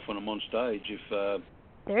myself when I'm on stage. If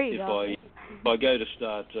I go to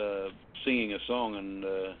start singing a song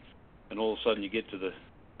and all of a sudden you get to the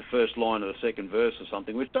first line of the second verse or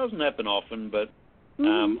something, which doesn't happen often, but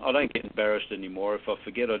I don't get embarrassed anymore. If I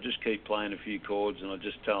forget, I just keep playing a few chords and I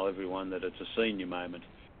just tell everyone that it's a senior moment,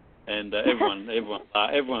 and everyone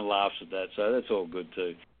laughs at that, so that's all good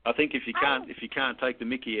too. I think if you can't take the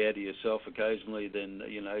mickey out of yourself occasionally, then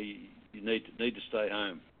you need to stay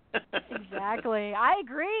home. Exactly. I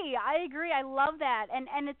agree. I love that,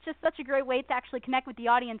 and it's just such a great way to actually connect with the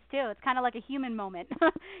audience too. It's kind of like a human moment.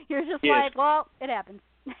 You're just like, well, it happens.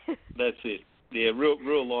 That's it. Yeah,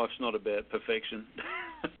 real life's not about perfection.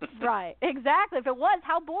 Right. Exactly. If it was,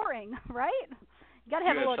 how boring, right? You got to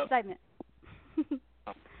have a little excitement.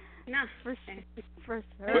 No, for sure.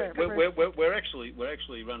 We're actually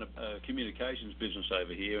run a communications business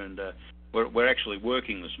over here, and we're actually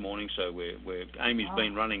working this morning. So Amy's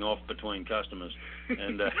been running off between customers,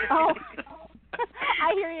 and oh,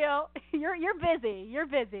 I hear you. You're busy. You're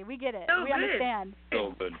busy. We get it. Oh, we understand.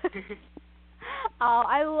 Oh, good. Oh,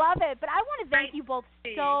 I love it. But I want to thank you both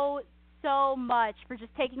so much for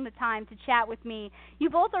just taking the time to chat with me.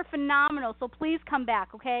 You both are phenomenal. So please come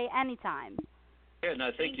back, okay? Anytime. Yeah,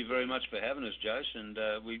 no, thank you very much for having us, Josh, and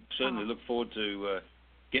we certainly look forward to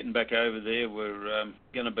getting back over there. We're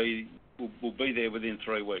we'll be there within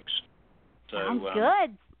 3 weeks. So, sounds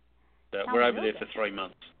good. We're over there for 3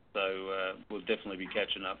 months, so we'll definitely be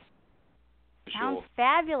catching up. For sounds sure.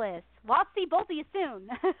 Fabulous. Well, I'll see both of you soon.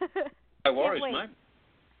 No worries, mate.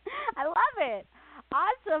 I love it.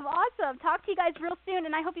 Awesome. Talk to you guys real soon,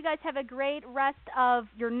 and I hope you guys have a great rest of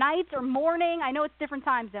your nights or morning. I know it's different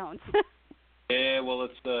time zones. Yeah, well,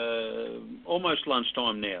 it's almost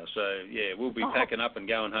lunchtime now, so yeah, we'll be packing up and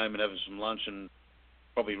going home and having some lunch and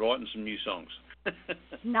probably writing some new songs.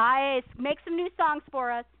 Nice. Make some new songs for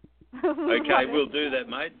us. Okay, we'll do that,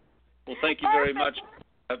 mate. Well, thank you very much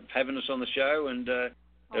for having us on the show, and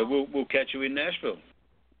we'll catch you in Nashville.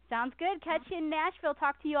 Sounds good. Catch you in Nashville.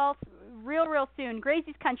 Talk to you all real soon.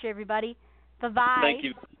 Grazy's Country, everybody. Bye-bye. Thank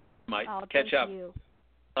you, mate. Catch up. You.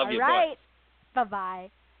 Love all you. Right. Bye-bye.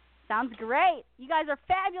 Sounds great. You guys are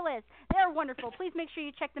fabulous. They're wonderful. Please make sure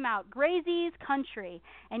you check them out. Grazy's Country.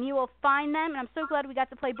 And you will find them. And I'm so glad we got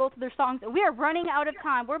to play both of their songs. We are running out of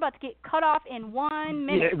time. We're about to get cut off in 1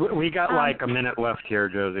 minute. Yeah, we got like a minute left here,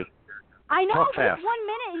 Josie. I know, Talk but fast. it's 1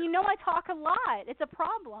 minute, and you know I talk a lot. It's a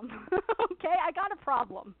problem. Okay? I got a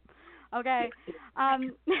problem. Okay?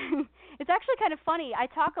 It's actually kind of funny. I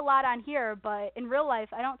talk a lot on here, but in real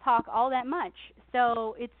life, I don't talk all that much.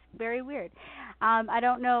 So it's very weird. I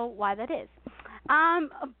don't know why that is.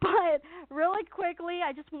 But really quickly,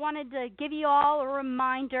 I just wanted to give you all a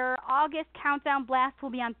reminder. August Countdown Blast will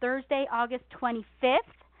be on Thursday, August 25th.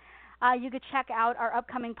 You could check out our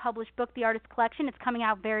upcoming published book, The Artist Collection. It's coming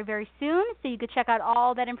out very, very soon, so you could check out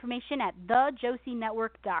all that information at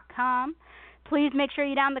thejosienetwork.com. Please make sure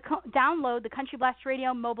you download the Country Blast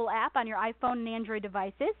Radio mobile app on your iPhone and Android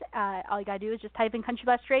devices. All you got to do is just type in Country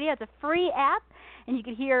Blast Radio. It's a free app, and you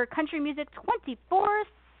can hear country music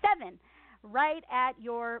 24/7 right at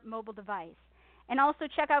your mobile device. And also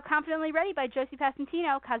check out Confidently Ready by Josie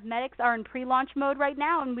Passantino. Cosmetics are in pre-launch mode right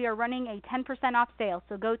now, and we are running a 10% off sale.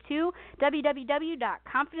 So go to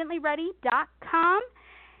www.confidentlyready.com.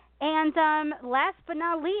 And last but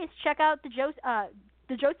not least, check out the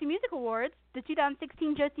Josie Music Awards. the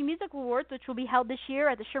 2016 Josie Music Awards, which will be held this year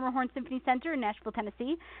at the Schermerhorn Symphony Center in Nashville,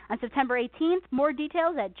 Tennessee, on September 18th. More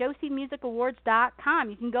details at josiemusicawards.com.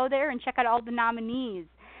 You can go there and check out all the nominees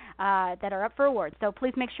that are up for awards. So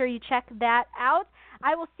please make sure you check that out.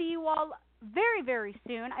 I will see you all very, very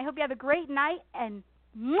soon. I hope you have a great night, and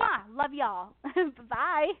mwah, love y'all.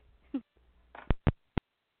 Bye.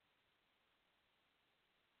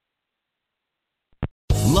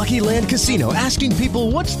 Lucky Land Casino, asking people,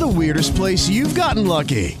 what's the weirdest place you've gotten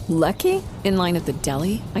lucky? Lucky? In line at the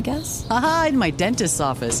deli, I guess? Aha, in my dentist's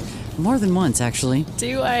office. More than once, actually.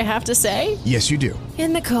 Do I have to say? Yes, you do.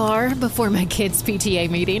 In the car before my kids' PTA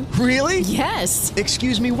meeting. Really? Yes.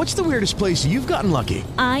 Excuse me, what's the weirdest place you've gotten lucky?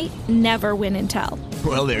 I never win and tell.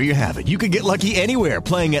 Well, there you have it. You can get lucky anywhere,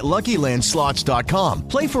 playing at LuckyLandSlots.com.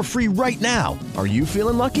 Play for free right now. Are you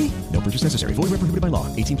feeling lucky? No purchase necessary. Void where prohibited by law.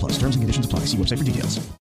 18+. Terms and conditions apply. See website for details.